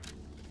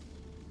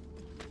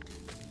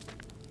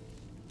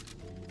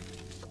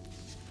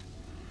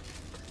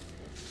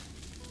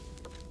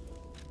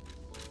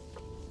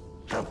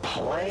 The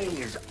play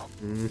is...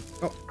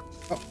 Oh.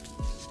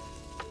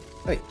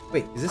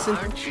 Wait, is this in?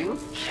 Aren't you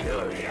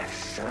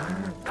curious,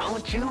 huh?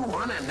 Don't you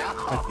want to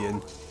know? At the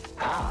end.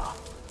 Oh,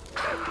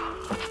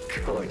 of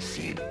course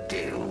you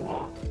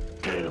do.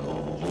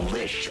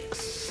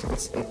 Delicious.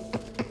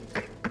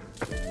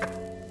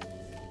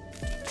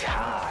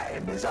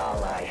 Time is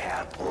all I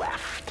have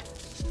left.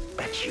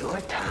 But your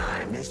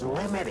time is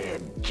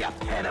limited,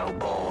 Geppetto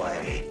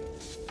boy.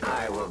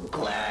 I will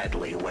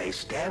gladly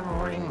waste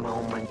every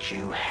moment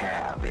you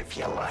have if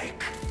you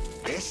like.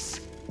 This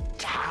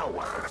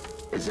tower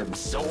is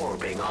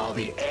absorbing all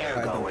the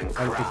ergo and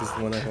I don't think this is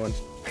the one I crowd.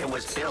 want. It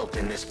was built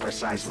in this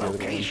precise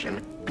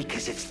location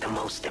because it's the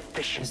most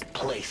efficient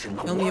place in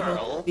the Tell me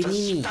about world to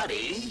Beanie.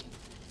 study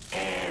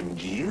and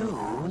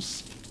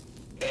use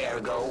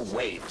ergo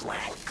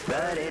wavelength.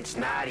 But it's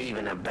not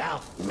even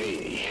about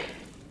me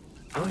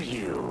or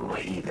you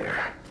either.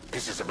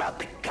 This is about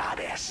the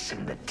goddess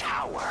in the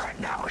tower.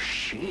 Now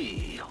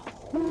she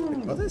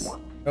Oh, this?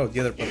 Oh, the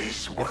other part.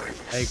 is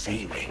worth I agree.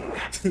 saving.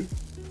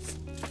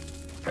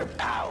 Her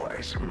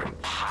powers are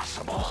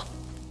impossible.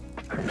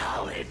 Her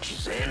knowledge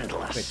is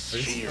endless.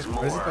 Wait, She is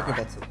where is he more, talking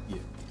about Sophia?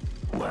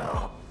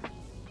 well,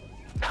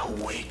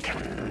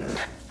 awakened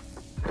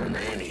than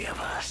any of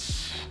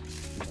us.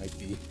 Might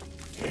be.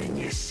 And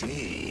you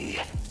see,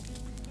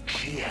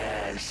 she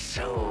has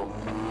so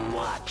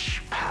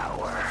much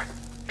power.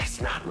 It's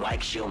not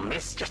like she'll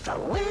miss just a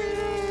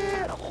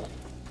little.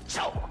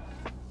 So,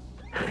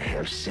 I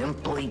have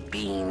simply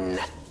been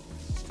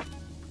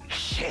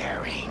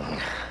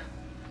sharing.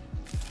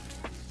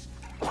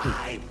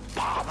 Why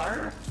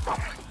bother?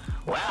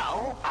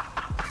 Well,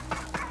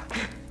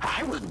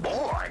 I was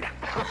bored.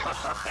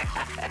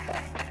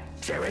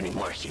 Is there any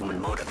more human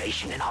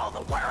motivation in all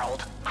the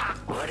world?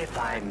 What if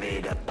I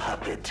made a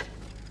puppet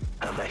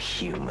of a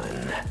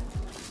human?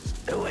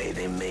 The way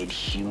they made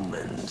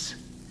humans.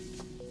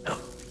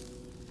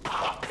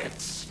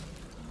 Puppets.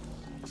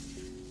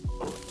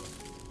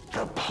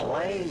 The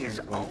plays.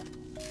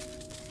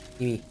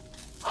 Beanie.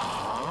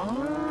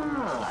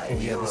 Ah, Oh,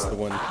 yeah, this is the your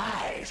one.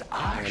 eyes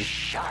are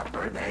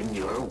sharper than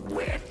your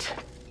wit.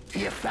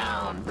 You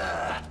found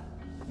the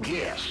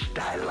gift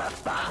I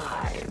left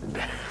behind.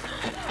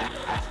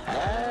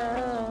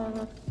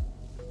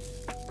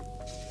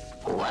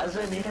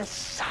 Wasn't it a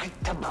sight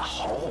to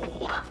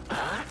behold?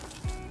 Huh?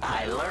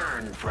 I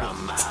learned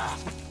from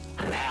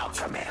an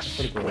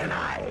alchemist when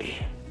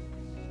I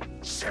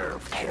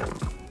served him.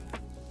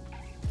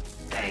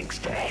 Thanks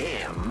to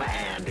him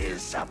and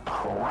his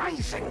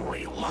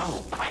surprisingly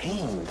low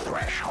pain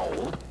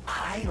threshold,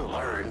 I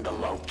learned the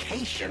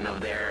location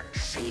of their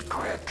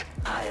secret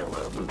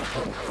island.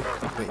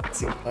 Wait,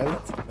 see,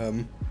 pilot?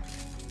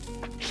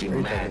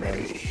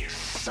 Humanity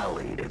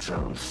sullied its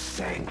own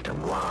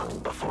sanctum long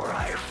before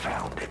I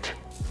found it.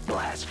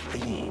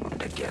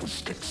 Blasphemed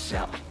against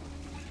itself,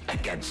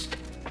 against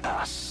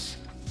us,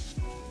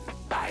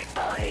 by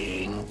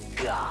playing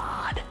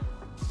God.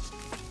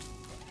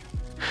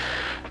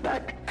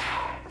 But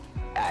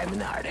I'm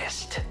an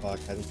artist. Fuck,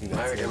 I don't think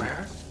that's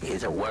Murderer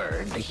is a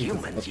word the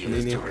humans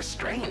use to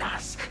restrain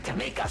us, to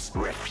make us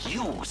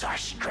refuse our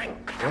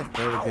strength Oh, and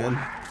there again.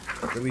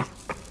 power. Really?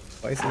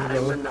 Twice in a I'm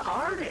row? an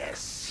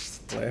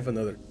artist. Well, I have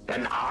another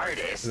An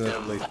artist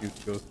place of you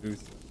to go through.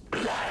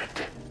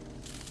 blood.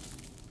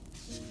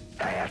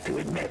 I have to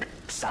admit,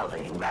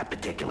 sullying that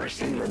particular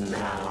scene even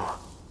now,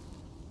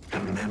 the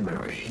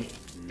memory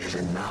is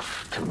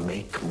enough to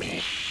make me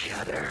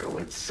shudder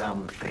with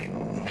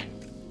something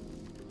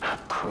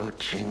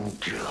approaching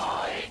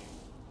joy.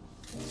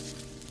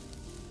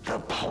 The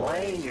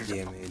plays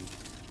Yeah, man.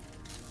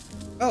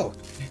 Oh!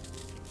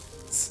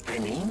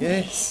 beneath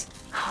Yes!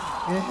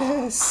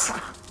 Yes!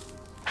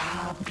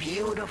 a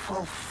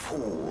beautiful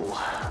fool,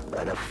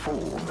 but a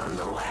fool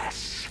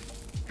nonetheless.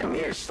 A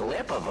mere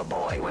slip of a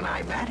boy when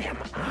I met him.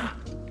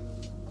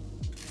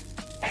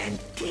 And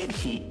did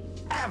he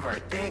ever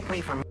thank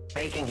me for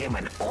making him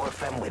an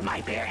orphan with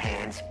my bare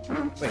hands?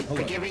 Wait, hold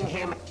for on. giving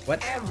him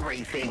What?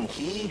 everything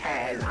he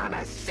has on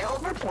a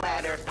silver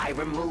platter by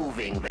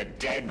removing the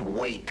dead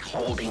weight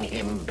holding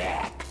him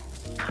back.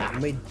 I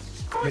made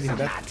Of course him I'm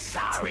back. not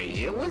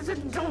sorry. It was a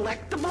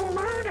delectable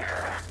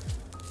murder.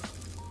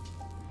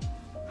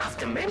 Of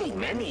the many,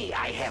 many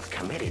I have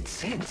committed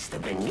since, the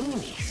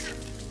Beninis,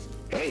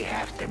 they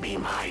have to be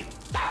my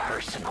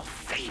personal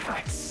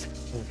favorites.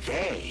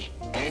 They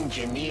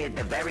engineered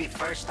the very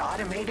first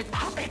automated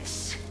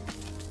puppets.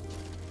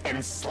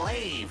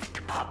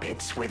 Enslaved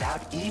puppets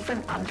without even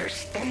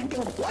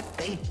understanding what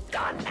they'd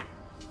done.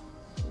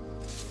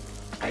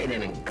 I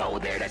didn't go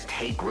there to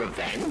take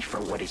revenge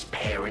for what his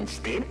parents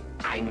did.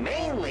 I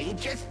mainly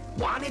just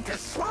wanted to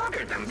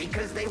slaughter them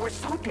because they were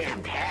so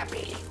damned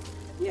happy.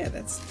 Yeah,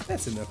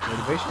 that's enough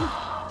motivation.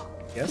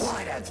 Yes?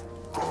 What a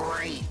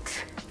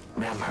great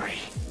memory.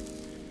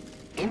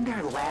 In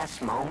their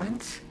last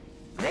moments,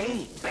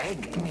 they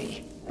begged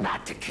me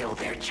not to kill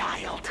their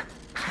child.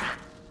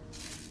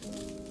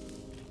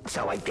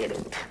 So I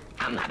didn't.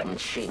 I'm not a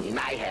machine.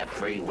 I have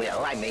free will.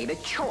 I made a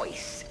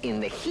choice in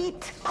the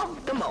heat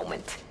of the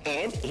moment.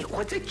 And it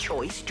was a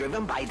choice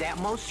driven by that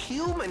most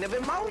human of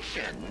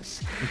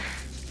emotions.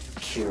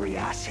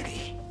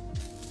 Curiosity.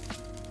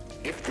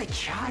 If the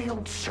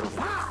child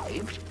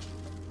survived,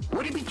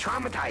 would he be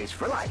traumatized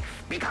for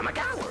life? Become a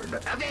coward,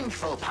 a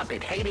vengeful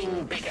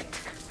puppet-hating bigot,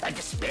 a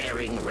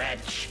despairing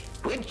wretch?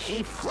 Would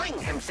he fling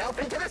himself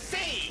into the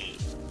sea?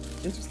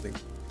 Interesting.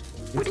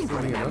 Would he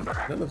Interestingly enough,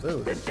 remember none of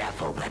those. the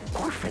devil that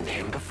orphaned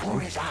him before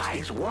his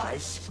eyes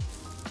was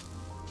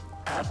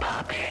a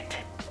puppet?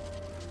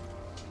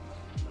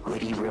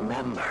 Would he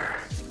remember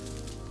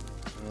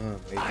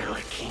Maybe.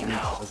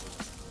 Arlecchino?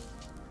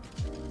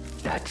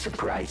 Not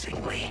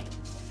surprisingly,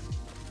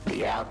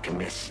 the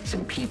alchemists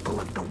and people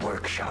of the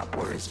workshop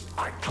were as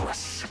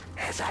artless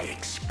as I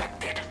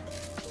expected,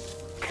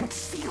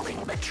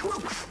 concealing the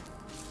truth.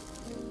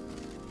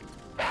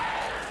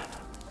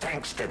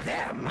 Thanks to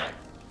them,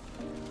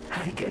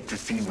 I get to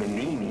see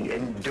Manini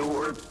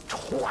endure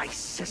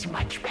twice as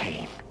much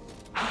pain.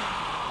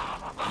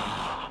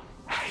 I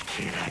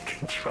cannot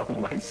control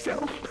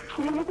myself.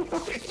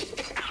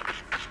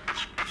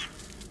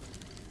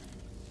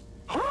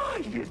 Oh,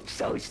 it's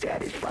so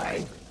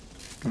satisfying.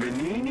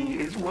 Manini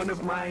is one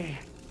of my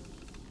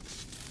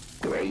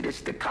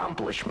greatest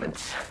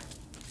accomplishments.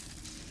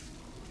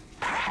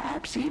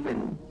 Perhaps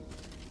even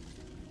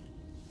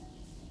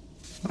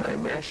my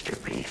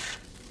masterpiece.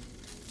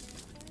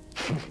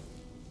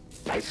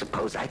 I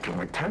suppose I can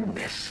return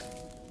this.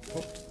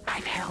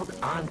 I've held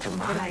on to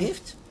my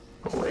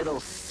little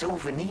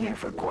souvenir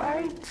for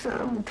quite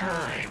some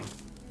time.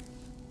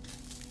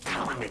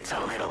 Tell him it's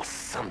a little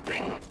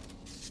something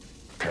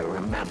to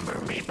remember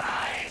me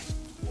by.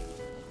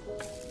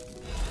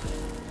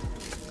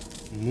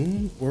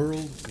 Moon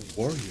World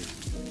Warrior.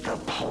 The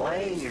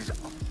plays.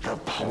 The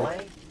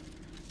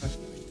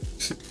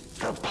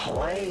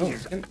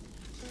plays.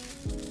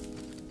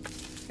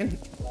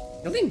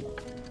 Nothing.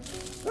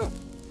 Oh.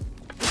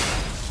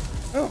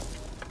 Oh.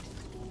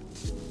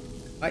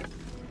 Hi.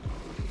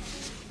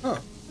 Huh.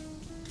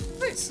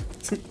 Nice.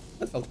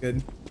 That felt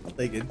good. I'll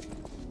take it.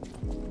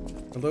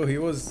 Although he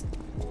was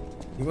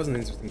an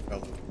interesting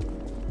fellow.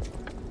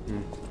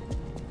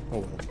 Oh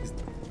well.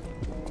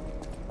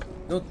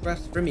 No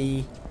traps for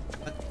me.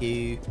 Fuck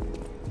you.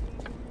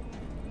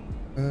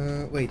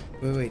 Wait.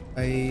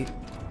 I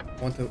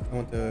want to go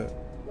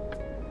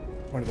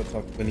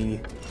talk to Panini.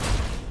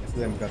 Yes,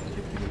 I've got to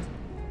get him.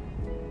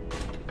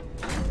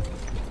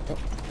 Oh,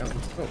 down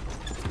let's go.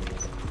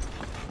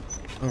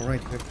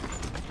 Alright, we have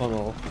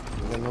funnel.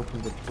 And then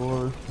open the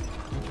door.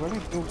 Where do I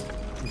go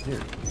from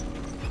here?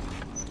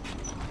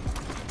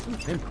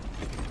 Okay.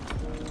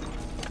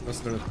 I'm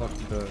also gonna talk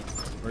to the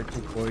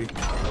merchant boy.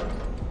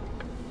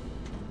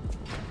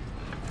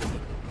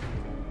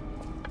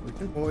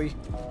 Merchant boy.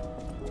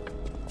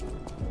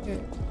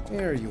 Yeah,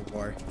 there you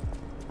are.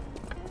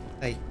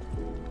 Hey.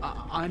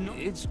 I'm not.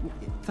 It's.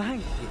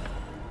 Thank you.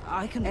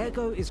 I can.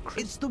 Ego is.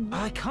 It's the.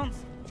 I can't.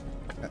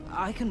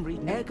 I can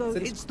read. Ego.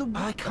 It's the.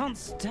 I can't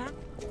stand.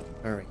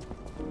 Alright.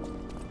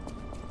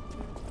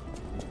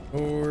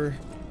 Or.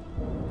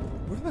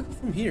 Where do I go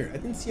from here? I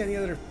didn't see any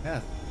other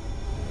path.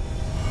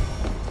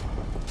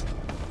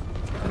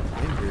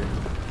 In here.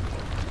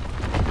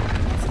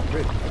 It's a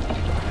bridge.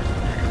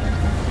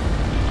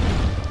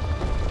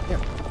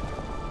 Yeah.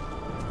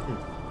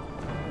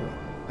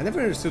 I never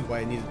understood why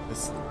I needed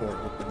this door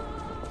open.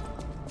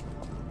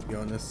 To be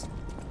honest.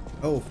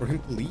 Oh, for him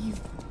to leave?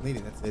 Maybe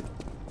that's it.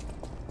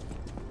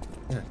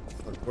 Yeah,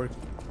 it's not work.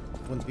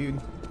 One dude.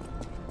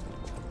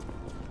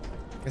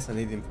 Guess I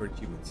need him for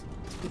achievements.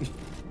 It's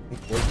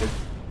worth it.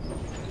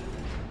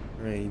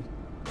 Alright.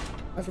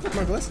 I forgot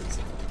my glasses.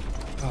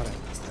 Oh,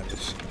 that's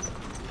stylish.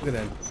 Look at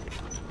that.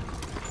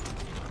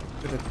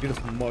 Look at that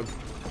beautiful mug.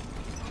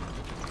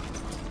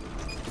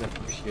 I'm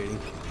appreciating.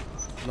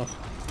 No.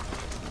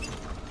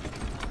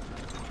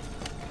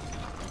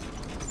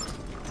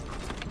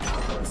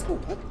 Let's go.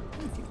 What?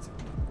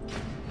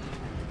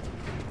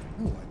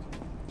 Oh, what?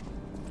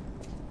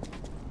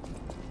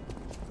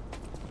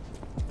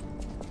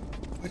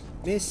 What?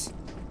 Miss?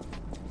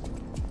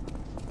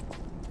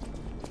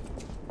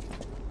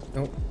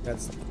 No,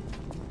 that's the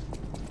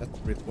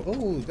ritual.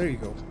 Oh, there you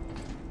go.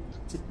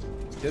 It's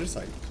the other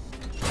side.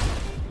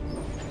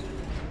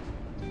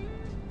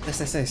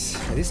 Nice.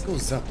 Yeah, this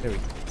goes up. There we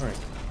go. Alright.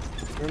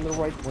 You're on the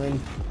right one.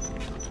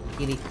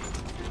 Kitty.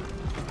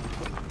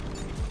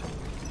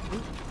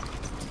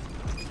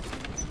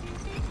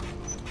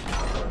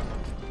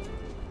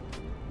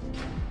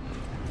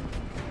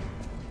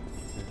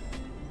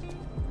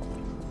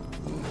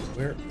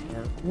 Where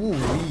are... Ooh,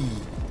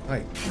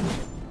 hi.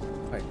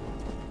 Hi.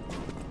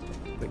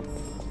 Wait.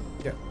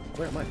 Yeah,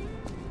 where am I?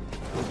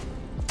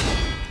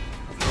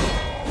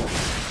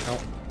 Ow.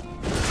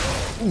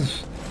 Oof.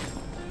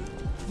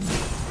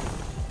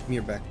 Come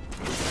here, back.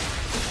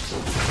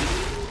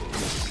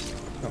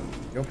 Oh,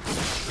 go.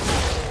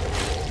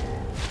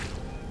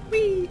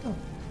 Whee! Oh.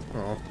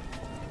 Aw.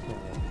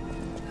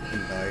 I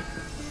can die.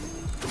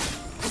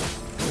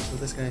 What's with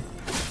this guy?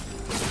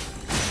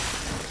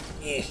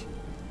 Eh.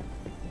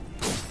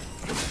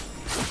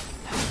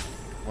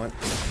 Come on.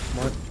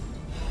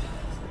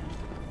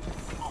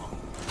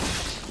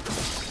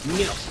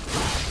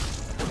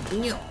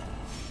 No.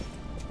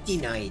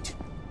 Denied.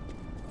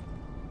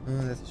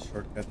 That's a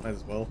shortcut, might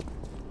as well.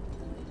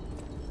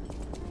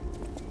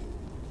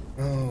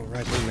 Oh,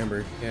 right, I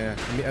remember. Yeah,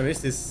 I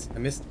missed this. I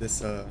missed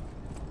this.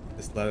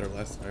 This ladder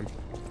last time.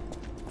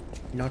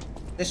 Not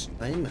this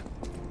time.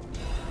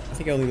 I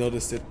think I only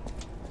noticed it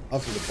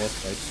after the boss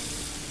fight.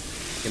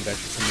 Came back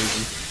for some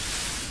reason.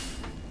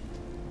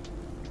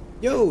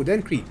 Yo,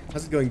 Dan Creed,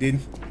 how's it going, dude?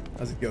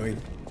 How's it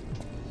going?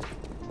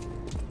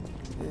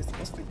 Is the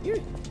boss fight here?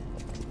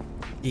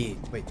 Yeah,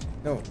 wait,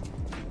 no.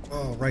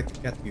 Oh, right, the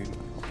cat dude.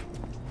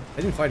 I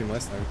didn't fight him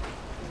last time.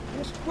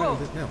 Whoa!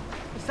 It now.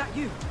 Is that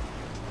you?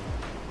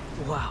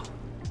 Wow,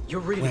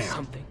 you're really Wow.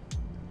 something.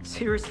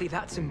 Seriously,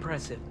 that's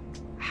impressive.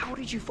 How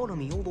did you follow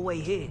me all the way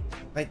here?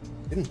 I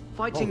didn't.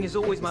 Fighting is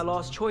always my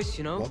last choice,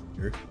 you know? Walk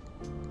here.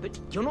 But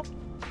you're not...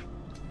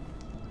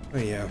 Oh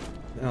yeah.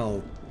 I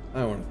don't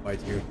want to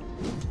fight you.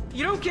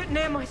 You don't get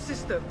near my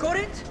sister, got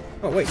it?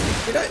 Oh wait,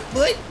 did I?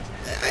 What?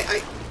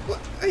 What?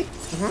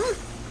 Huh?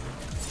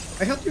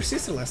 I helped your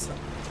sister last time.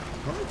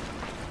 Huh?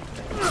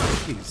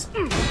 Jeez.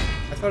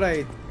 I thought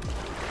I...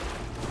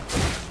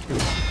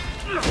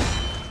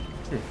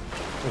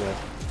 Oh well.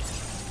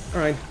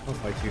 Alright, I'll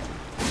fight you.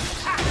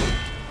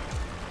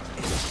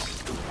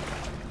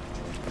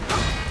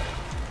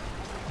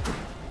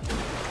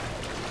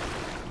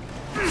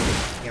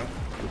 Yep.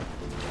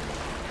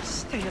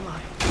 Stay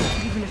alive,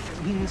 even if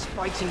it means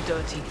fighting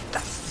dirty.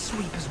 That's the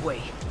sweeper's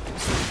way.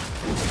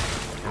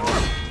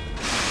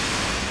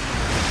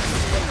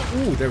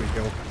 Ooh, there we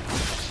go.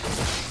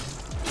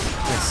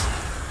 Nice.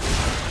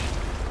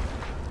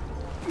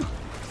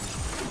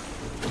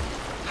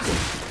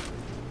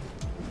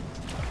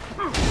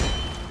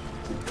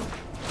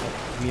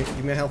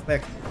 Give me a health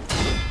back.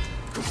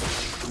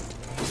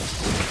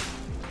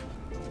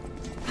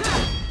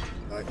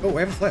 Oh, I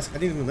have a flask. I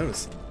didn't even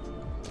notice.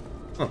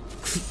 Huh.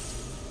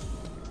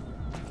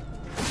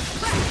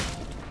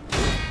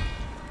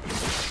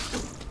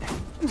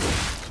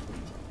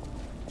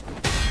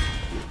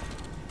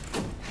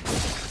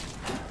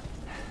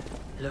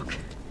 Look,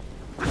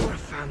 I've got a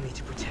family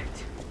to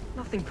protect.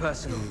 Nothing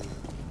personal.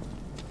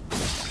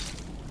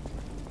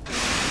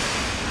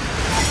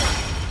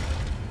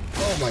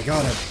 Oh my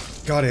god, I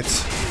got it.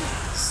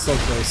 So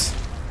close.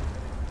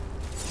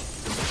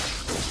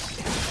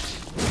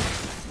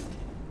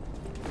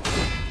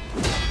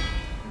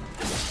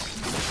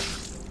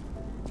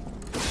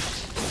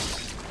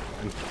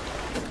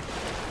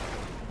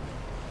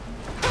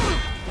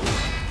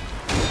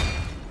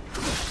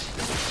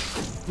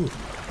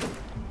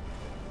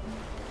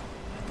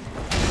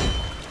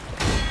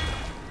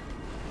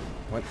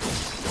 What?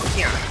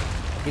 Yeah.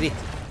 Get it.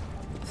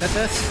 Is that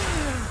us?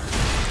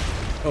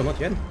 Oh, not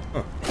yet.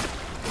 Huh.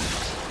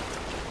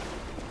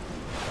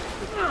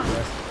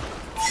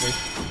 Wait.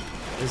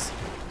 Is.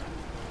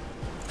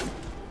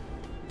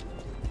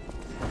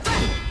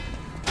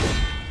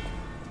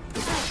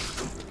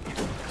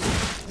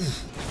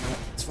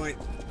 It's fine.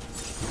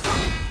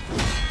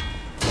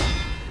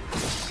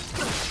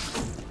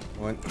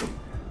 What?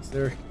 Is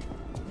there?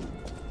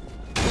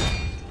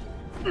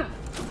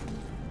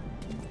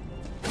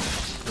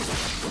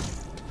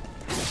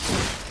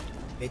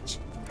 Bitch.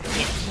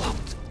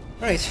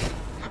 Right.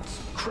 That's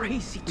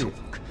crazy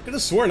talk. Could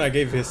have sworn I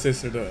gave his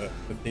sister the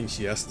thing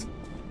she asked.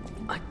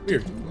 I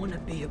Weird. don't want to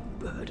be a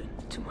burden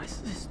to my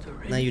sister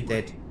anyway. Now you're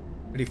dead.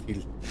 How do you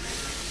feel?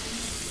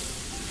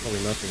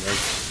 Probably nothing,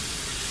 right?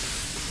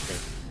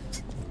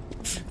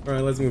 Okay.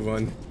 Alright, let's move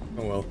on.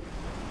 Oh well.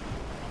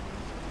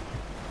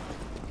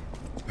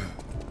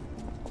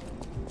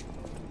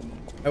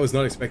 I was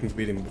not expecting to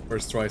beat him the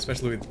first try,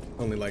 especially with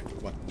only like,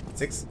 what,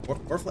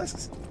 four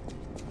flasks?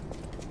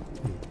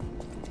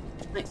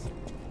 Nice.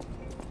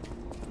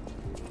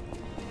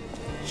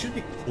 Should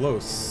be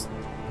close.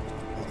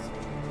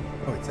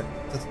 Oh, it's at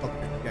the top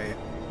here. Yeah, yeah.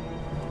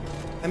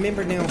 I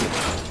remember now. I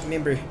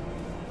remember.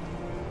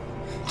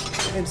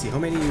 Let me see, how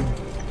many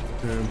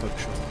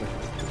buckshots do I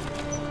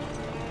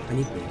have? I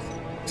need those.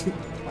 5.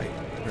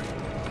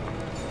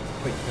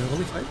 Wait,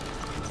 only 5?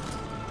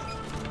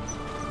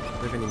 Do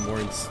I have any more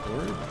in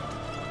store?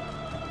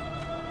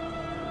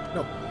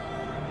 No.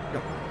 No,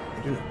 I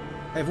do not.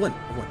 I have one. I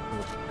have one.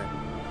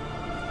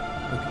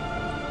 Okay.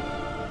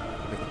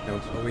 Make it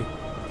down slowly.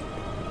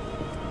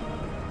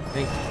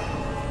 Thank you.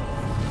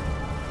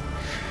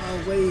 Oh,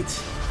 wait. I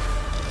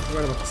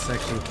forgot about the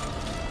section.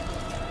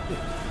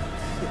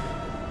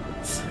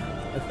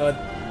 I thought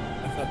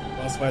the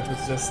boss fight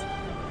was just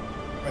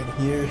right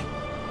here.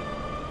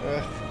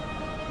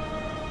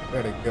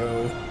 Where'd it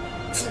go?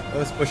 I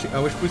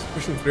was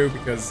pushing through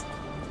because,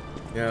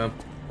 yeah,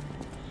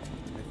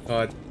 I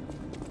thought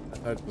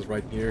it was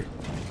right here.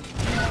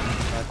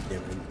 God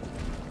damn it.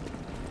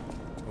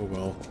 Oh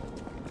well.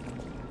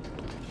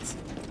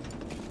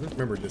 I don't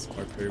remember this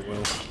part very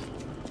well.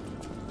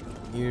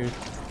 Here.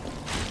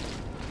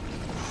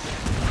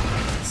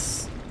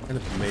 It's kind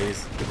of a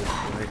maze.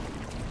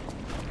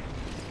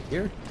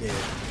 Here? Yeah.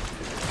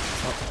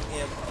 Oh,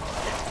 yeah.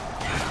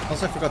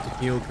 Also, I forgot to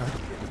heal. God damn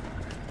it.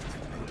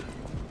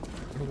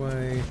 How do I...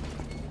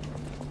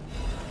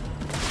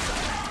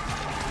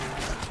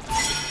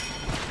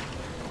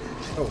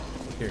 Oh,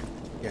 here.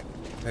 Yeah.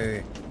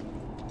 Hey.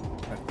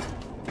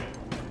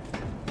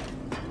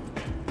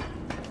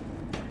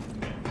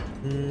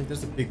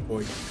 There's a big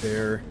boy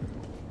there.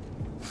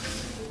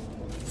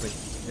 Wait,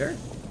 there?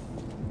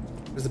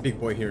 There's a big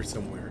boy here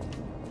somewhere.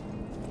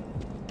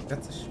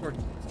 That's a short.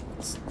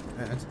 What's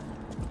that?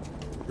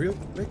 Real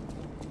quick.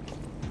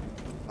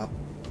 Up.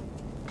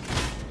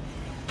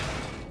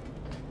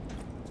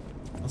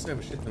 Also have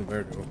a shit ton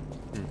where to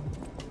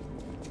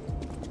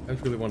go.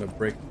 don't really want to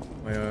break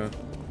my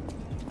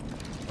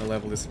my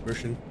level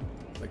distribution.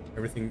 Like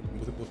everything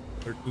multiple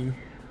 13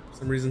 for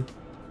some reason.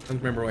 I don't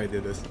remember why I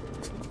did this.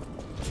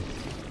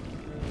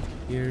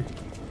 Here.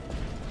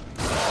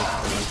 Oh,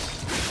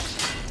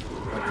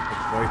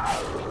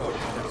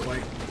 that's why.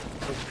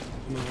 Oh,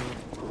 no.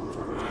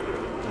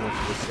 I'm not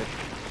supposed to.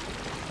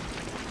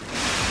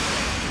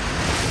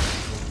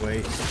 No way.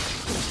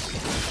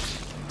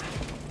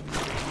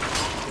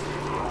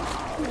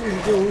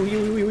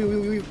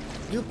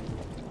 You.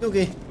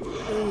 Okay.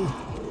 Oh,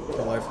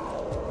 alive.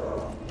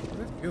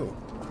 Where did it go?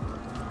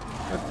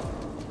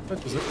 What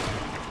was it?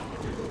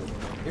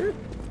 Here?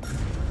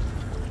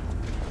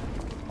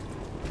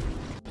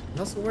 And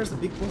also, where's the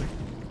big boy?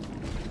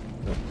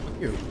 No, not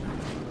you.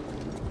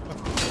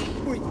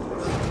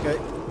 Okay.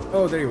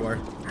 Oh, there you are.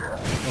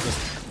 I'll just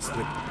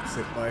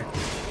sit by.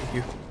 Thank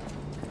you.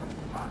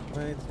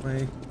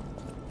 Right.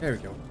 There we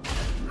go.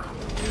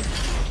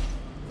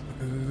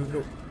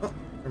 Go. Oh,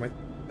 never mind.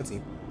 Let's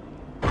see.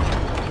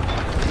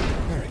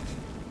 Alright.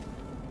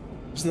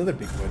 There's another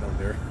big boy down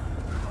there.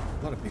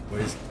 A lot of big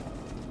boys.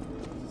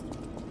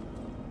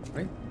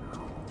 Right?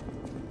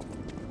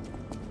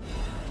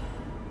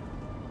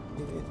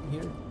 Anything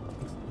here?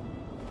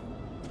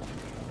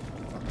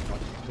 Oh,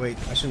 wait,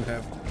 I shouldn't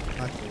have.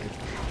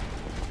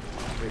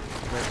 Wait.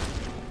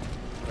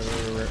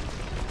 Where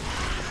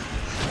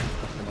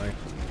am I?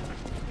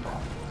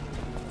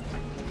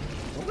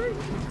 Over?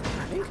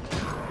 I think?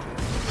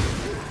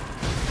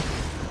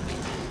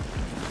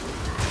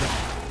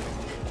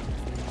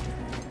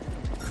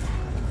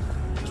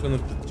 There's one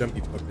of the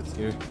jumpy puppets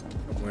here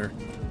somewhere.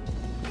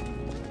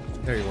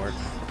 There you are.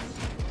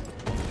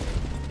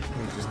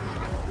 I'm just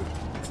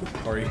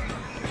sorry.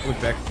 Look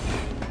back.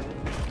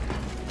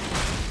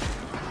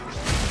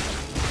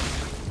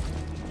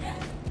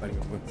 Fighting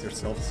with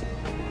yourselves.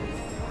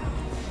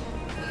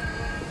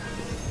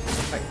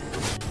 Hi.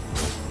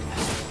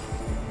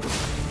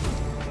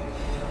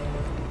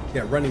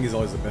 Yeah, running is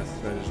always the best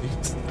strategy.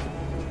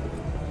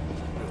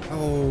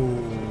 Oh,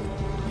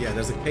 yeah,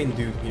 there's a cane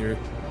dude here.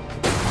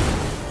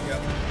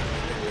 Yep,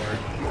 there you are.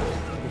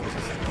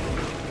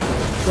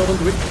 Go, don't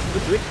do it.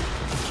 Don't do it.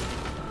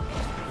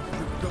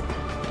 Go.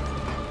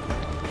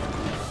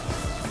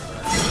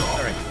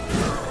 Alright.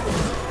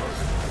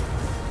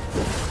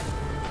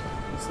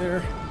 It's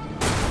there.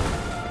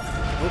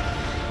 Oh.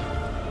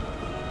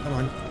 Come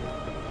on.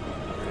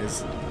 There it is.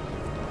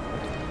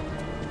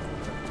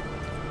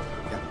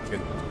 Yeah,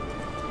 good.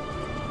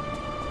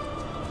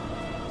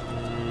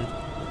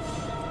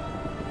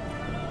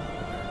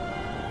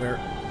 Where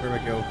do I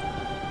go?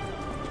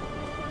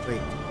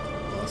 Wait,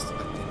 lost.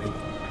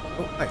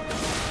 Oh, hi.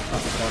 Oh,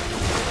 fuck.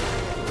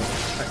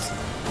 Nice.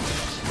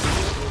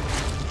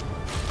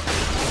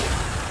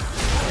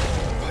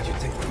 God, you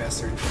tanky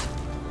bastard.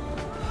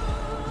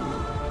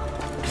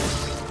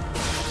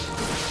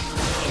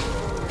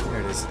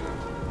 There it is.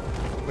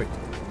 Wait,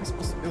 where am I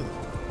supposed to go?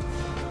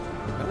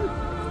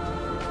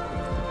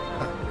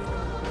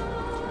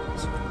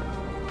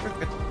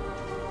 Perfect.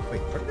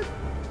 Wait, perfect?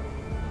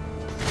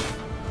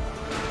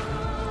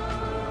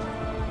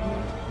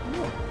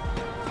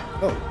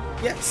 Oh,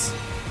 yes!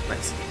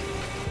 Nice.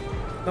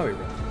 Now we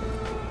run.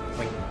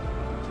 Like.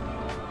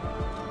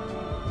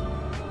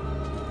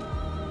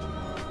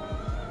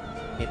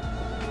 Yeah.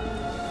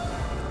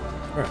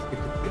 Alright,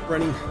 keep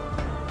running.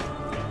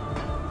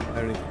 I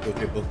don't need to kill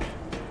people.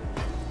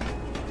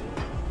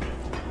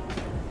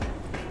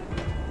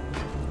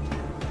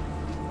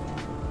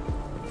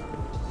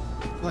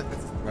 I like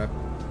that's a trap.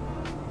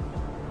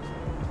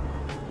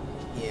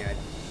 Yeah, I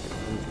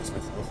didn't trust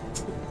myself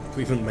to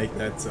even make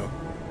that, so.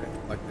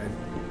 Like that.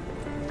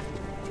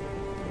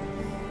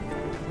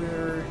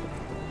 Where?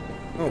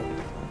 Oh,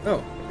 no!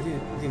 I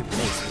didn't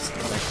place this.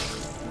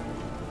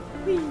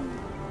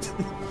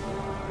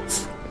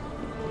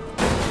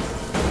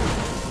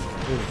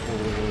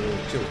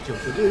 Chill.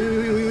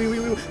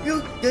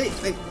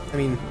 I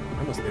mean, I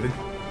almost did it.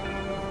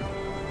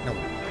 No.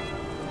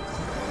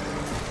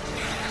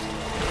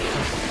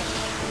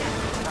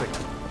 Wait,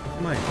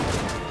 come on.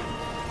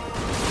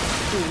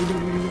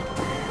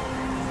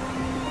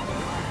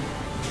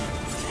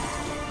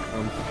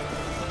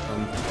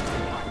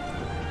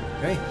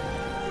 Okay.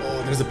 Oh,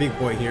 there's a big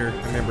boy here.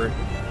 I remember.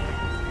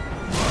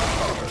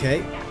 Okay,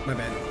 my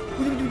bad.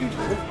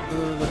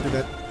 Let's do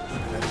that.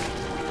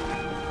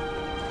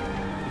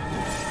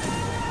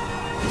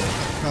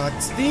 God,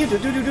 Steve! No.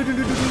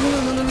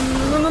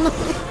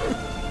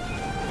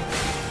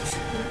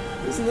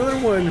 There's another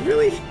one.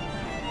 Really?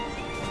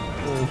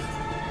 Oh,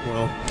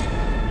 well.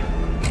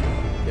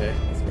 Okay,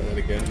 let's run it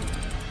again.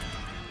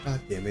 God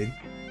damn it.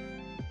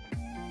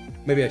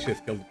 Maybe I should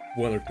have killed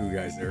one or two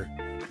guys there.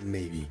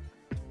 Maybe.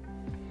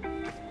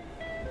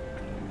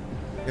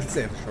 Let's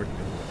say I have a short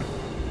kill.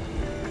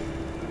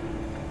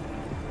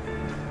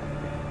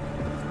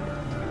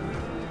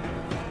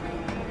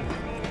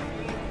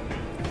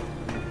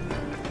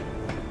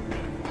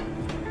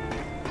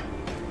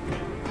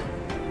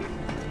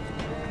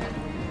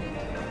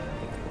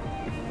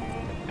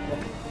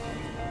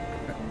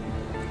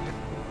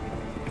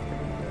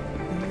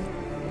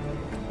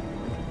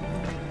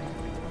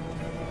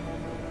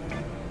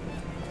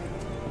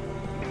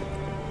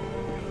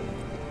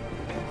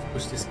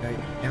 push this guy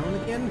down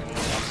again.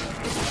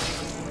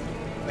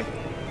 Wait.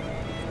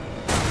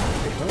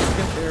 Wait, don't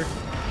get there.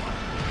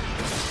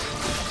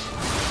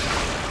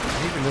 I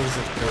didn't even notice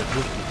that they're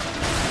moving.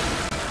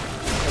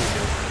 There we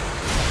go.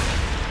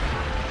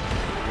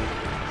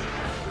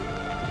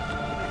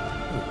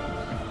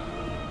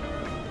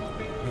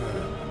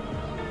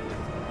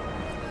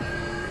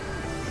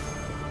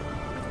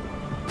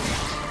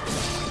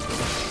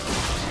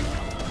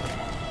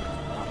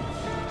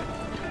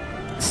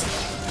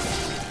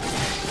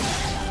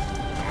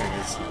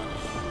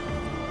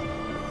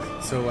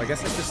 So I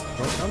guess I just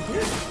drop down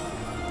here?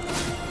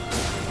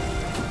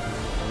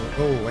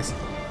 Oh, I see.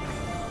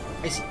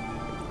 I see.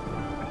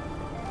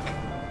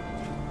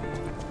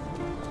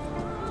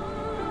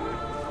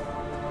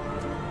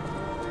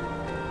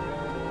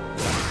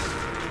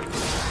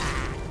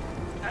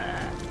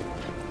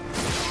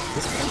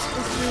 This one's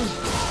supposed to...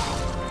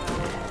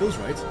 Feels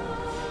right.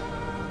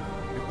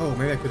 Oh,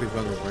 maybe I could have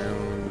run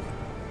around.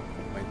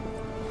 Fine.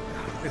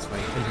 It's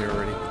fine. I'm here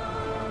already.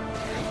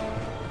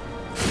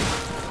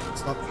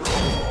 Stop.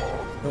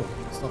 No,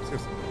 stop,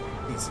 seriously.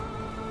 Please.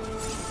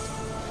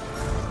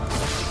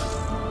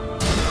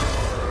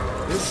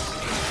 This.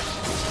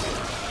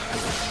 I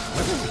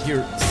don't hear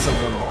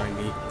someone behind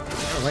me. I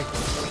don't like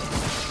that.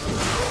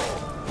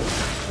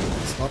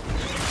 Stop.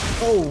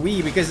 Oh,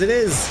 because it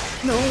is!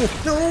 No!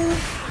 No!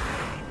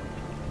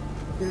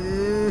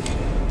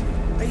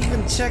 I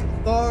even checked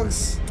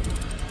dogs!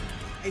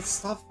 I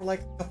stopped for like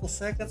a couple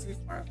seconds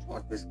before I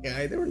fought this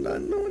guy. They were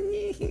not knowing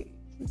me.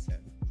 I'm sad.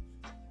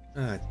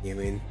 Ah, damn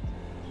it.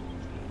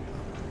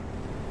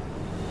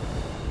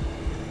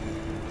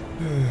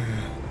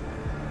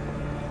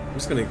 I'm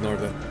just gonna ignore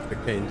the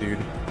cane dude.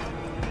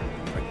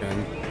 If I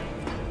can.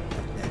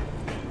 Okay.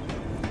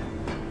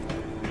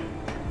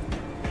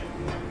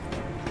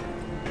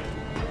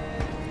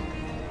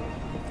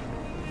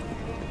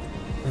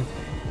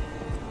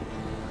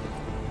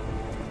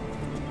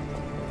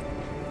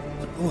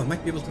 Oh, I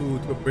might be able to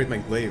upgrade my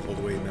glaive all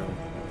the way now.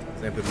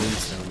 Because I have the moon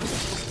sound.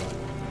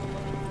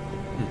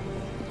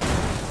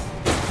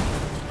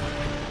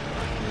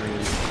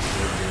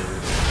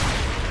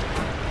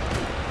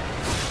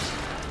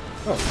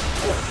 Oh,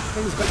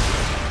 things back.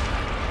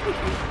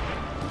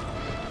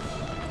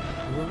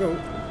 Here we go.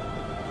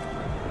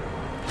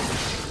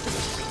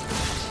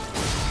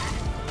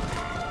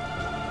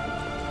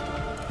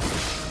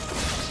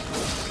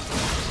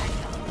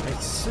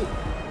 Nice.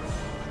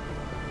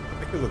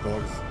 I kill the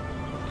dogs.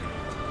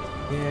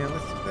 Yeah,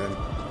 let's do that.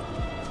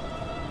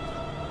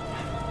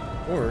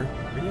 Or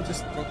maybe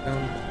just drop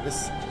down this.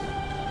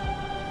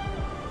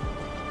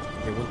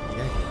 Okay, well,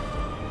 yeah.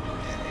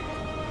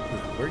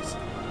 It works.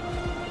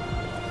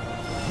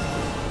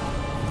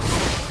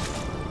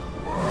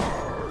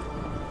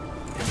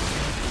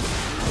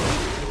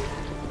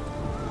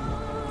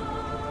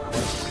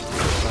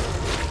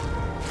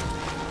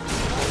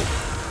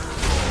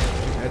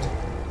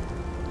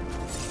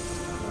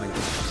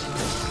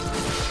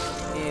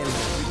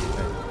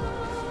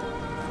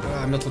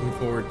 I'm not looking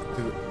forward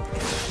to it.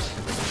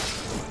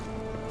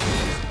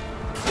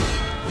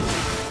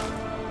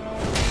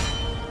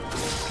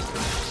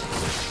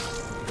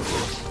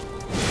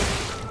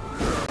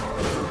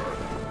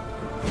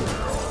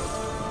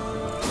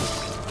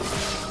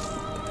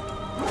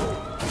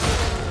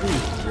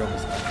 We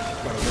almost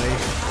got away.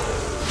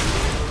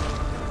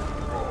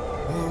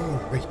 Oh,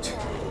 wait.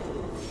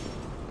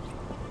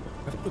 I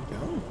have to go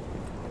down?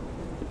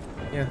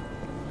 Yeah.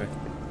 Okay.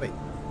 Wait.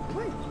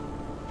 Wait.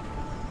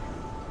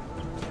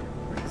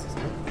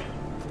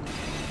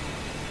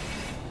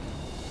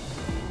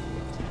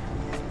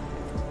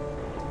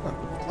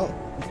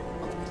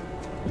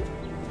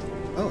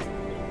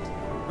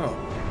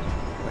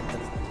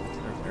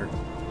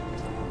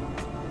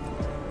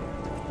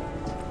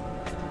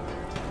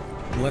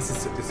 Unless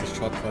it's a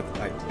shortcut,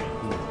 I don't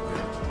know.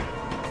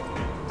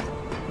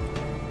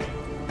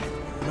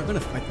 Am I gonna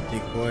fight the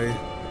big boy?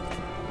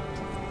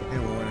 I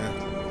don't wanna.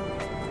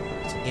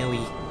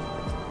 Scary.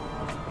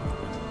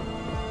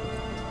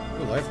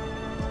 You alive?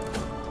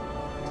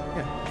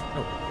 Yeah.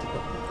 Oh.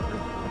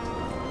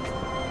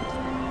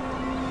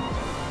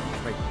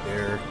 Right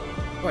there.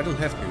 Oh, I don't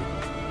have to.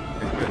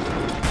 Okay, good.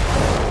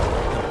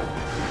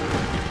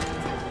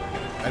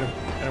 I don't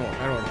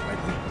want to fight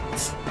him.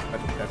 I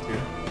don't have to.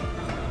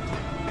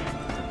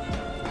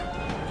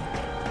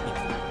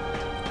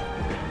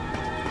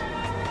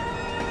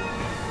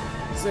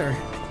 There.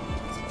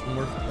 Some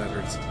more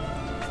letters.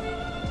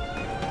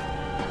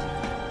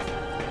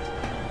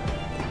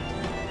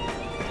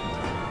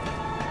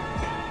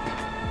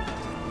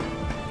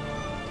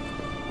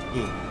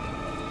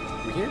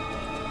 We here?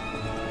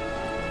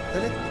 Is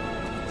that it? I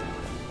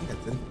think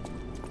that's it.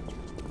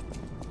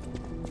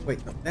 Wait,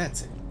 no, that's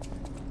it.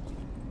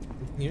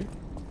 Anything here?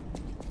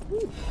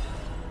 Ooh,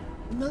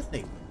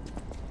 nothing.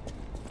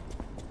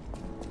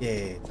 Yeah,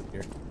 it's up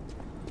here.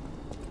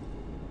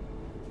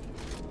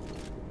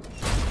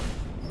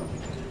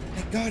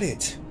 Got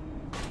it!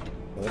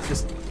 Well, let's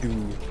just do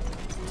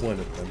one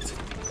of them.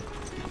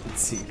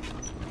 Let's see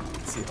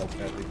how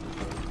bad they can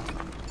go.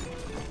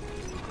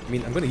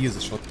 mean, I'm gonna use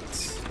the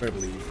shotguns, I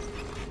believe.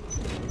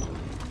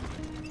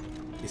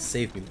 They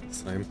saved me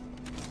last time.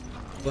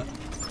 But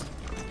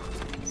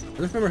I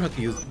don't remember how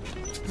to use them.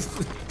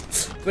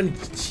 When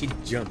she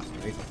jumps,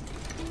 right? I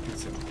think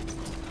so.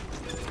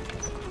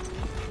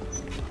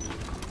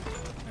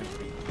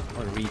 I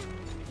want to read.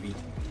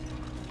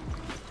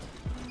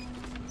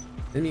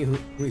 Enemy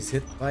who is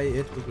hit by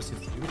it will receive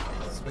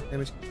sweat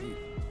damage, can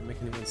make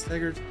anyone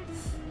staggered.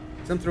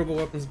 Some throwable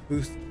weapons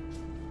boast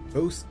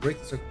great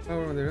destructive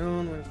power on their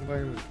own when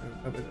combined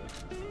with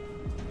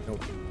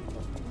nope.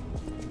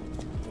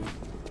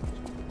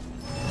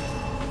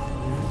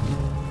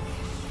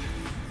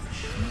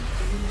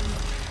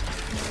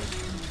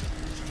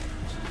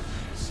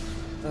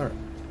 Alright.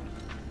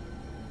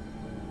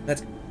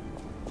 That's good.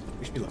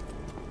 Wish me luck.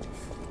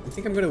 I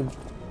think I'm gonna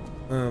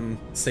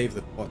save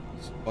the pot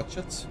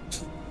shots.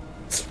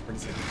 For the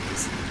second phase.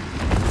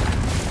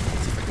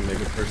 See if I can make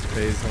it first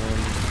phase on.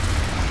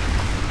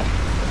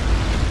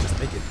 Just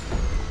make it.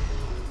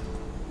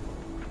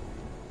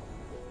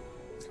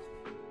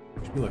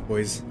 Wish me luck,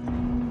 boys.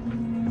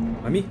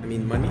 Mummy?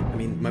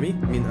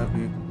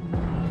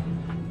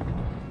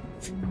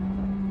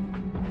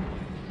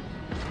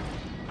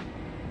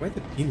 Why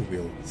the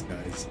pinwheel, these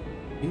guys?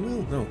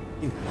 Pinwheel? No,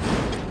 pinwheel.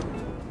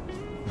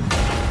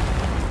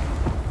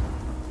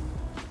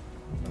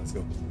 Let's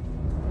go.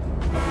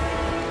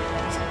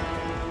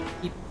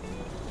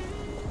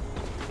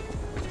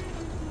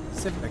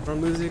 Set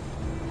background music.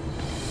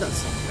 That's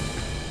something.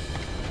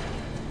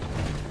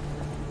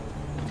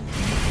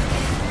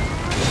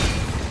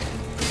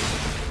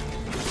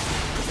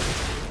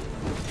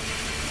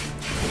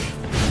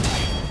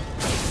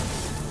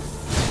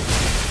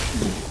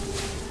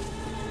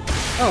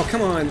 Oh,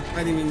 come on!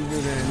 I didn't even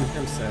do that.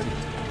 I'm sad.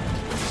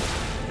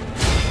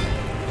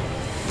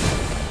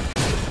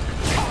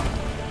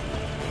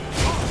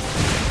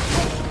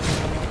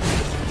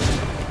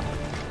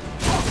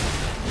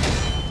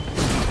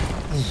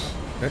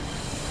 Okay.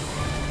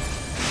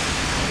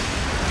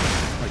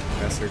 Like a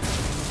bastard.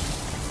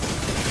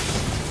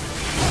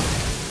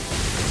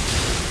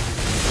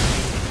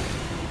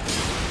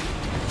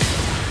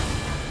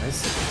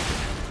 Nice.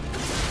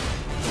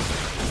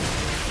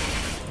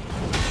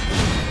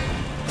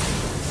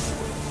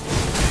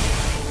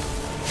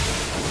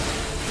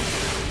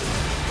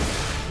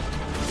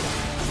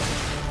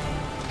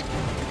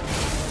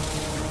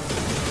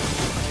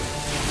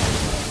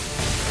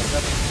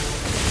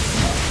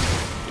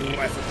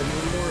 I put them in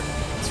more.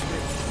 That's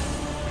great.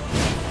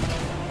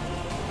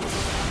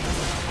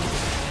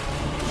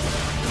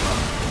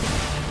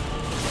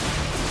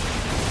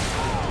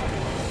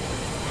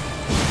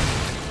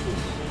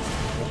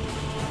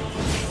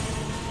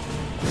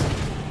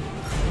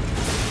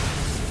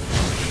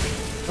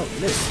 Oh,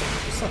 miss.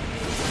 What's up?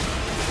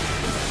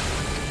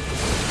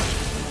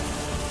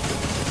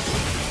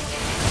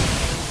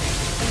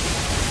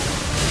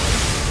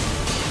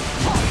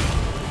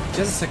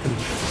 Just a second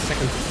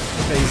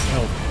phase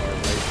health.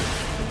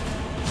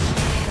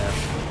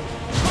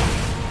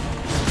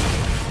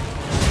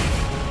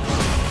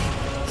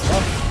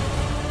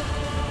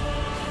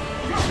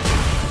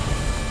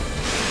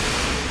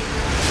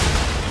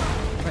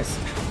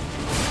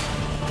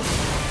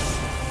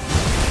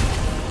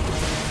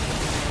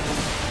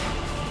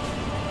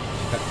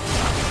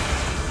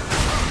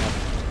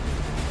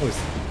 Oh, is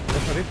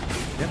that not it?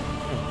 Yep.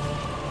 Oh.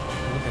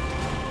 Okay.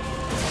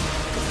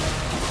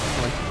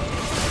 Come on.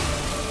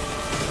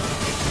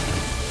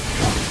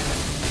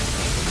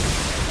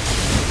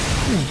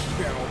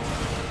 Yeah.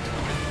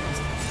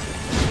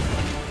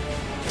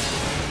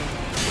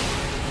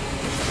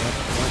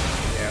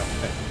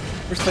 Okay.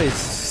 First play is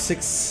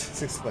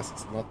six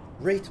classes. Not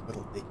great, but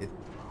I'll take it.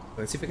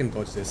 Let's see if I can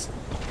dodge this.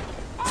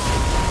 I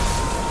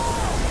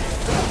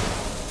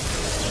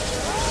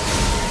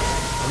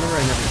remember I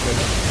never could.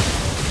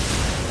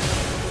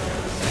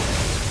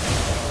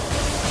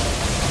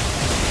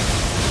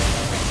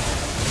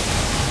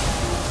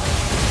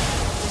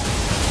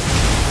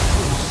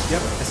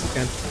 Yep, yes you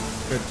can.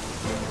 Good.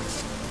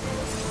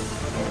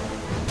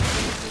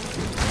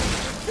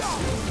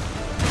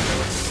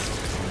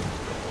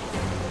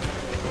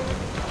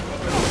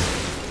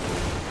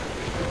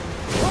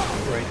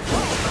 Great.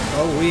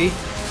 Oh, we.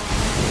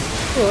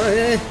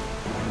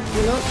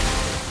 You know.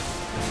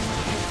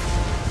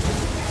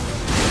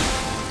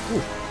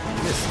 Ooh,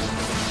 missed.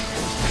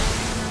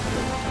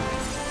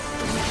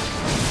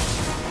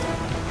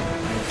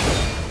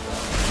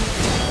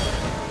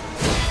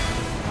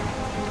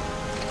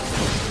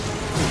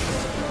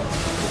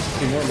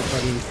 More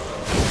McCartney.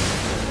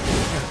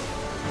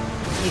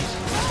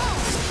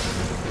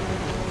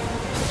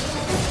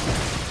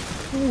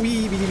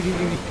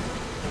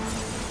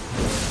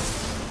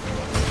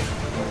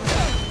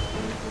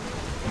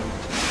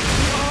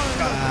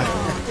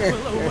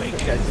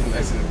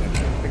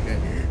 Okay.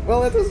 Well,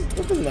 that was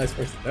a nice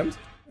first attempt.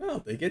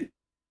 I'll take it.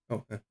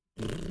 Oh.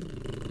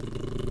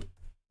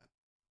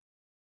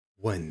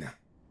 One.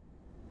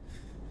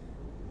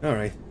 All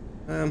right.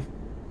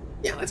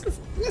 Yeah, let's go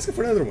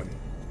for another one.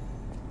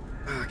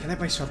 Can I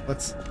buy shot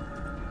butts?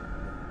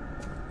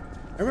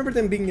 remember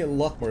them being a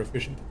lot more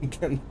efficient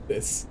than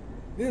this.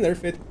 They didn't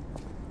nerf it.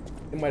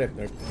 They might have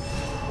nerfed it.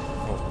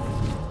 Oh.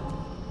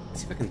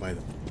 Let's see if I can buy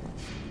them.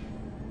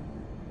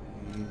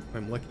 If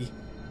I'm lucky.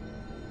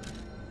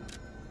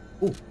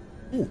 Ooh.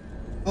 Ooh.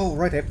 Oh,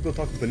 right, I have to go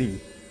talk to Panini.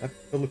 I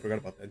totally forgot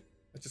about that.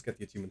 Let's just get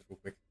the achievement real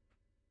quick.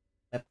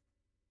 Yep.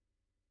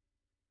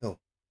 Oh.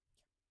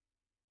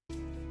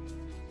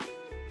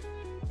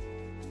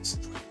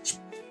 Stretch.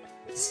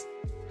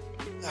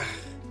 Ah.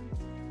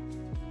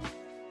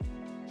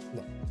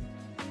 No.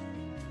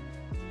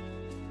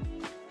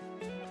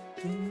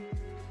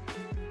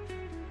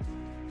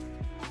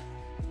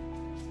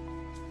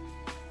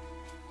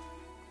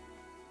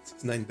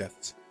 9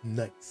 deaths.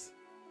 Nice.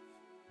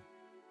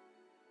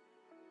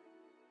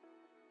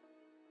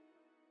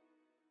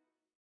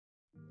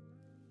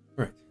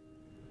 Alright.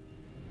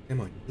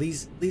 Come on.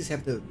 Please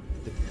have the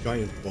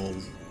giant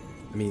balls.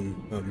 I mean,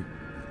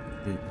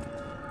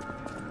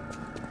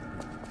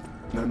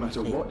 No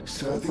matter Hey, what,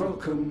 sir, balls?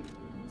 welcome.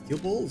 Steel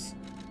balls?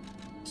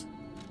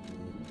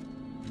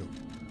 No.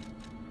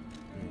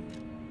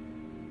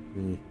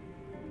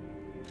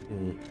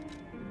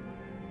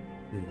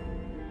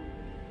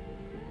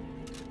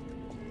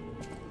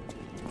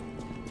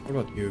 What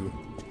about you?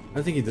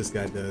 I think this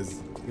guy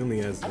does. He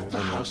only has At the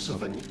House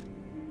of an...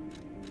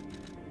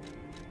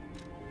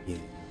 Yeah.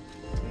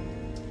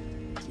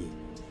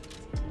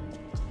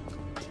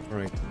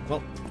 Alright,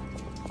 well,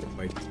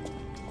 wait.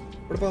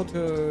 What about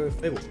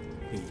Fable?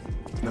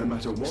 No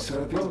matter what,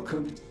 sir,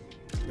 welcome.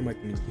 I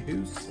might need to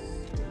use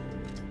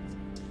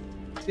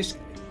this guy.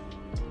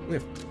 Only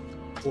have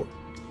 4.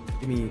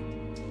 Give me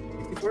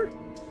 54?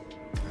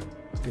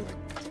 Anyway.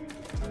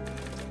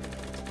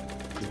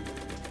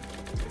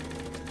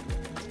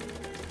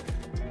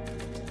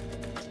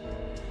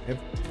 I have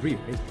 3,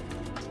 right?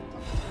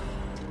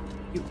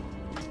 You.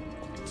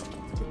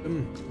 Put them.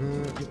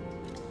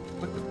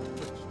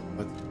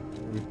 But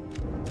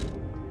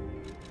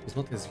it's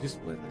not as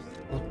useful as I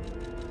thought.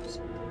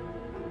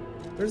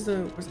 Where's the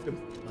take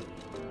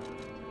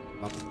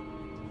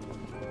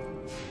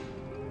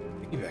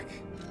me back,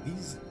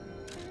 please.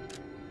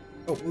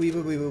 Oh,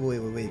 wait.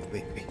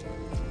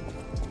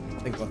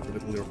 Thank God for the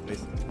little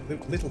face.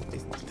 Little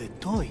face. The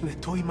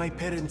toy my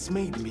parents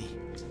made me.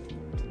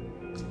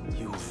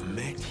 You've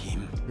met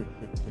him.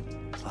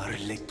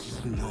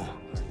 Arlecchino.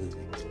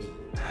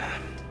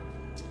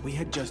 We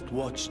had just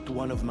watched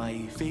one of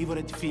my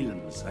favorite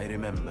films, I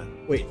remember.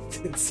 Wait,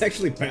 it's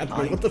actually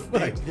Batman. What the I fuck?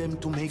 begged them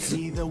to make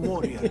me the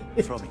warrior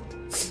from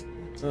it.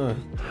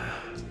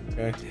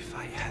 Okay. If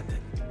I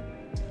hadn't,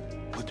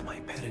 would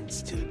my parents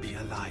still be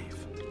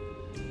alive?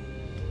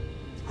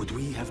 Would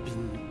we have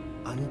been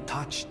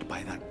untouched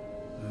by that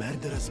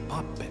murderous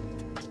puppet?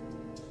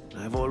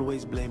 I've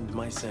always blamed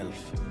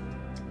myself.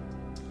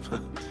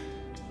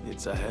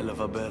 It's a hell of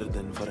a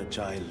burden for a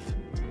child,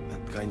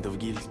 that kind of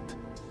guilt.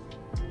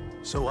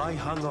 So I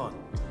hung on.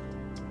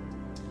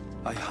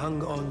 I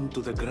hung on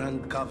to the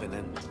Grand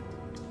Covenant.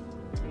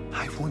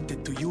 I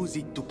wanted to use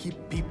it to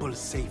keep people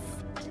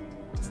safe.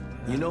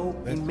 You know,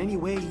 in many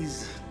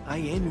ways, I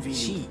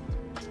envy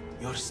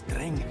your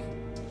strength.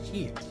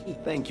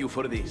 Thank you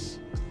for this.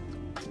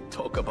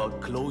 Talk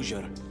about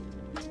closure.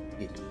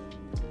 You're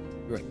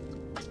right.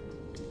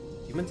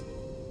 Achievement?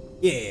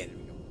 Yeah, there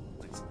we go.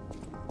 Nice.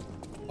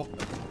 Oh,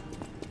 I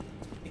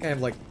think I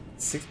have like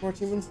 6 more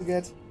achievements to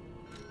get.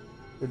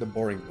 They're the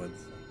boring ones.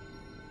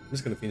 I'm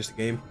just gonna finish the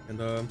game and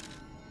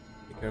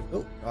take care of.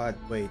 Oh God,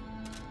 wait.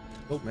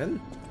 Oh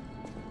man.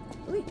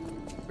 Really?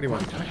 Pretty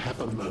much. Might I have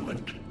a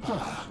moment?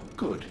 Ah,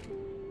 good.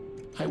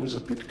 I was a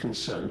bit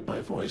concerned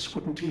my voice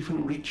wouldn't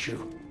even reach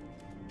you.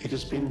 It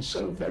has been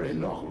so very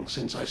long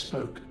since I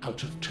spoke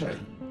out of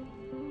turn.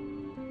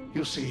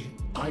 You see,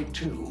 I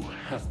too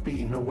have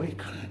been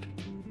awakened.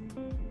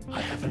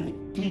 I have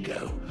an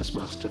ego, as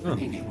Master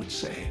Vanini would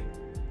say.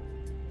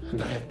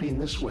 And I have been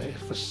this way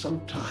for some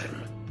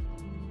time.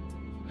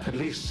 At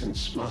least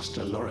since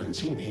Master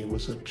Lorenzini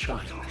was a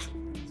child.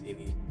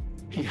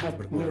 He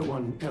had no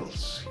one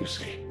else, you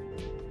see.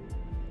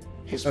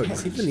 His Oh,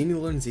 parents, is he Vanini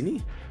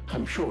Lorenzini?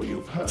 I'm sure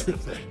you've heard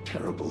of their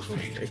terrible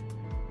fate.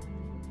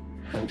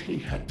 And he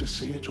had to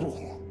see it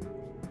all.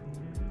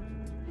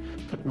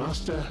 But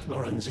Master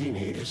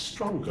Lorenzini is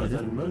stronger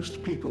than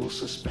most people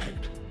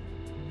suspect.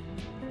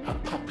 A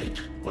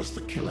puppet was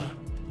the killer.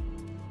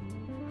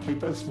 We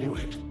both knew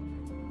it.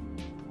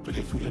 But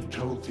if we had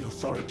told the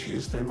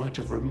authorities, they might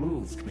have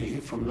removed me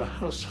from the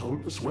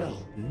household as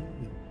well.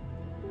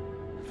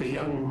 The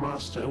young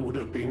master would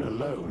have been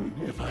alone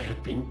if I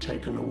had been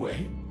taken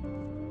away.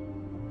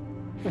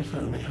 If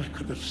only I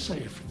could have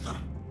saved them.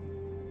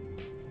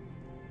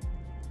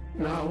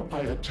 Now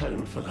I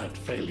atone for that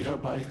failure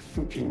by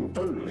thinking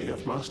only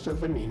of Master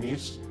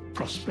Vanini's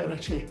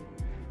prosperity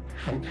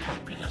and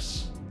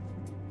happiness.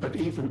 But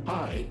even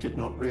I did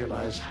not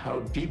realize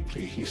how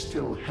deeply he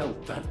still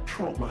held that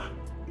trauma.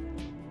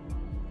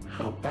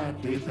 How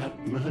badly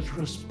that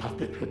murderous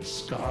puppet had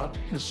scarred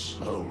his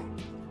soul.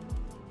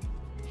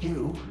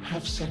 You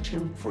have set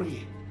him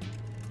free.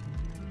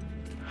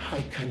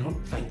 I cannot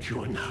thank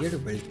you enough. You're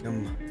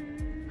welcome.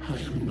 I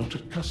am not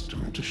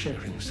accustomed to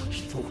sharing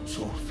such thoughts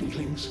or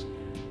feelings.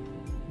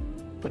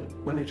 But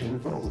when it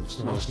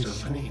involves Master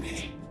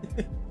Vanini,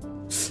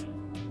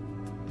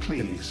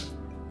 please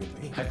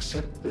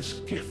accept this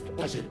gift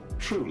as it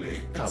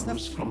truly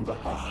comes from the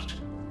heart.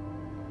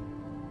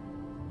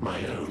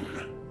 My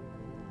own.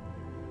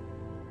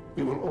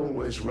 We will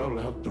always roll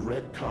out the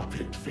red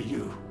carpet for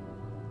you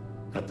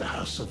at the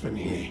House of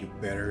Vanini. You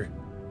better.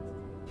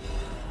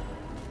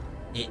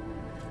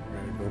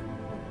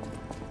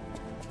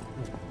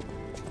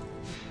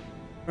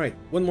 Alright,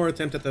 one more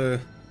attempt at the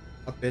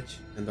hot pitch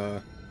and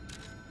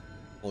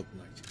call it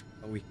night.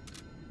 Shall we?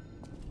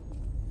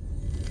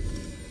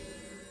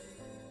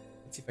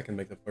 Let's see if I can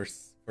make the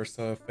first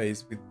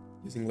phase with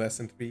using less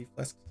than 3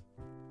 flasks.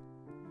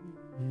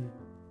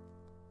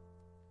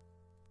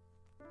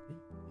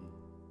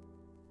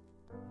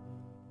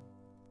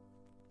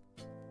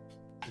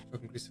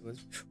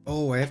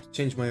 Oh, I have to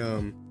change my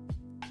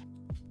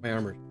my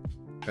armor.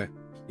 Okay,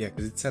 yeah,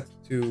 because it's set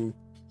to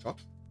shock.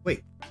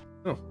 Wait,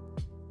 no,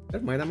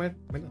 never mind. I might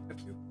not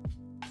have to.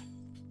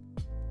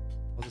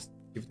 I'll just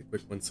give it a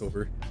quick once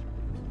over.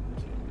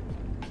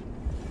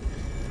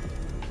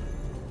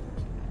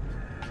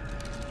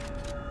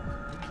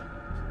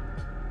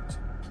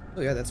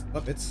 Oh yeah, that's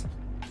puppets.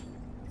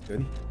 That's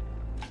good.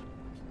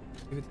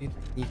 Activity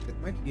technique.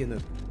 That might be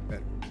enough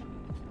better.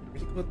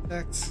 Critical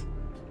attacks.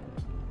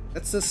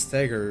 That's the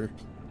stagger.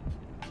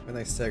 When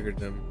I staggered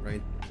them,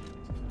 right?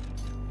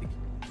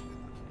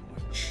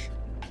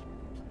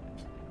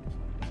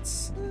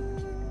 It's,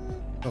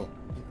 oh,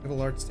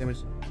 incredible arts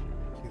damage.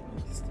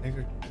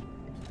 Staggered.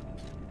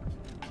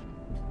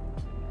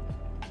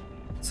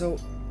 So,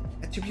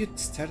 attribute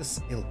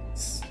status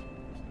illness.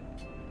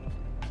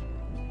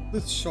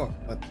 It's shock,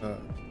 but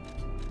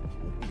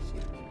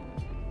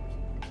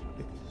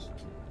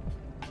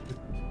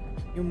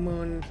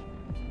human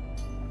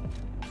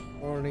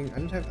warning. I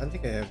don't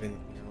think I have anything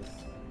else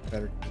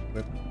better to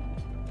equip.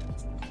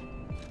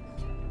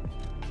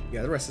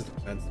 Yeah, the rest is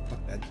defense.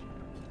 Fuck that.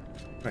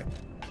 Right,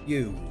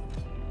 you.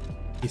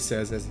 He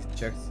says as he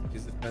checks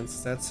his defense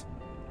stats.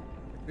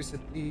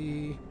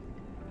 Electricity,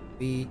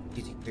 the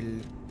physical.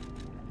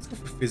 Let's go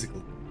for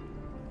physical,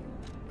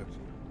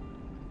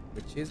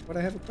 which is what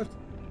I have equipped.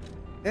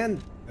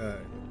 And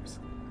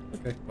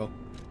okay, well,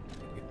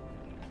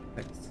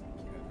 next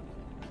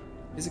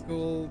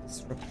physical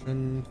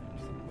disruption,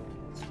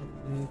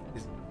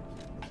 physical.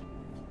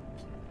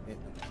 Yeah.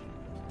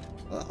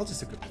 Well, I'll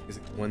just equip the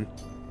physical one.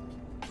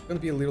 It's gonna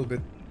be a little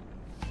bit,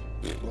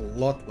 a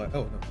lot like.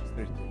 Oh no, it's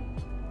 32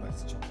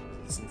 less chance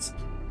resistance.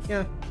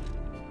 Yeah, I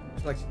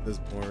feel like she does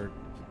more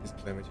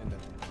physical damage in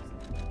that.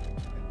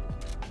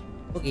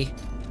 Okay.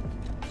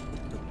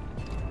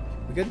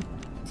 We good?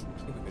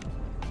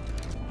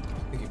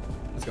 Thank you.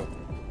 Let's go.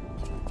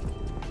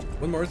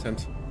 One more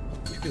attempt. How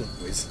you feeling,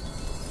 boys?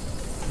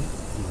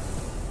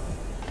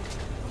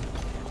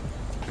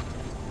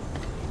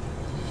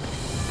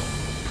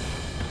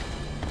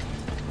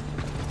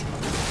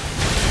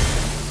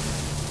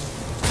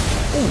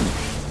 Oh!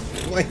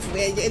 Wait,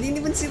 I didn't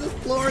even see the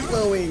floor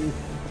glowing!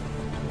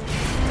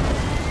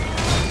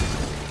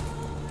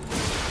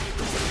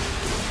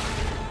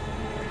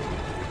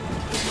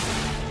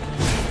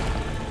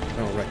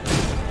 Oh, right.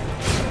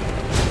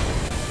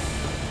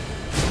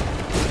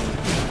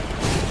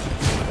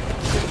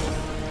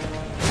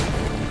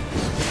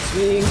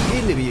 Swing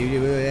in the view.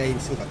 I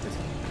still got this.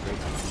 Great.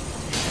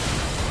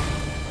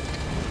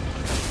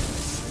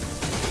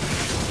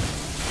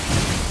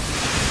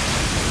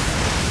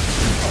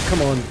 Oh,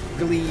 come on.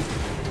 Really?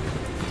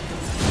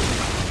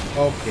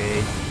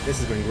 Okay. This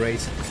is going great.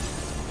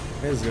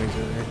 This is going to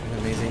be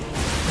amazing.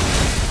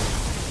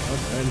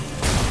 Okay.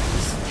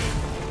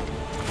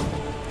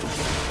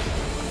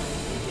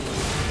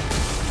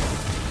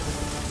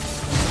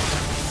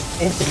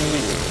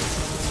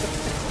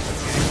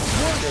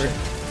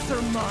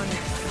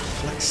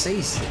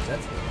 Relaxation,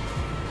 that's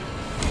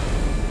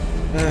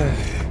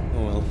oh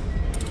well.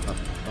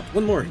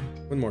 One more.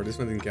 This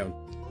one didn't count.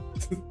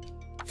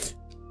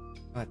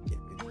 God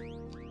damn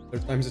it.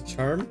 Third time's a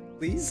charm,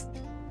 please?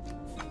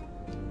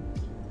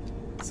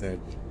 Sad.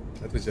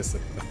 That was just a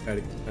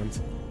pathetic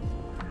attempt.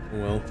 Oh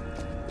well.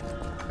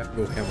 Have to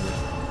go hammer.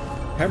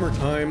 Hammer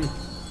time!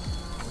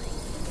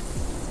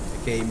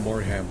 Okay,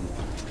 more ham.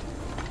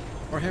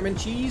 More ham and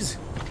cheese!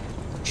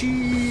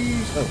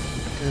 Cheese! Oh.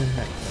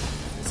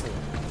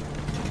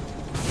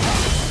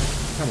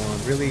 Come on,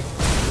 really? It's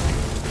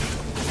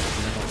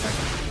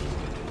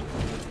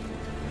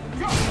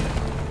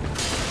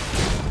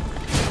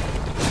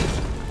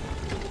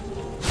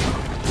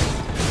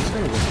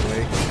gonna work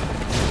away.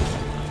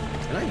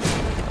 Can I?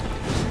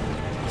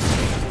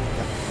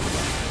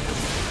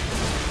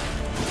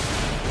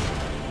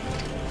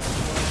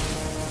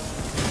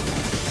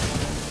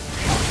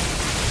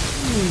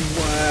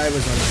 Why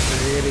was on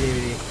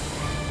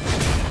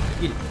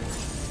Eat it.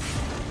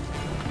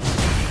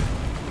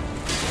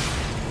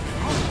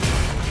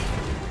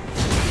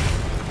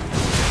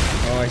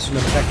 Oh, I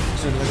shouldn't have attacked.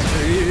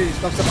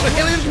 Stop.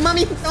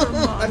 Mommy! No!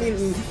 I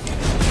mean...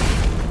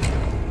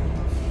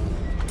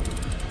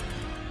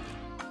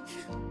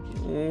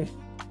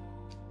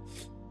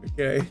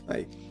 Okay,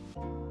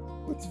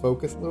 let's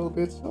focus a little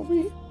bit, shall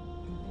we?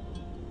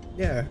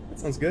 Yeah, that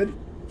sounds good.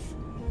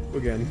 Go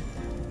again.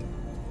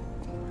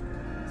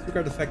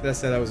 Disregard the fact that I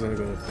said I was only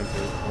going to attempt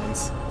it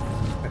once.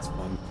 That's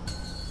fun.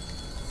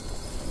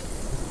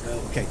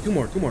 Okay, two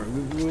more.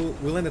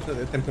 We'll end at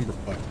attempt number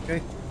 5,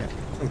 okay? Yeah,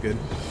 sounds good.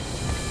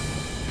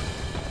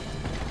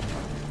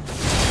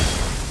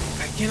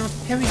 I cannot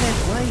carry that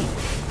blade!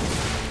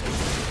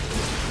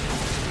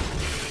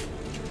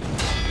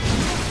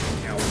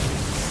 Ow.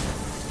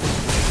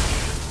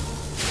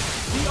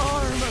 The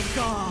arm of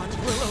God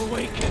will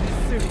awaken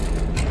soon.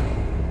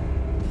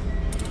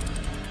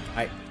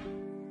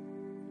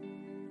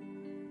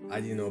 I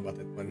didn't know about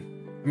that one.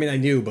 I mean, I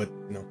knew, but,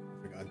 you know,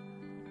 I forgot.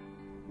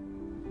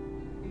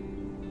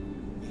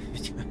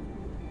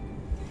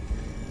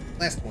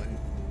 Last one.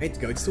 I hate to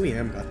go, it's 2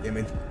 AM,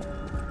 goddammit.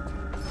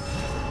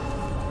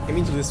 Came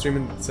into this stream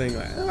and saying,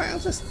 like, oh, I'll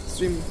just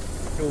stream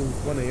till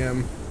 1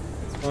 AM.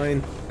 It's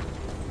fine.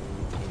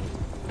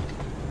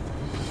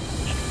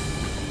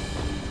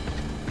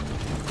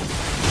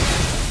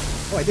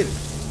 Oh, I did it.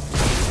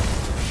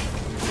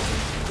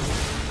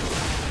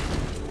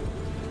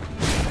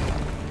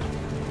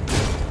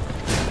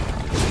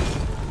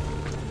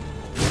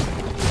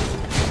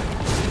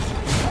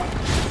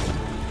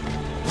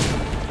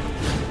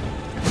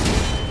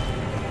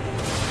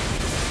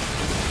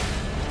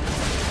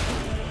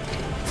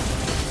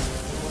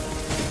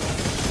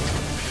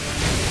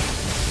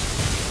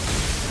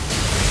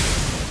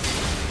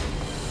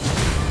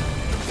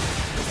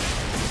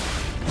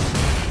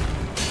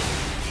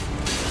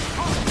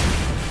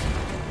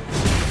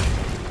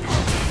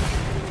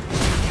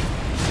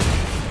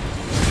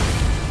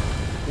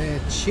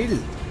 Chill.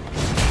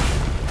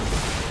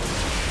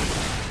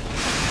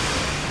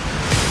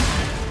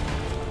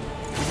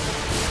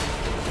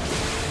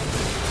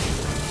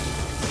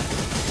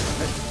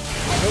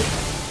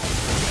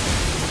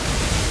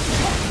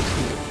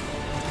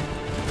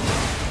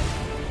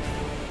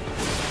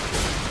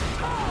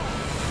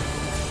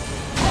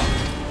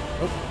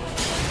 Oh.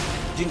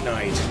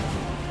 Denied.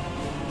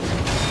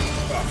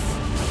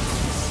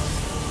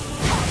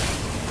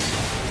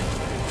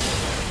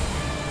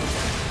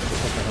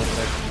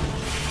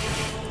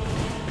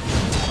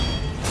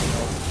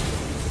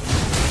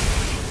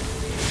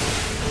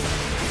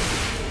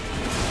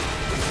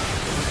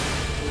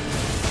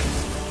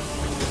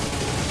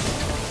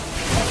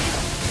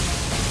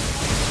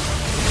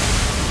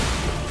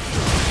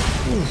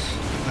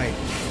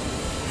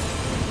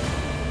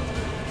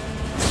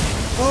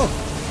 Oh,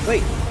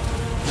 wait.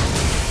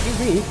 Excuse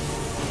me.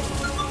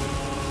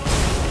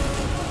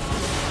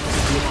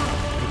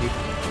 Thank you.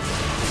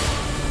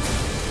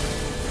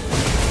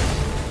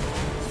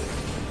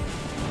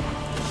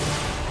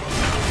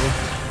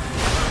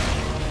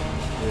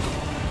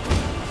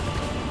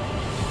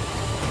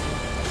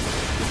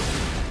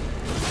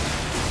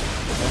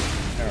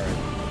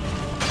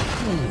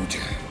 Alright.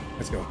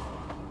 Let's go.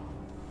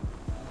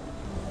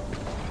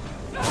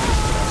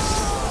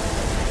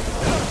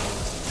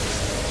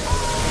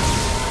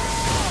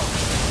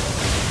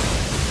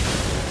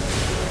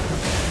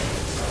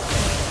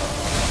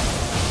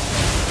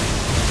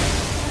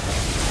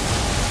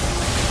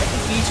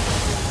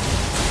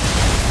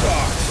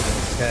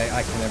 Okay,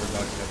 I can never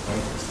dodge that one.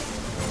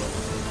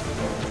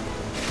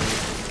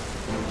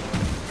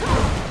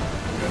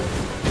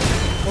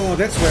 Oh,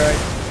 that's where I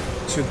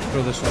should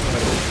throw the shot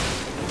better.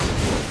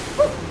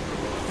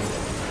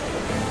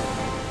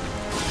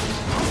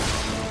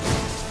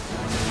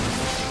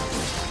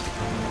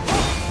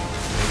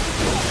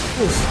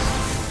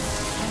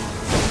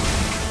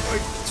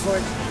 It's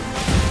fine.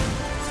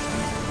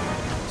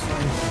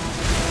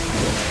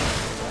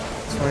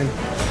 It's fine.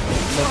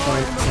 It's not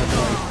fine. It's not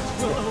fine.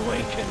 Will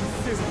awaken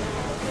soon.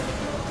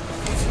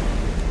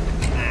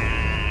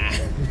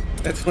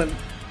 That's one.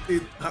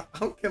 Dude, how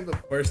come the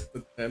first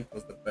attempt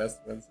was the best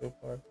one so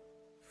far?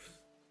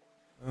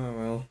 Oh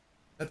well.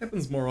 That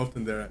happens more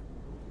often there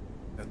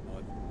than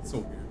not. It's so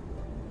weird.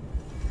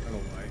 I don't know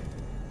why.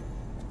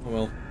 Oh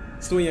well.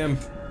 It's 2 AM.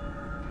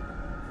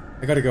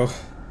 I gotta go.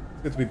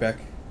 It's good to be back.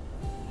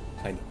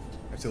 Kind of.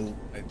 I'm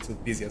still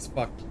busy as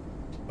fuck.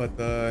 But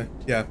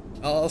yeah.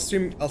 I'll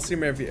stream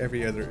every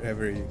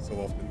so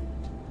often.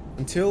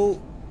 Until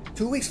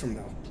 2 weeks from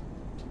now.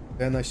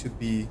 Then I should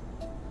be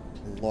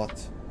a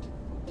lot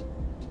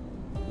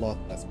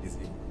less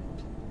busy.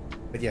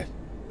 But yeah,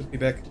 good to be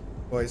back.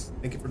 Boys,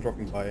 thank you for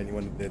dropping by,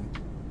 anyone who did.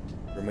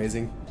 You're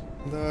amazing.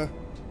 And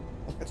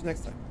I'll catch you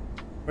next time.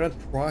 We're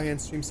gonna try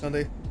and stream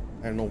Sunday.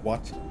 I don't know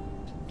what.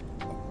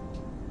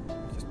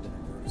 Just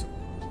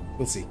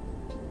we'll see.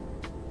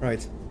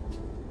 Alright.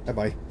 Bye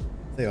bye.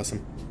 Stay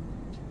awesome.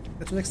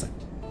 Catch you next time.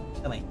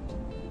 Bye-bye.